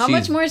serious. How She's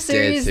much more dead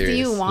serious do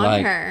you want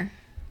Like- her?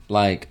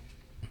 Like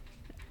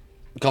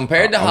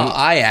Compared to how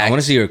I act. I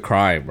want to see her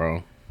cry, bro.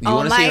 You Oh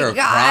want to see her my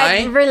God,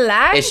 cry?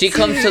 relax. If she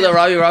comes to the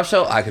Robbie Rob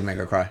show, I can make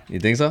her cry. You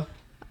think so?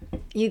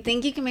 You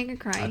think you can make her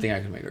cry? I think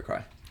I can make her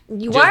cry.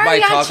 You Just are by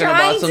y'all talking about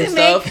trying some to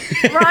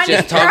stuff. make Ronnie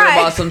Just talking cry?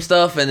 about some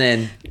stuff and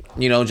then,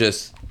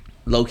 just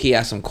low key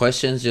ask some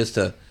questions just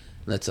to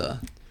let's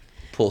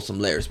pull some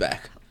layers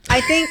back. I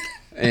think.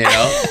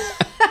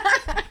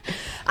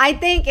 I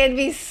think it'd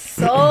be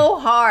so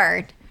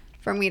hard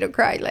for me to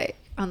cry like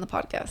on the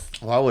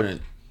podcast. Well, I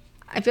wouldn't.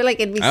 I feel like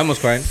it'd be I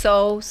almost cried.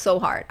 so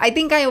hard. I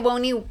think I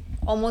only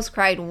almost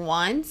cried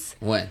once,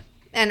 When?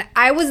 and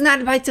I was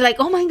not about to like.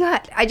 Oh my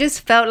God! I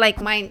just felt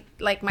like my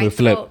With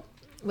Flip. throat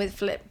with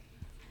Flip,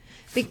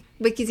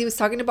 because he was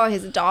talking about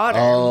his daughter.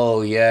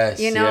 Oh, yes.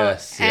 You know,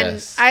 yes, and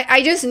yes.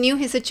 I just knew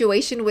his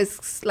situation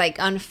was like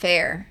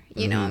unfair,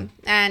 you know,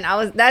 Mm-hmm.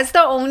 and that's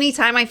the only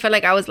time I felt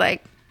like I was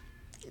like,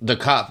 The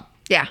cop,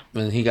 yeah,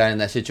 when he got in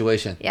that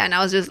situation. yeah, and I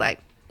was just like,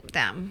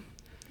 damn,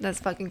 that's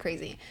fucking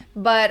crazy.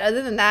 But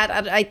other than that,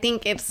 I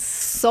think it's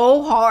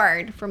so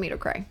hard for me to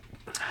cry.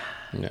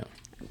 Yeah.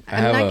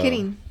 I'm not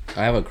kidding.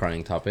 I have a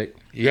crying topic.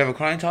 You have a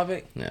crying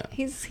topic? Yeah.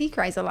 He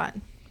cries a lot.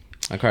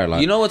 I cry a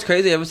lot. You know what's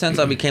crazy? Ever since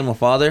I became a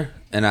father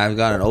and I've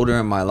gotten older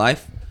in my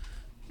life,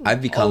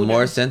 I've become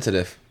more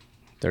sensitive.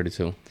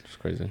 32. It's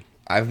crazy.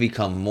 I've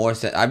become more.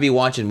 I be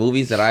watching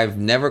movies that I've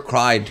never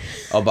cried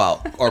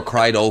about or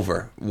cried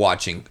over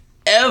watching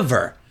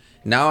ever.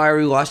 Now I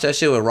rewatched that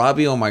shit with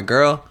Robbie or my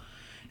girl,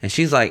 and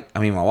she's like,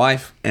 my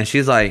wife, and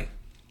she's like,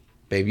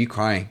 "Babe, you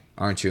crying,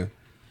 aren't you?"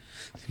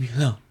 Leave me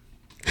alone.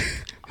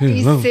 Are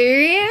you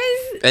serious?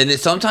 And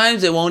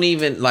sometimes it won't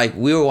even, like,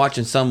 we were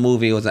watching some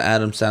movie. It was an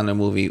Adam Sandler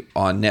movie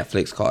on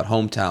Netflix called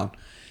Hometown,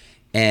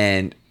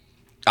 and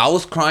I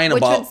was crying Which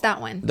about one's that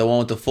one? the one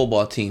with the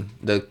football team,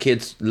 the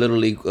kids little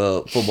league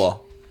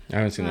football. I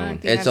haven't seen that one.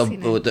 Yeah, It's I've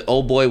seen it. with the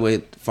old boy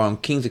from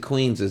Kings of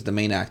Queens is the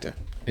main actor,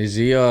 Is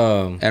he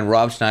and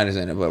Rob Schneider's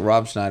in it. But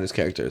Rob Schneider's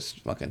character is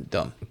fucking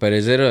dumb. but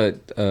is it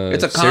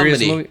It's a serious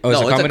comedy. movie? Oh,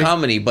 No, it's a comedy?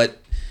 comedy,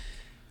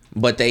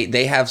 but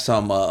they have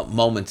some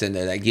moments in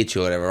there that get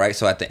you or whatever, right?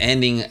 So at the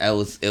ending, it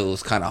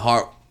was kind of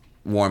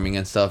heartwarming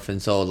and stuff,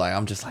 and so like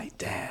I'm just like,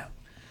 damn.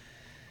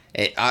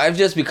 I've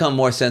just become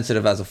more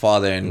sensitive as a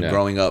father and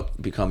growing up,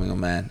 becoming a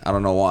man. I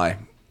don't know why.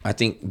 I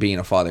think being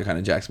a father kind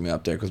of jacks me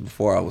up there because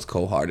before I was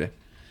cold-hearted.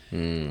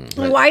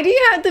 Why do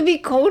you have to be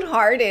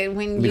cold-hearted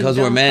when you Because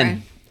don't we're men.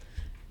 cry?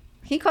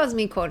 He calls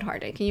me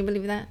cold-hearted. Can you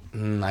believe that?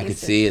 I could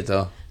see it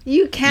though.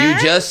 You can.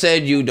 You just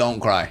said you don't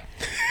cry.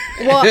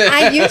 Well,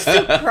 I used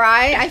to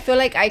cry. I feel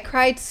like I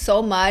cried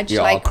so much.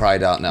 You're like all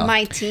cried out now.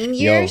 my teen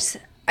years.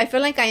 I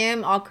feel like I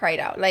am all cried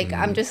out. Like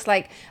I'm just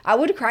like I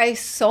would cry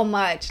so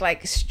much,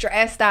 like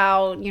stressed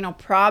out,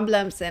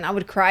 problems, and I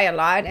would cry a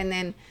lot. And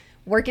then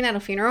working at a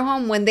funeral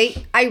home,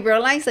 I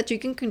realized that you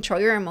can control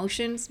your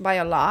emotions by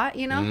a lot.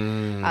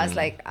 I was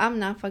like, I'm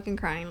not fucking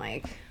crying.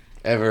 Like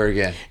Ever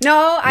again.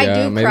 no, I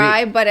Yeah, do maybe-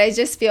 cry, but I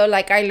just feel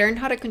like I learned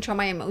how to control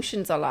my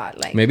emotions a lot.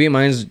 Like Maybe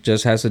mine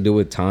just has to do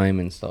with time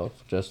and stuff.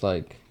 Just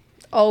like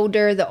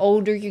the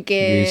older you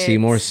get, you see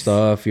more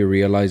stuff, you're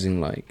realizing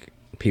like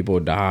people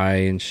die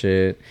and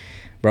shit,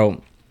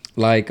 bro.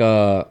 Like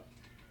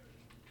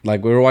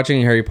we were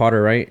watching Harry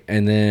Potter, right?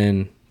 And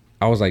then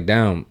I was like,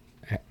 damn,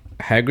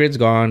 Hagrid's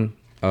gone.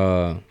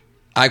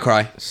 I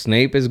cry.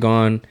 Snape is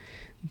gone.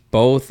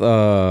 Both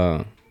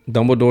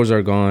Dumbledores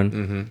are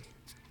gone.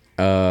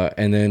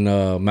 And then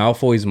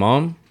Malfoy's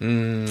mom,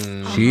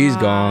 she's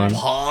gone.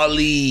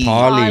 Polly.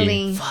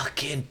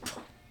 Fucking.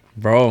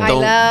 Bro,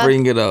 Don't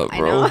bring it up, I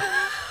bro. know.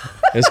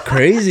 it's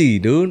crazy,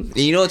 dude.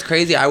 You know what's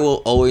crazy? I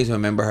will always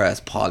remember her as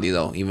Polly,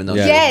 though, even though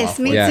Yeah. Yes,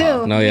 me Yeah.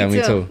 too. No, yeah,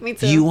 me too. Me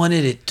too. You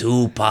wanted it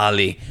too,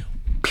 Polly.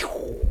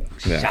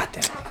 Yeah. Shot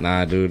them.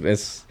 Nah, dude,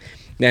 it's...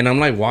 And I'm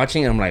like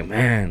watching, I'm like,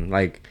 man,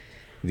 like...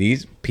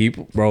 These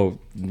people, bro,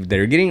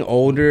 they're getting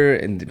older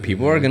and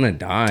people are gonna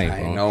die, bro.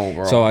 I know,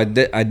 bro. So I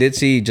did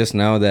see just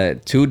now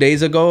that 2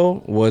 days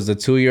ago was the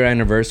 2-year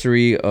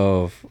anniversary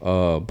of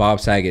Bob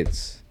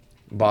Saget's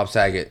Bob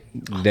Saget.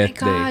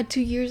 death Oh my God, day.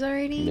 2 years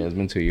already? Yeah, it's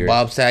been 2 years.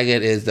 Bob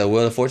Saget is the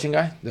Wheel of Fortune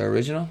guy, the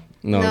original.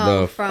 No,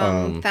 the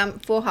from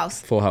Full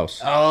House. Full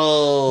House.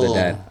 Oh, The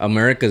dad,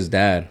 America's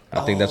dad.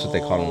 I think that's what they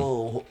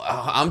call him.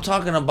 I'm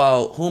talking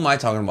about. Who am I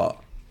talking about?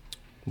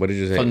 What did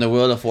you say? From the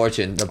Wheel of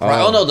Fortune.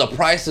 Oh no, The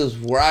Price is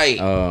Right.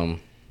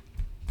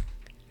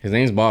 His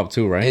name's Bob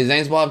too, right? His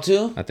name's Bob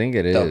too. I think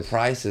it The is.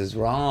 Price is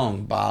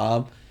Wrong,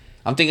 Bob.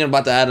 I'm thinking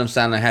about the Adam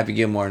Sandler Happy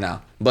Gilmore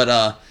now,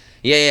 but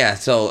yeah.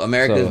 So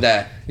America's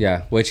Dad.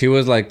 Yeah, which he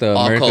was like the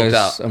All coked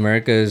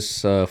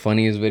out.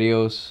 Funniest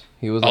videos.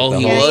 He was. Like Oh, the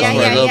he host. was Yeah, for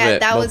yeah, a little yeah, bit.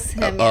 that was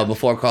him, yeah.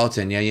 Before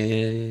Carlton.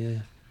 Yeah.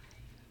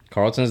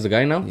 Carlton's the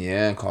guy now.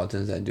 Yeah,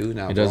 Carlton's that dude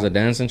now. He does bro. the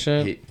dance and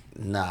shit.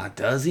 Nah,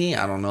 does he?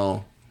 I don't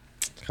know.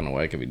 It's kind of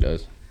whack if he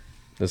does.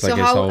 That's So like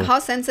his whole. how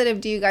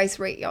sensitive do you guys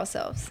rate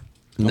yourselves?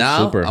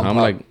 Now Super. I'm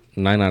like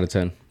 9 out of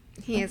 10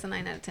 He is a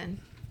 9 out of 10.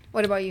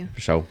 What about you?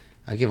 for sure.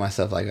 I give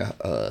myself like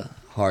a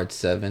hard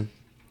 7.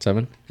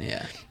 7.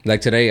 Yeah,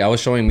 Like today, I was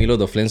showing Milo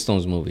the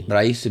Flintstones movie. but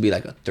I used to be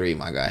like a 3,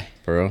 my guy.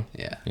 For real?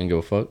 Yeah, You didn't give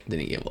a fuck.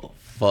 didn't give a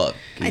fuck.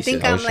 I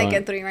think I I'm was like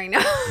showing- a 3 right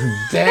now.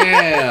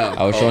 Damn.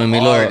 I was showing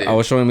Milo. I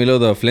was showing Milo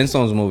the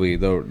Flintstones movie,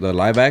 the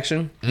live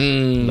action,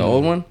 the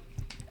old one,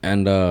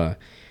 and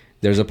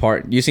there's a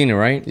part you seen it,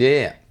 right?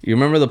 Yeah. You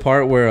remember the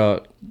part where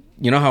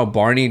you know how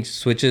Barney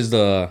switches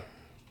the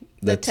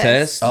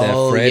test that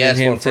Oh, Fred yes, and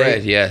him for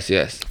Fred. take?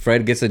 Yes.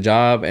 Fred gets a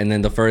job, and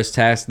then the first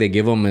task they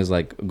give him is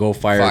like go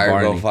fire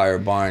Barney. Go fire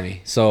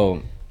Barney.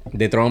 So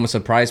they throw him a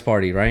surprise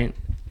party, right?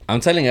 I'm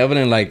telling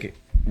Evelyn, like,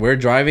 we're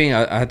driving.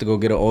 I had to go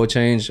get an oil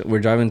change. We're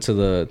driving to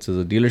the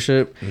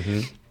dealership,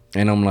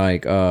 and I'm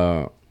like,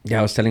 yeah,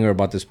 I was telling her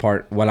about this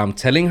part. While I'm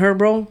telling her,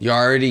 bro, You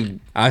already.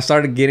 I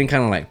started getting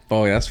kind of like,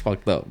 oh, that's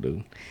fucked up,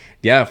 dude.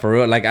 Yeah, for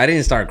real. Like, I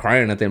didn't start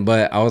crying or nothing,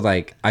 but I was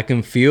like, I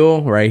can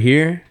feel right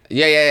here.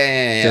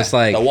 Yeah. Just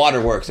like- the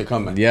waterworks are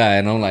coming. Yeah,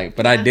 and I'm like,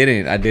 but I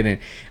didn't.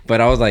 But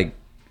I was like,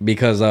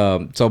 because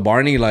so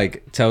Barney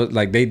like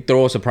they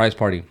throw a surprise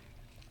party,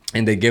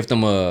 and they gift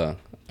him a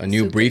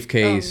new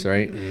briefcase,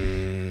 right?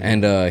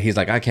 And he's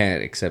like, I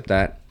can't accept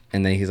that.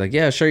 And then he's like,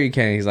 yeah, sure you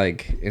can. He's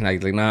like, and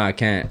like nah, I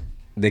can't.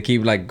 They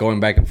keep like going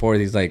back and forth.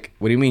 He's like,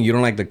 what do you mean you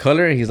don't like the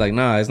color? He's like,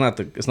 nah, it's not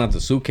the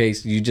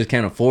suitcase. You just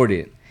can't afford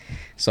it.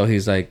 So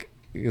he's like,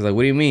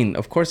 what do you mean?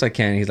 Of course I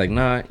can. He's like,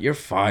 nah, you're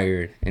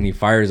fired. And he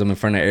fires him in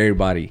front of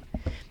everybody.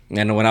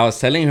 And when I was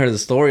telling her the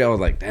story, I was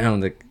like,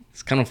 damn,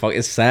 it's kind of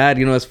it's sad,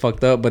 you know, it's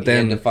fucked up. But He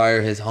then had to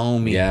fire his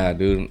homie. yeah,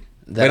 dude.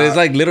 That But it's I-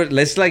 like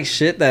literally, it's like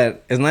shit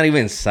that it's not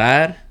even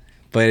sad,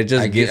 but it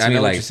just I gets know me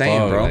what like, you're saying,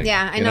 fuck, bro. like,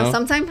 Yeah, I you know.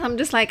 Sometimes I'm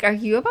just like, are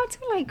you about to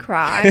like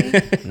cry?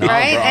 No,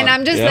 right? bro. And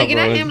I'm just Yeah, looking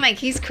bro. at him like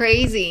he's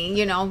crazy,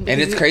 you know. And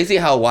it's crazy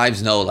how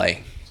wives know,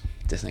 like,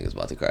 this nigga's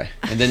about to cry.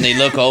 And then they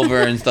look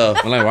over and stuff.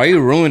 I'm like, why are you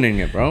ruining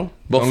it, bro?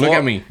 Don't look Before-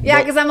 at me. Yeah,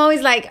 because I'm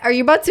always like, are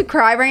you about to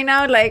cry right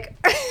now? Like,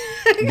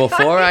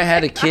 Before I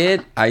had a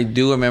kid, I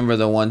do remember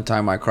the one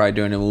time I cried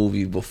during a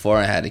movie before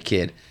I had a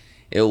kid.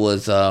 It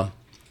was,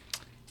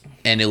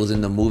 and it was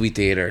in the movie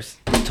theaters.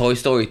 Toy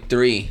Story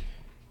 3.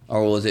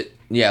 Or was it?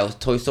 Yeah, it was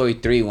Toy Story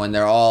 3 when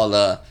they're all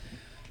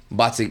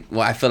about to,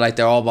 well, I feel like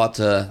they're all about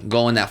to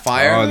go in that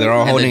fire. Oh, they're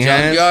all in holding the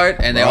hands? junkyard,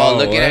 and they're all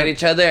Bro, looking what? at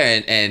each other,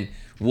 and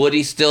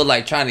Woody's still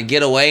like trying to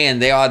get away,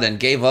 and they all then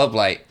gave up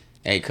like,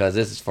 hey, cuz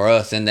this is for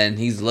us. And then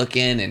he's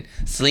looking, and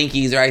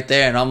Slinky's right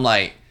there, and I'm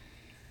like,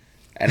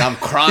 and I'm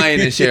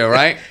crying and shit,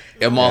 right?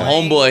 And my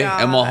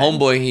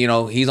homeboy, you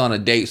know, he's on a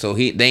date, so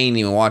they ain't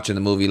even watching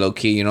the movie low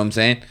key, you know what I'm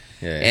saying?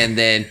 Yeah. And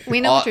then We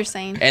know what you're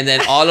saying. And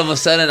then all of a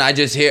sudden, I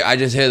just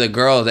hear the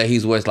girl that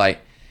he's with like,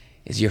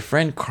 is your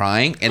friend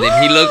crying? And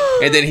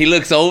then he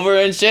looks over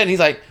and shit, and he's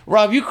like,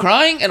 Rob, you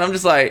crying? And I'm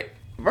just like,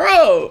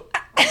 bro.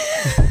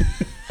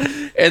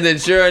 And then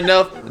sure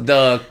enough,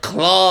 the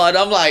claw, and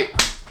I'm like,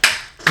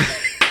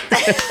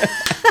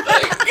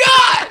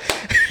 God.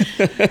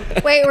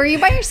 wait, were you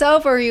by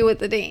yourself or were you with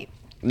the date?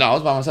 No, I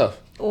was by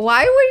myself.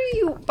 Why were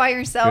you by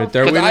yourself?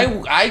 They're Because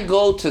with- I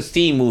go to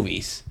see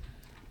movies.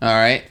 All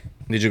right.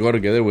 Did you go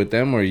together with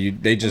them, or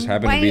they just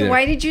happened to be there?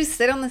 Why did you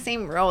sit on the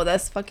same row?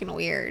 That's fucking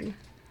weird.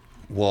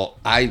 Well,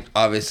 I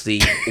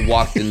obviously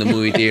walked in the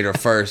movie theater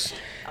first.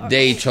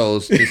 They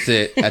chose to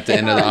sit at the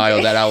end of the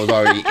aisle that I was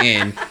already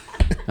in.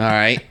 All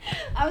right.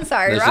 I'm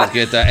sorry, Let's Rob. just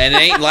get that. And it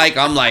ain't like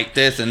I'm like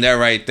this and they're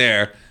right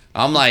there.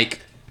 I'm like,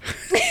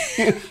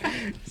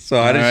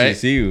 So how did she Alright.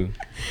 see you?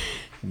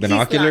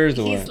 binoculars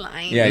or He's what?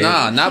 lying. Yeah,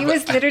 Nah, not. He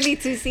was literally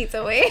 2 seats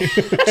away.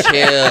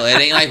 Chill. It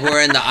ain't like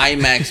we're in the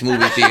IMAX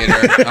movie theater.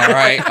 All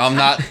right, I'm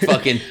not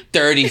fucking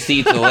 30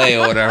 seats away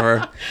or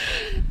whatever.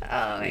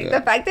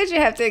 The fact that you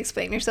have to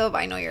explain yourself,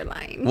 I know you're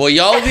lying. Well,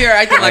 y'all over here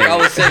acting like I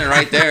was sitting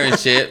right there and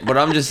shit. But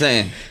I'm just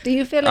saying. Do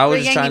you feel I like we're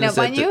was just trying ganging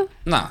to up on set you?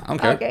 Nah, I'm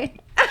okay. Okay.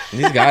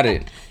 He's got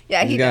it.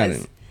 Yeah, he got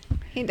does. it.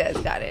 He does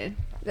got it.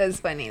 That's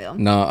funny though.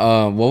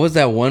 No, what was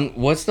that one?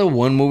 What's the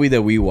one movie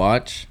that we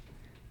watch,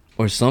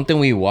 or something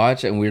we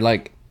watch, and we're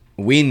like,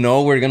 we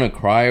know we're gonna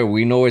cry, or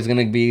we know it's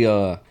gonna be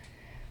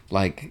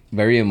like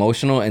very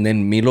emotional, and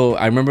then Milo.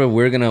 I remember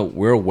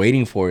we're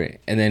waiting for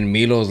it, and then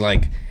Milo's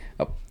like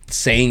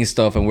saying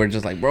stuff, and we're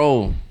just like,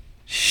 bro,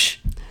 shh.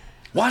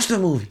 Watch the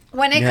movie.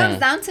 When it Yeah. comes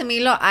down to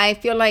Milo, I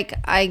feel like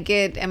I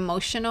get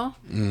emotional,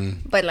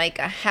 but like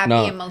a happy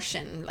No.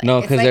 emotion. Like, No,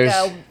 it's 'cause like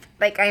there's-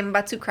 like I'm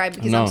about to cry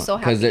because No, I'm so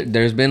happy. because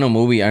there's been a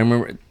movie. I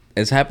remember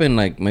it's happened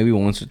like maybe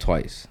once or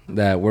twice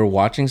that we're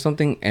watching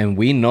something and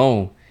we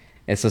know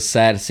it's a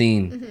sad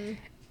scene, Mm-hmm.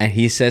 and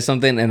he says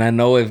something, and I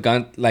know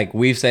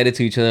we've said it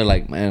to each other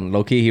like, man,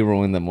 low key he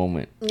ruined the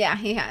moment. Yeah,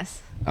 he has.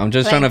 I'm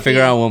just trying to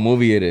figure Plenty. out what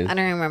movie it is. I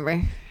don't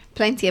remember.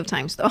 Plenty of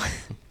times though.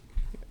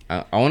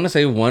 I want to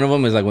say one of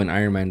them is like when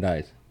Iron Man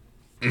dies.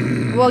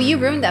 Well, you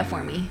ruined that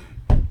for me.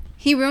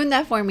 He ruined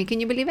that for me. Can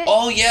you believe it?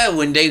 Oh yeah,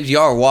 when Dave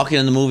Yar walking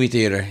in the movie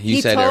theater, you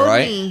he said it told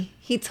right. me.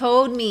 He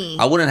told me.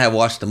 I wouldn't have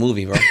watched the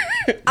movie, bro.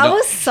 I No,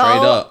 was straight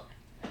so. up.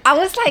 I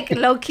was like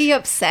low key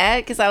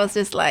upset because I was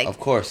just like, Of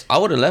course, I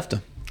would have left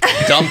him,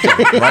 dumped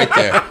him right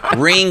there,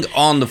 ring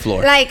on the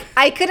floor. like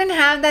I couldn't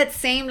have that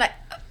same like.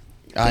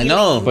 I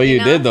know, But you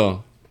know? did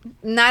though.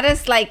 Not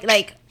as like.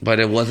 but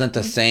it wasn't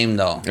the same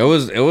though. It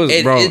was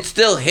bro. It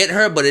still hit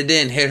her, but it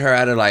didn't hit her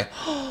out of like.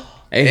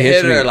 It It hits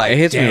hit me. her like, It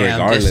hits me damn,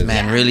 regardless. this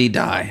man really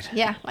died.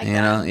 Yeah, like You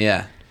that. know,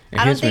 yeah. It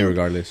I don't hits me think-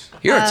 regardless.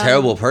 You're a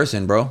terrible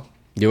person, bro.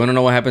 You want to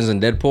know what happens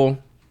in Deadpool,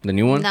 the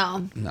new one?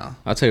 No. No.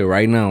 I'll tell you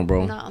right now,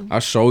 bro. No. I'll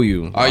show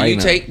you. Are right you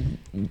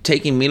now.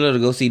 taking Milo to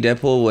go see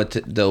Deadpool with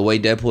the way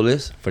Deadpool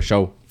is? For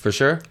sure. For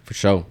sure? For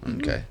sure.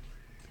 Okay.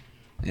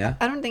 Yeah?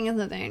 I don't think there's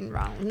nothing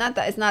wrong. Not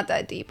that it's not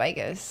that deep, I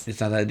guess. It's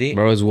not that deep?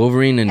 Bro, it's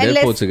Wolverine and, And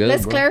Deadpool together,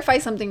 let's bro. clarify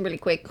something really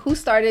quick. Who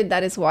started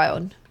That Is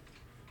Wild?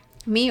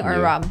 Me or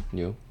You. Rob?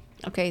 You.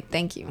 Okay,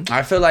 thank you.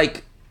 I feel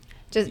like...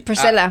 Just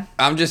Priscilla.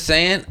 I'm just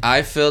saying,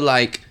 I feel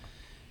like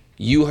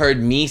you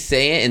heard me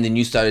say it and then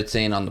you started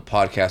saying on the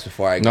podcast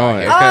before I got No,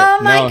 here. Oh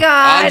my no.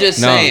 god. I'm just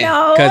No, saying.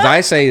 No. because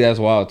I say that's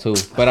wild too.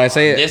 But I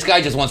say it. This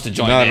guy just wants to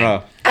join No, in.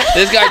 no.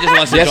 This guy just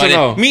wants to Yes or join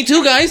no? in. Me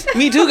too, guys.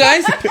 Me too,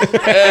 guys.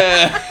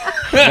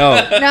 No,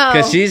 No.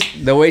 because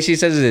the way she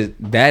says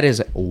it, that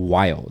is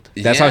wild.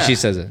 That's how Yeah. she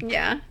says it.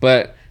 Yeah.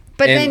 But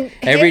But in then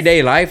his-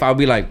 everyday life, I'll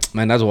be like,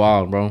 man, that's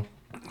wild, bro.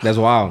 That's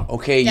wild.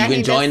 Okay, Yeah, you can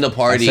he join the does.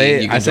 party.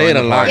 I You can say join it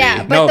a the lot. party.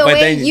 Yeah, but the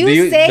way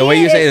you say the way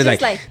you it, say it it's is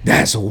just like, like-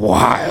 that's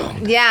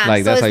wild. Yeah,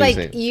 Like, so that's it's how you like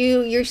say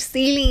it. you're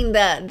stealing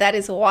that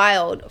is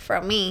wild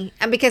from me,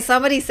 and because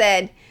somebody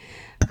said,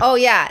 "Oh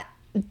yeah,"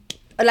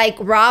 like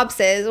Rob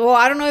says, "Well,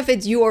 I don't know if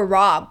it's you or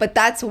Rob, but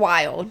that's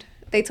wild."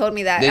 They told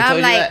me that. They and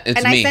told I'm you like, that?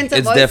 It's and me. I sent a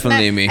It's voice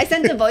definitely me. I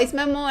sent a voice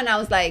memo, and I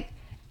was like,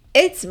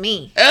 "It's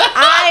me."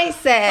 I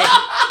said,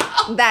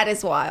 "That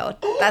is wild."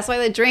 That's why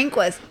the drink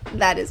was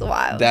 "That is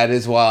wild." That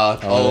is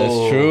wild. Oh,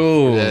 that's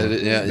true. Yeah,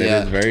 That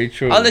yeah. is very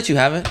true. I'll let you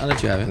have it. I'll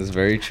let you have it. That's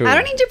very true. I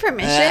don't need your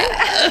permission.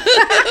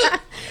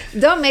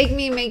 Don't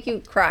make you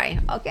cry,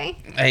 okay?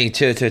 Hey,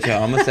 chill.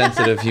 I'm a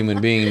sensitive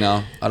human being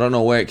now. I don't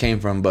know where it came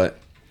from, but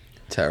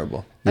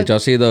terrible. Did y'all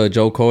see the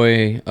Joe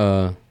Coy?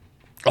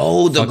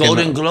 Oh, the Fucking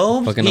Golden up-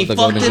 Globe? fucking He up the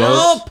fucked Golden it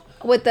Globes? up.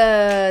 With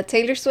the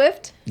Taylor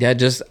Swift. Yeah,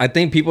 I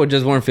think people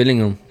just weren't feeling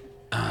him.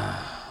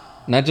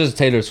 Not just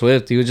Taylor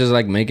Swift. He was just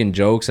like making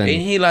jokes, and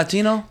Ain't he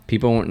Latino?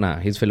 people weren't. Nah,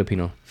 he's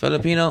Filipino.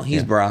 Filipino?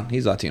 He's brown.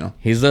 He's Latino.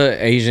 He's the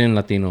Asian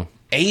Latino.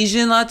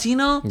 Asian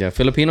Latino? Yeah,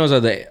 Filipinos are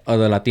the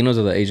Latinos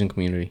of the Asian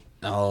community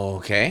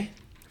Okay.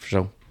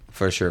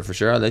 for sure. For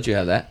sure. I'll let you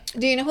have that.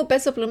 Do you know who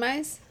Peso Pluma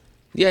is?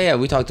 Yeah,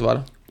 we talked about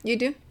him. You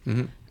do?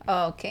 Mm-hmm.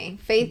 Oh, okay.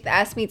 Faith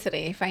asked me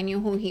today if I knew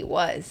who he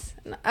was.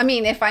 I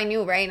mean, if I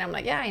knew, right? And I'm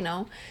like, yeah, I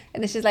know.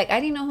 And then she's like, I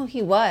didn't know who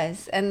he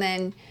was. And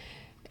then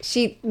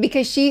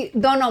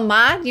Don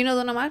Omar, you know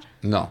Don Omar?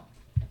 No.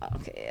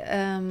 Okay.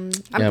 I'm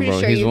Yeah, pretty bro,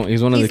 sure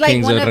he's one of the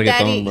kings of reggaeton,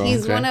 Daddy, bro.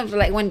 He's Okay. one of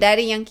like when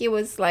Daddy Yankee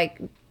was like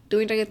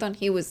doing reggaeton,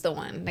 he was the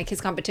one, like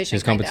his competition.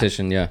 His kinda.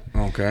 competition, yeah.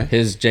 Okay.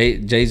 His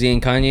Jay-Z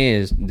and Kanye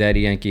is Daddy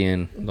Yankee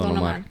and Don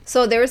Omar.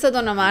 So there was a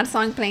Don Omar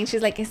song playing.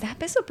 She's like, "Is that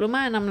Peso Pluma?"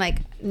 And I'm like,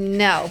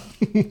 "No,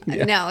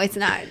 no, it's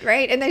not."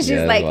 Right? And then she's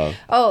Yeah, like, wow.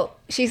 "Oh,"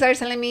 she starts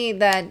telling me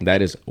that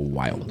That is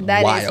wild.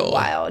 that is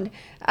wild.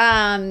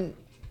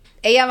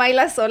 Ella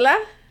baila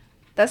sola.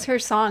 That's her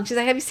song. She's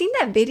like, "Have you seen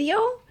that video?"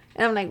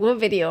 And I'm like, "What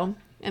video?"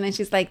 And then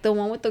she's like, "The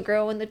one with the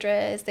girl in the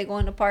dress. They go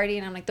in the party."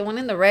 And I'm like, "The one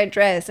in the red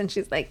dress." And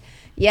she's like,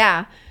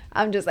 "Yeah."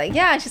 I'm just like,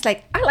 "Yeah." And she's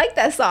like, "I like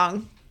that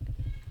song."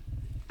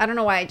 I don't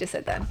know why I just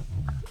said that.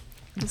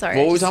 I'm sorry.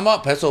 What I were we just- talking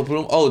about? Peso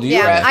Pluma? Oh, do you Yeah,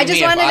 asking I just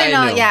me if wanted to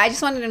know. knew? Yeah, I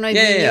just wanted to know if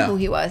Yeah, you knew yeah. who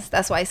he was.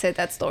 That's why I said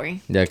that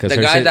story. Yeah, because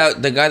The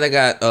guy that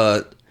got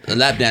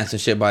lap dance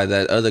and shit by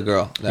that other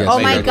girl. That Yes. Oh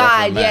made my her God,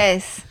 girlfriend mad.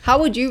 yes. How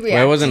would you react?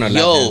 Well, it wasn't a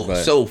lap Yo, dance,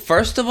 but so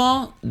first of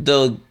all,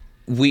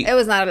 It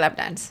was not a lap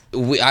dance.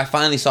 I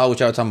finally saw what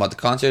y'all were talking about. The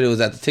concert. It was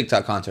at the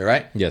TikTok concert,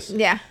 right? yes.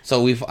 Yeah.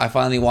 So I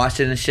finally watched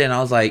it and shit, and I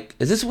was like,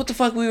 "Is this what the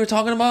fuck we were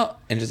talking about?"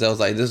 And Giselle was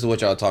like, "This is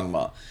what y'all talking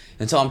about."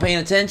 And so I'm paying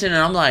attention,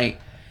 and I'm like,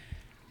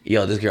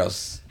 "Yo, this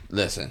girl's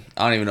listen."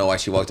 I don't even know why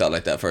she walked out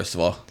like that. First of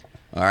all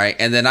right,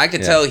 and then I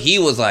could tell he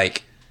was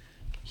like,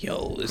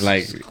 "Yo, this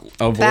Like is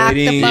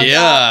avoiding. fuck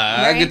yeah." up,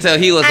 I right? could tell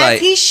he was As like,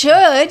 he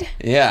should.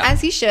 yeah.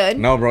 As he should.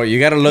 No, bro, you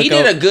gotta look. He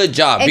did a good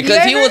job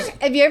because he was.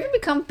 If you ever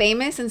become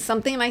famous and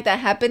something like that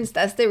happens,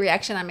 that's the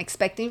reaction I'm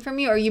expecting from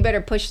you, or you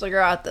better push the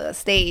girl out the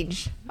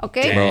stage.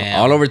 Okay? Bro, Damn.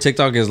 all over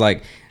TikTok is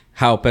like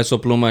how Peso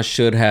Pluma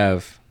should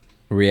have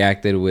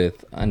reacted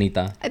with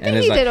Anita. I think and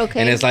it's he like, did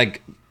okay. And it's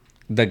like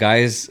the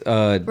guys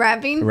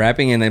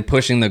Rapping? and then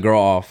pushing the girl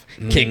off,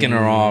 kicking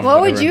her off.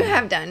 What would whatever. you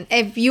have done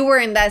if you were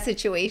in that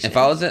situation? If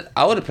I was it,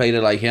 I would have played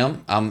it like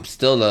him. I'm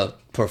still a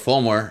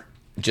performer.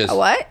 Just A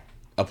what?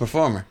 A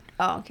performer.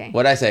 Oh, okay.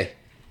 What'd I say?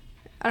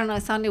 I don't know.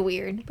 It sounded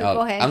weird, but Oh,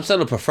 go ahead. I'm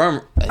still a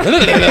performer.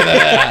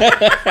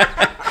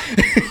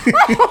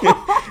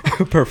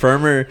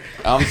 Performer,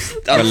 I'm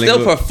still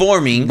Bilingual-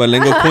 performing,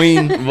 bilingual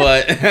queen.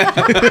 but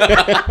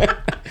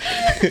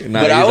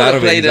Nah, but I he's would out have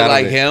of it, played he's it out of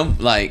like it. him.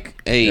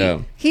 Like, hey, Yeah.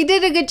 He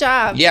did a good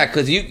job. yeah,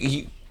 because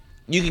you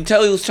can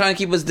tell he was trying to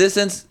keep his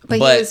distance, But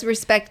he was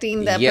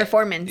respecting the yeah,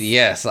 performance.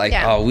 Yes, like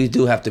Yeah. oh, we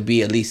do have to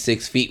be at least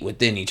 6 feet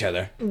within each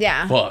other.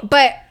 Yeah. Fuck.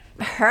 But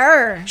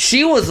her.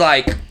 She was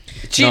like,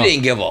 she No.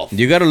 didn't give off.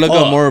 You gotta look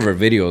Fuck. up more of her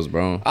videos,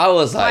 bro. I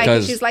was Why? like,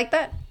 Because 'Cause- she's like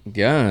that?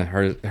 Yeah,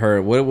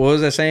 her what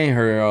was I saying?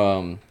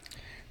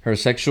 Her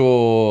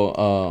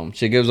sexual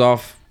she gives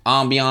off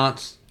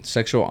ambiance.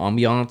 sexual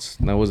ambiance.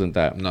 That wasn't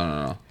that.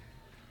 No.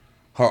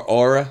 Her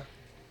aura.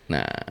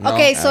 Nah. No.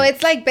 Okay, so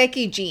it's like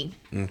Becky G.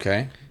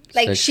 Okay.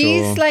 Like Sexual-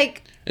 she's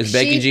like. Is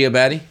Becky G a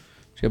baddie?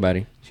 She a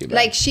baddie. She a baddie.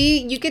 Like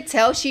you could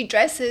tell she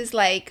dresses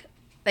like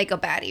a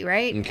baddie,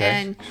 right?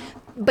 Okay.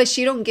 But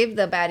she don't give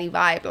the baddie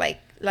vibe. Like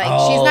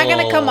she's not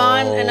gonna come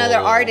on another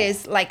Oh.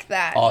 artist like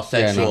that. All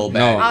sexual no,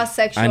 baddie. All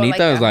sexual. Anita like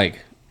was that. like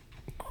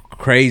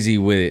crazy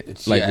with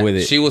it, like Yeah, with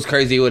it. She was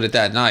crazy with it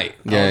that night.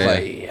 I Yeah, was yeah.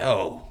 like,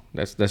 yo.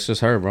 That's just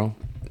her, bro.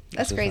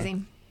 That's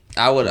crazy.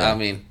 I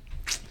mean,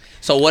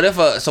 so what if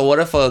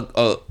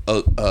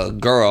a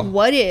girl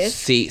What if?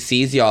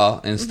 sees y'all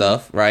and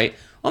stuff, right?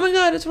 Oh my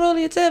God, it's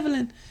Rolly, it's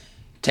Evelyn.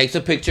 Takes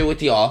a picture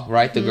with y'all,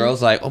 right? The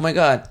girl's like, oh my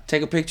God,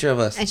 take a picture of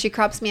us. And she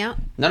crops me out.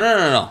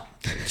 No.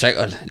 Check.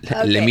 Let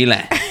Okay. me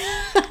land.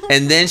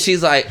 And then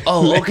she's like,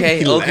 oh,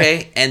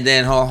 okay. And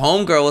then her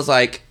homegirl was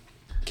like,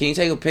 can you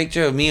take a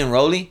picture of me and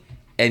Rolly?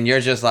 And you're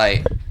just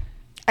like,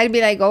 I'd be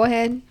like, go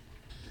ahead.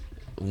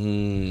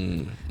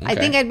 okay. I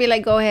think I'd be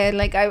like, go ahead.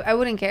 Like I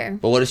wouldn't care.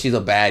 But what if she's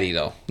a baddie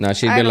though? No,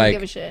 she'd I be don't like,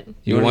 give a shit. You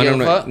you wouldn't want give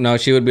him a to? fuck? No,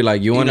 she would be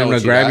like, you want know him what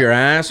to you grab got. your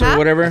ass or Huh?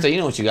 whatever, So you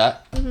know what you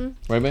got?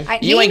 right, babe?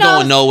 You He ain't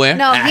going nowhere.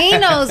 No, he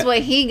knows what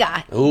he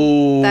got.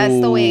 Ooh, That's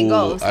the way it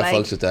goes, I like-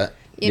 fucks with that.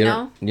 You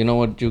know? You know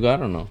what you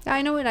got or no?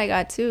 I know what I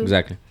got too.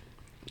 Exactly.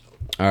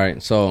 All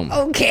right, so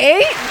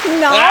Okay.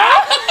 No.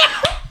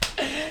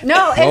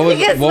 No, it's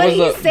because what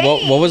he's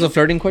saying. what was the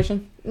flirting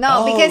question? No,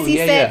 Oh, because he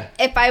yeah, said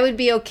if I would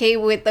be okay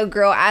with the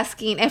girl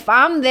asking if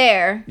I'm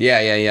there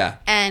Yeah.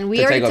 and we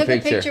To already take a took a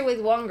picture. picture with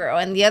one girl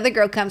and the other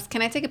girl comes,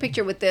 can I take a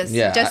picture with this?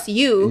 Yeah, Just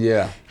you.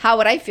 yeah. How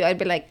would I feel? I'd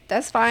be like,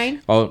 that's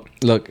fine. Oh,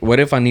 look, what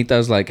if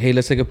Anita's like, hey,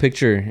 let's take a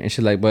picture, and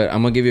she's like, but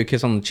I'm gonna give you a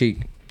kiss on the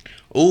cheek.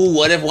 Ooh,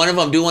 what if one of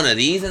them do one of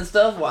these and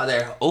stuff while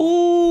they're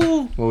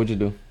ooh What would you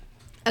do?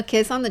 A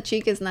kiss on the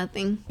cheek is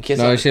nothing. kiss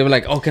No, on- she'd be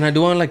like, oh, can I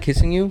do one like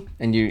kissing you?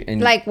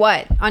 And Like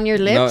what? On your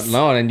lips?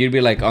 no, and you'd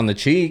be like on the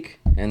cheek,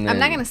 and then I'm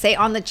not gonna say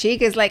on the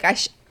cheek. Is like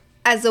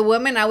as a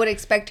woman, I would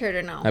expect her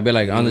to know. I'd be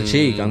like on the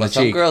cheek, on the But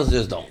some cheek. girls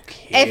just don't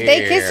care. If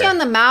they kiss you on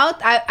the mouth,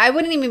 I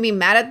wouldn't even be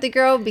mad at the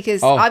girl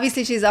because Oh.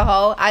 obviously she's a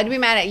hoe. I'd be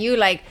mad at you.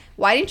 Like,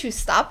 why didn't you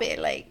stop it?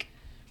 Like,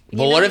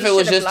 But what if it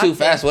was just too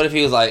fast? What if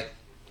he was like,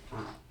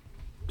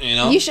 you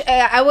know, You should.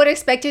 I would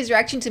expect his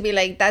reaction to be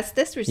like, "That's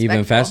disrespectful."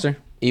 Even faster.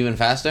 even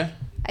faster?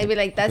 I'd be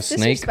like, "That's a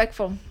snake?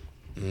 disrespectful."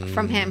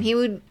 From him, he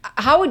would.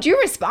 How would you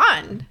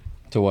respond?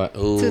 To what?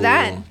 Ooh, To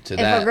that. To If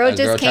that. a girl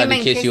just tried came to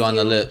and kiss kissed you on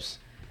the you- lips.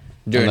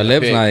 On During the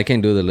lips? pic. Nah, I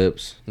can't do the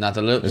lips. Not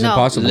the lips. It's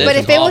impossible. But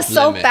if it was Lips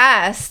so off limit.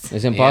 fast,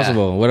 It's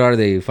impossible. What are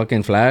they?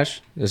 Fucking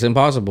Flash? It's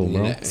impossible,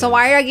 bro. Yeah. so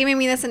why are you giving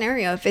me the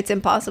scenario if it's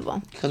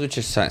impossible? Because we're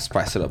just trying to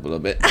spice it up a little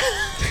bit.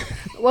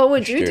 What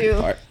would you Steer do?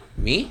 apart.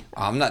 Me?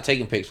 I'm not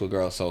taking pics with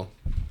girls, so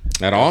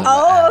At all?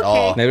 Oh, At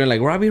all. okay. They've been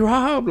like Robbie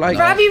Rob, like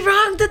Robbie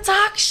Rock, the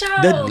talk show.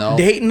 the No.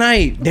 date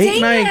night,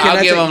 Date night. Can I'll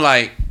I give take- them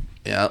like,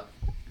 yep.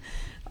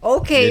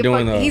 Okay, You're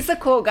doing but the- he's a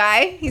cool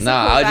guy. He's Nah,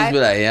 a cool I'll guy. just be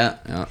like,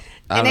 yeah.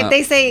 And if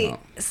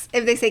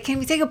they say, "Can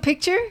we take a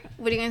picture?"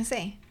 What are you gonna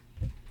say?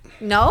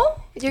 No,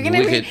 you're gonna.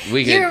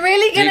 You're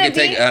really gonna.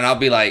 and I'll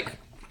be like,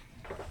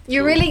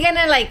 You're really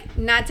gonna like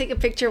not take a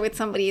picture with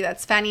somebody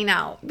that's fanning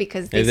out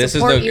because they If this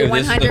is support the you if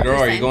this is the 100%. girl,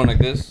 are you going like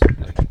this?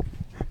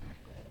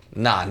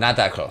 nah, not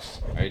that close.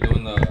 Are you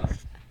doing the?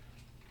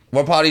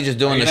 We're probably just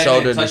doing Are you the letting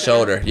shoulder it to touch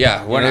shoulder.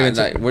 Yeah, we're You're not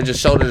not even like, we're just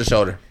shoulder to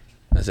shoulder.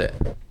 That's it.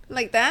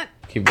 Like that?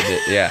 Keep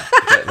it. Yeah.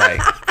 Like.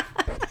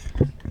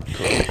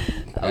 Cool.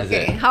 That's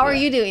Okay. it. How are Yeah.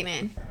 you doing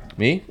it?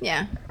 Me?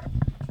 Yeah.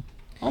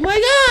 Oh my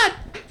God.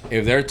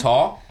 If they're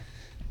tall,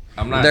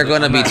 I'm not. They're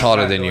gonna I'm be not-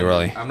 taller I'm not than you, doing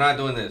really. this. I'm not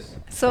doing this.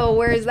 So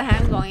where is the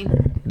hand going?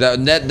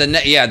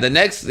 The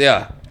next.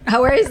 Yeah.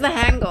 Where is the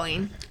hand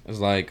going? It's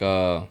like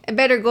It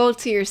better go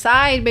to your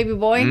side, baby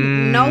boy.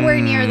 Nowhere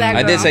near that.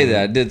 I Girl. did say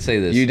that. I did say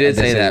this. You I did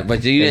say that,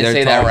 but you if didn't they're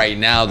say that tall, right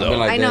now, I'll be though.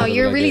 like I this, know I'll be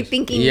you're like really this.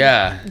 thinking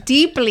Yeah.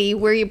 deeply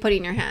where you're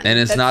putting your hand. And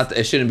it's That's- not.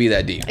 It shouldn't be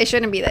that deep. It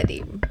shouldn't be that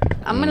deep.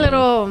 I'm a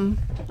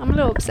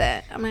little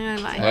upset. I'm not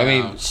gonna lie. I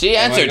mean, She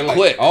am I answered gonna, like-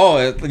 quick.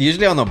 Oh,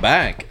 usually on the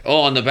back.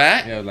 Oh, on the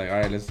back? Yeah, like all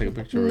right, let's take a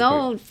picture. real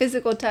No quick.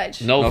 physical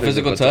touch. No, No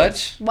physical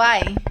touch.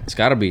 Why? It's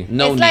gotta be.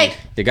 No It's need. like-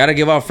 You gotta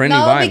give out friendly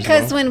No, vibes.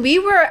 because bro. when we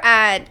were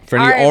at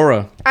Friendly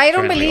aura. I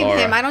don't Friendly believe aura.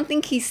 him. I don't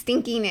think he's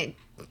thinking it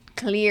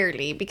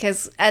clearly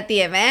because at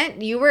the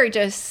event you were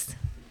just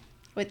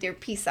with your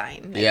peace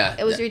sign. Like, Yeah.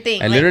 it was your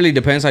thing. It Like, literally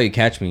depends how you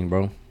catch me,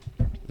 bro.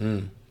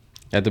 Mm.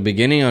 At the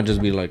beginning, I'll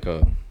just be like,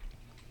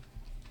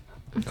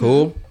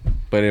 cool.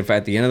 But if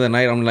at the end of the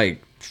night, I'm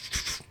like,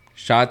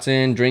 shots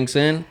in, drinks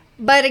in.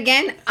 but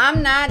again,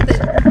 I'm not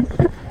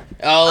the.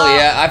 Oh,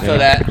 yeah, I feel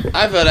that.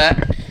 I feel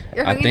that.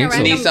 You're I hugging think a so.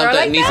 random Need girl something.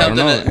 like Need that? I don't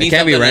something. know. To, need It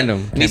can't be something random.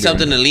 To, Can't need be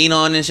something to lean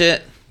on and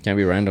shit. Can't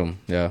be random.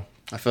 Yeah,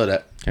 I feel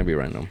that. can't be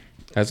random.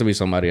 Has to be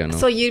somebody I know.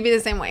 So you'd be the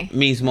same way.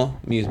 Mismo.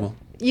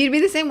 You'd be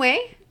the same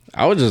way.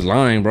 I was just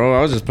lying, bro.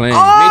 I was just playing.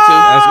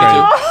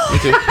 Oh! Me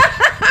too.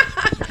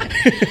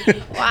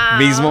 Wow.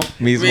 Mismo.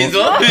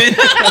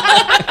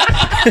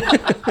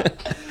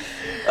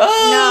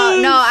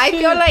 No, I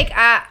feel like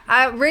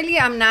I really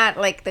am not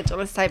like the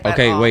jealous type. at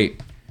Okay, all.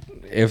 wait.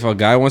 If a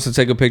guy wants to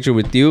take a picture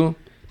with you,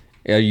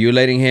 are you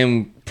letting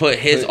him Put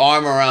his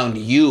arm around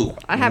you.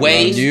 I have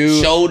Waist,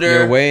 you, shoulder.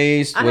 your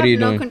waist? I What have are you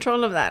no doing?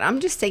 control of that. I'm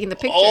just taking the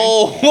picture.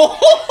 Oh.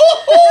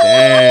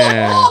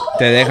 Damn.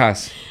 Te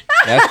dejas.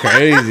 That's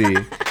crazy.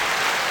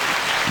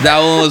 That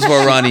one was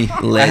for Ronnie.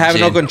 I have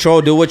no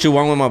control. Do what you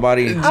want with my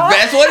body.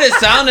 That's what it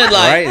sounded like.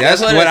 Right?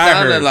 That's what it I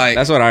sounded heard. like.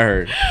 That's what I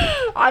heard.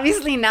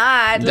 Obviously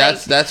not.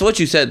 That's what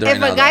you said right if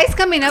now. a guy's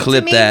coming up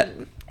Clip to me, that.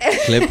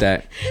 Clip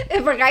that.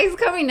 if a guy's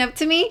coming up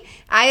to me,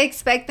 I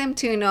expect them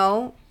to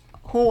know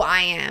who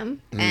I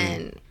am, Mm.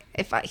 and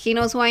if he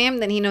knows who I am,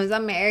 then he knows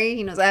I'm married.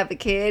 He knows I have a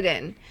kid,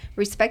 and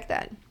respect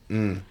that.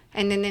 Mm.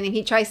 And then if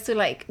he tries to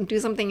like do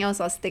something else,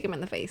 I'll stick him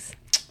in the face.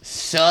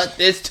 Shut.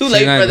 It's too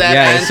late not- for that.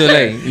 yeah, it's too answer.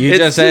 late. You It's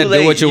just too said, do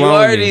late. what you want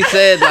with already me.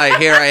 said, like,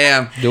 here I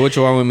am. Do what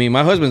you want with me.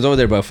 My husband's over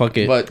there, but fuck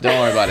it. But don't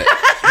worry about it.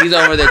 He's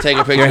over there taking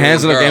pictures. Your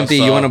hands of look girls, empty.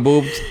 so- You want a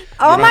boob?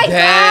 Oh my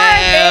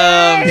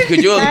Damn. god!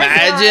 Could you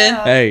That's imagine?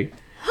 wild. Hey.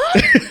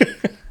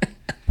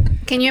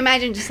 Can you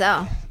imagine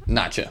Giselle?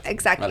 Not you.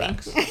 Exactly.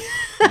 Relax.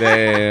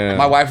 Damn.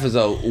 My wife is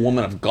a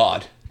woman of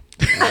God.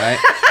 All right.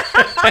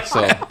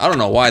 So I don't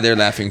know why they're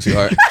laughing too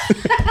hard.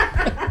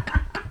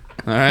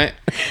 All right.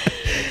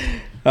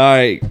 All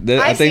right.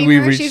 I think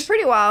we've She's reached.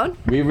 pretty wild.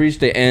 We've reached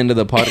the end of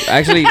the podcast.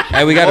 Actually,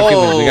 hey, we got a few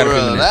minutes. We got a few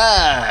minutes.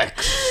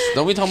 Relax.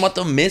 Don't be talking about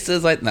the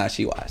misses like. Nah,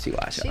 she watched.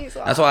 She's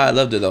That's why I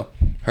loved her though.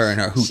 Her and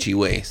her hoochie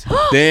ways.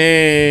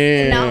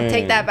 Damn. No,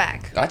 take that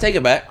back. I take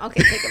it back.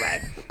 Okay, take it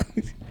back.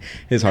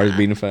 His heart's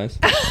beating fast.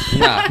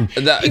 Nah.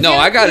 No,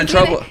 I got in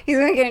trouble. He's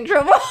gonna get in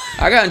trouble.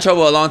 I got in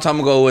trouble a long time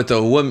ago with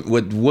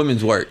with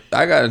women's work.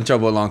 I got in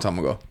trouble a long time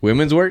ago.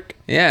 Women's work?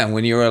 Yeah,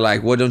 when you were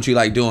like, "What don't you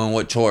like doing?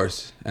 What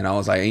chores?" And I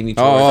was like, "Any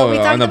chores?" Oh, we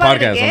on talked the about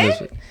it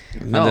podcast. again?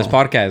 No. On this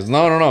podcast.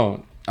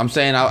 No. I'm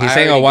saying He's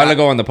saying a while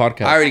ago on the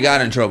podcast. I already got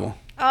in trouble.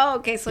 Oh,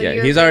 okay. So Yeah,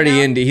 you're he's good already now?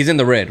 in. He's in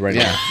the red right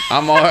Yeah, now.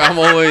 I'm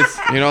always,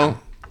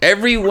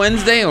 every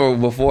Wednesday or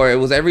before it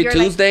was every You're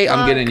like, Tuesday. I'm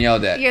fuck. getting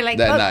yelled at. You're like,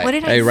 that "Fuck, night. what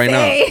did Hey, I right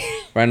say? now.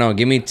 Right now,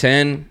 give me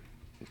 10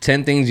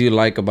 things you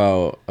like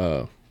about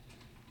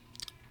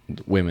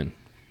women.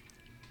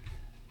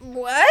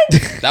 What?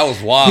 That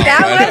was wild.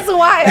 That was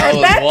wild.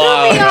 That That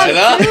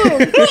was threw me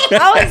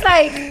off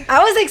too.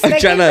 I was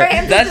expecting tryna- for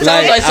him to That say-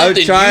 sounds like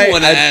something you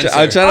wanna answer.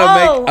 I'm trying to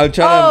Oh, make. I'm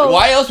trying to. oh.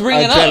 Why else bring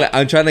it up?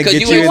 I'm trying to 'Cause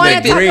get you you You in want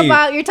the to talk green.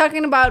 about? You're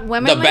talking about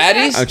women. The like that?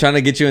 baddies? I'm trying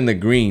to get you in the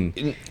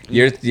green.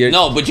 You're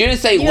No, but you didn't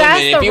say You women.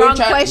 asked If the you were wrong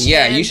trying, question.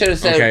 yeah, you should have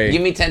said, Okay.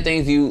 "Give me 10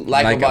 things you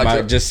like about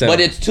your." just so. But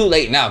it's too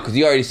late now because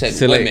you already said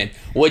Too late. women,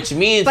 which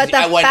means But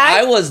the when fact-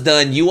 I was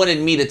done, you wanted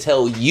me to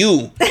tell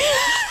you.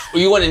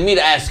 You wanted me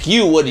to ask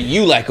you, what do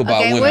you like about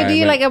Okay, women? what do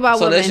you Right, like about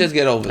So women? let's just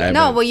get over that.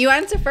 No, well, you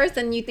answer first,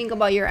 and you think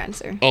about your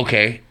answer.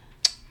 Okay.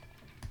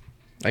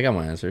 I got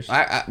my answers.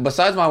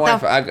 Besides my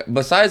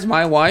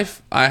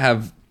wife, I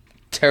have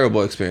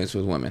terrible experience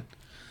with women.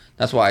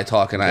 That's why I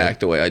talk and I act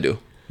the way I do.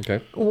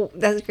 Okay. Oh,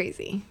 that's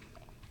crazy.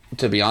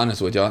 To be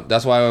honest with y'all,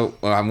 that's why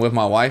when I'm with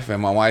my wife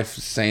and my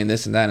wife's saying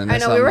this and that and I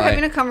this, know we I'm were like,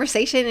 having a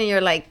conversation, and you're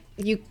like,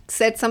 you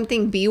said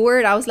something B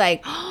word. I was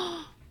like,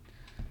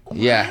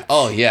 yeah,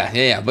 oh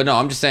yeah. But no,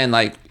 I'm just saying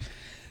like,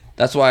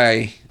 that's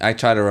why I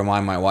try to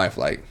remind my wife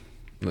like,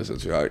 listen,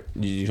 sweetheart,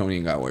 you don't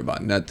even gotta worry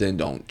about nothing.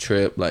 Don't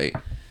trip. Like,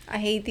 I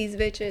hate these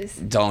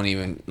bitches. don't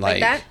even like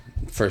that?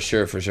 for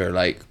sure.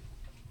 Like,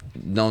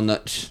 no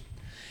nuts.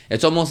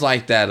 It's almost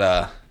like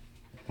that.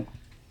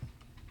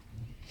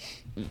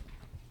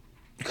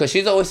 Because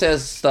she always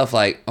says stuff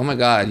like, "Oh my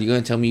God, you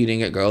gonna tell me you didn't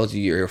get girls?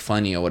 You're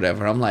funny or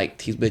whatever." I'm like,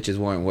 these bitches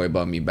weren't worried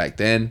about me back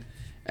then,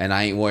 and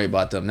I ain't worried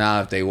about them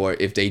now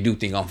if they do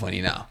think I'm funny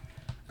now,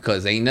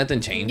 because ain't nothing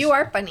changed. You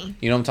are funny.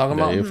 You know what I'm talking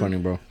Yeah, about? you're funny,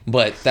 bro.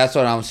 But that's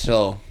what I'm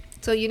so.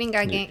 So you didn't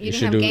got game. You didn't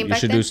should have do. game You back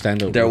should then. do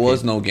stand up. There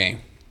was no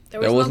game.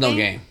 There was no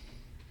game.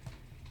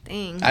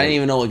 Dang. I didn't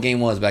even know what game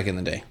was back in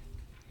the day.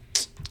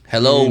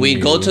 Hello,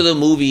 we'd go to the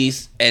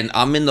movies, and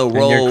I'm in the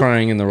row. And you're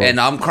crying in the row. And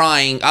I'm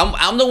crying.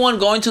 I'm the one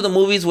going to the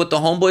movies with the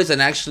homeboys and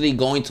actually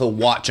going to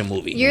watch a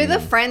movie. You're the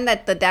friend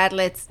that the dad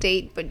lets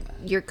date, but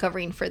you're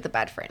covering for the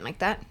bad friend, like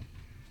that.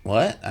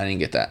 What? I didn't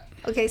get that.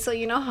 Okay, so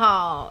you know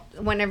how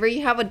whenever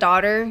you have a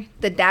daughter,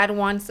 the dad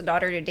wants the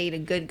daughter to date a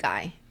good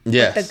guy.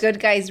 Yes. But the good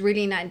guy is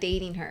really not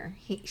dating her.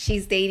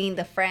 She's dating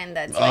the friend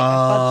that's like a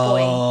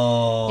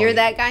fuckboy. You're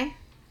that guy?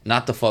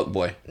 Not the fuck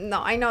boy.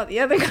 No, I know the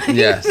other guy.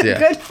 Yes, The yeah.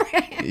 good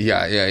friend.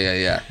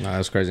 Yeah. Nah,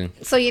 that's crazy.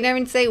 So you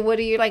never say, what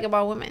do you like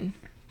about women?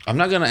 I'm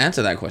not gonna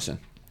answer that question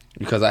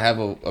because I have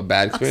a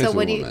bad experience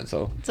with women.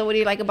 So what do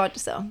you like about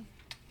Giselle?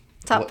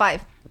 Top What?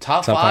 5.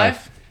 top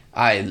five.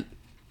 I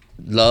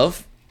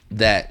love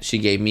that she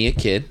gave me a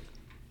kid.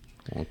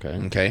 Okay.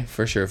 Okay,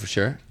 for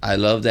sure. I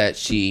love that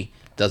she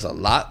does a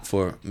lot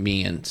for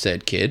me and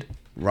said kid,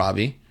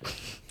 Robbie.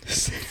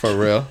 For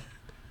real.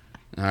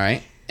 All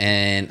right.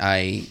 And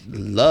I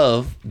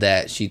love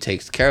that she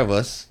takes care of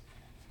us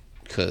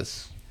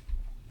because,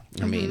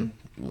 I mean,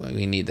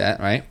 we need that,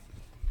 right?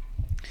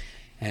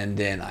 And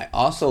then I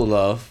also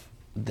love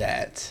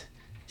that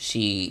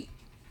she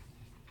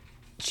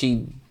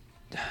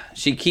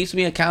keeps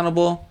me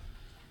accountable.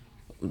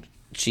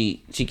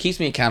 She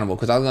keeps me accountable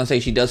because I was gonna say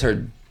she does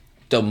her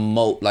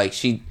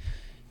she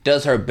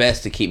does her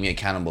best to keep me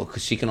accountable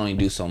because she can only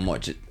do so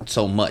much.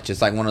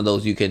 It's like one of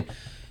those, you can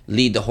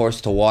lead the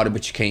horse to water,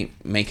 but you can't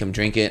make him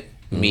drink it.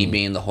 Me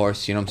being the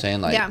horse, you know what I'm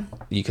saying? Like, Yeah.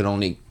 she can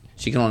only,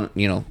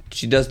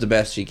 she does the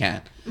best she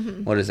can.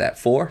 What is that?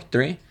 4,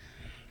 3?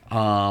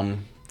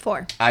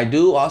 4. I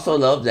do also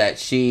love that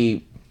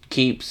she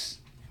keeps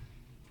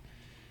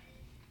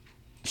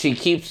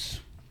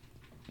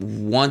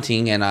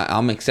wanting, and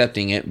I'm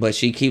accepting it, but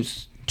she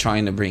keeps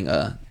trying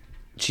to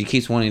she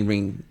keeps wanting to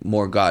bring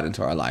more God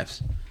into our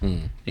lives. You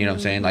know what I'm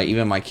saying? Like,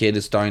 even my kid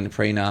is starting to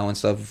pray now and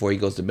stuff before he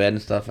goes to bed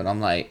and stuff, and I'm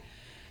like,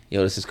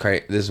 yo, this is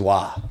crazy. This is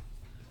wow.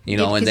 You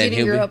know, and then you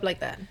didn't grow up like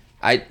that.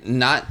 I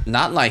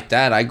not like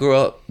that. I grew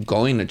up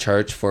going to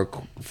church for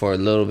a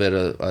little bit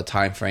of a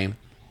time frame,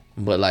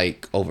 but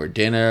like over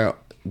dinner,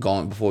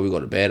 going before we go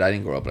to bed, I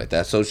didn't grow up like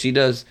that. So she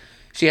has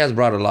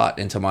brought a lot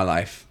into my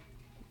life.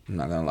 I'm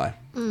not gonna lie,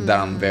 that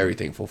I'm very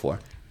thankful for.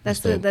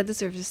 That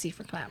deserves a C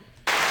for clap.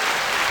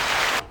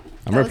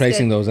 I'm That was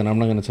replacing good. those, and I'm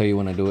not gonna tell you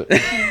when I do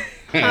it.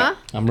 Huh?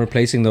 I'm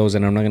replacing those,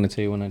 and I'm not gonna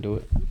tell you when I do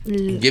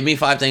it. Give me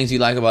 5 things you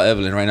like about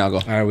Evelyn right now. Go.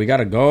 All right, we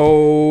gotta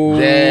go.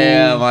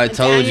 Damn, I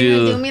told Damn, you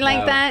do you. me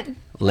like that.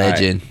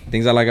 Legend. All right,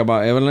 things I like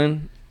about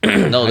Evelyn. No,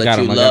 I that got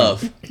you 'em, I got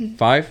love. 'em.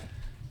 5?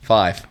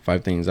 5.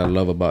 5 things I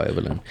love about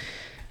Evelyn.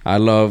 I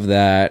love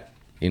that,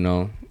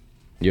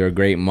 you're a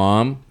great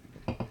mom.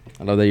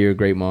 I love that you're a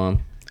great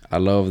mom. I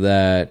love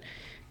that,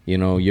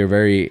 you're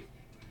very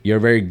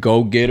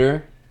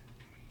go-getter.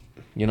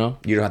 You don't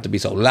have to be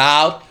so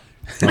loud.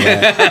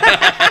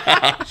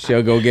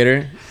 She'll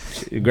go-getter.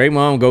 Great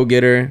mom,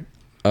 go-getter.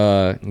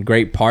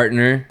 Great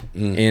partner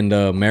in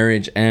the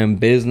marriage and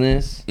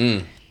business.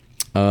 That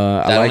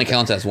I only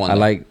counts as one. I though.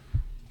 like.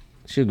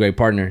 She's a great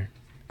partner.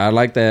 I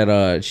like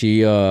that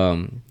she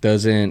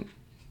doesn't.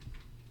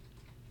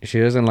 She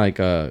doesn't like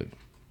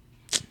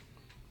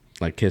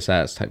kiss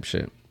ass type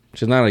shit.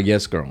 She's not a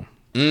yes girl.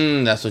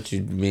 That's what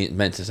you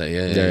meant to say.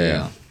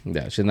 Yeah.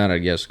 She's not a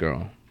yes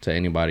girl to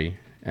anybody,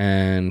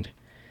 and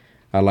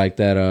I like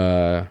that.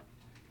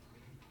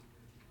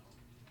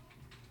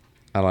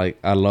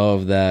 I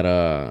love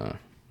that.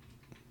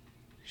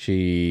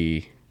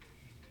 She.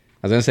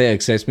 I was gonna say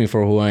accepts me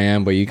for who I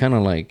am, but you kind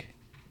of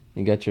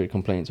you got your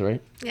complaints,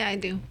 right? Yeah, I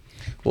do.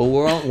 Well,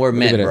 we're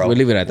men, bro. We'll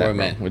leave it at that. We're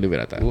Bro. men. We'll leave it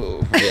at that.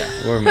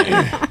 Yeah, we're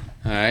men.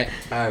 All right.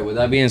 All right. With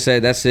that being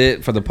said, that's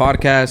it for the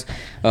podcast.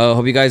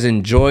 Hope you guys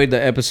enjoyed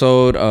the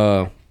episode.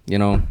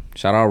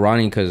 Shout out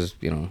Ronnie because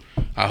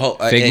I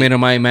hope figment of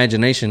my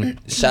imagination.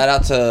 Shout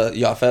out to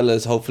y'all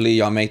fellas. Hopefully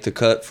y'all make the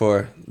cut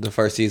for the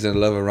first season of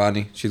Love and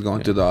Ronnie. She's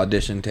going through the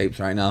audition tapes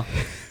right now.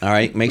 All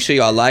right. Make sure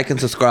y'all like and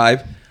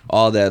subscribe.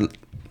 All that.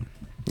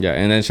 Yeah,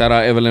 and then shout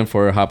out Evelyn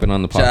for hopping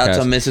on the podcast. Shout out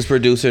to Mrs.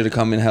 Producer to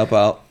come and help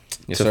out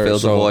Yes, to sir. fill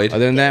the void.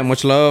 Other than that,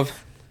 much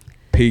love.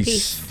 Peace.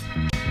 Peace.